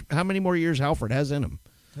many more years Halford has in him.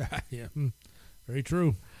 Yeah, very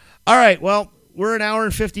true. All right, well, we're an hour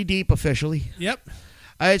and 50 deep officially. Yep.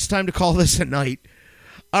 It's time to call this a night.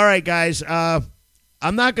 All right, guys.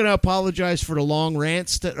 I'm not going to apologize for the long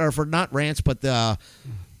rants, for not rants, but the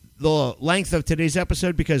length of today's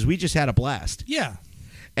episode because we just had a blast. Yeah.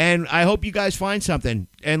 And I hope you guys find something.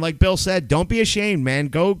 And like Bill said, don't be ashamed, man.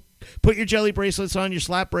 Go put your jelly bracelets on, your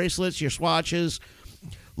slap bracelets, your swatches.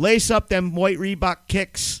 Lace up them white Reebok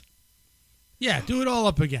kicks. Yeah, do it all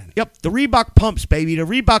up again. Yep, the Reebok pumps, baby. The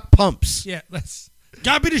Reebok pumps. Yeah,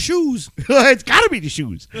 gotta be the shoes. It's gotta be the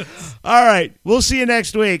shoes. All right, we'll see you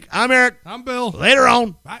next week. I'm Eric. I'm Bill. Later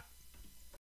on. Bye.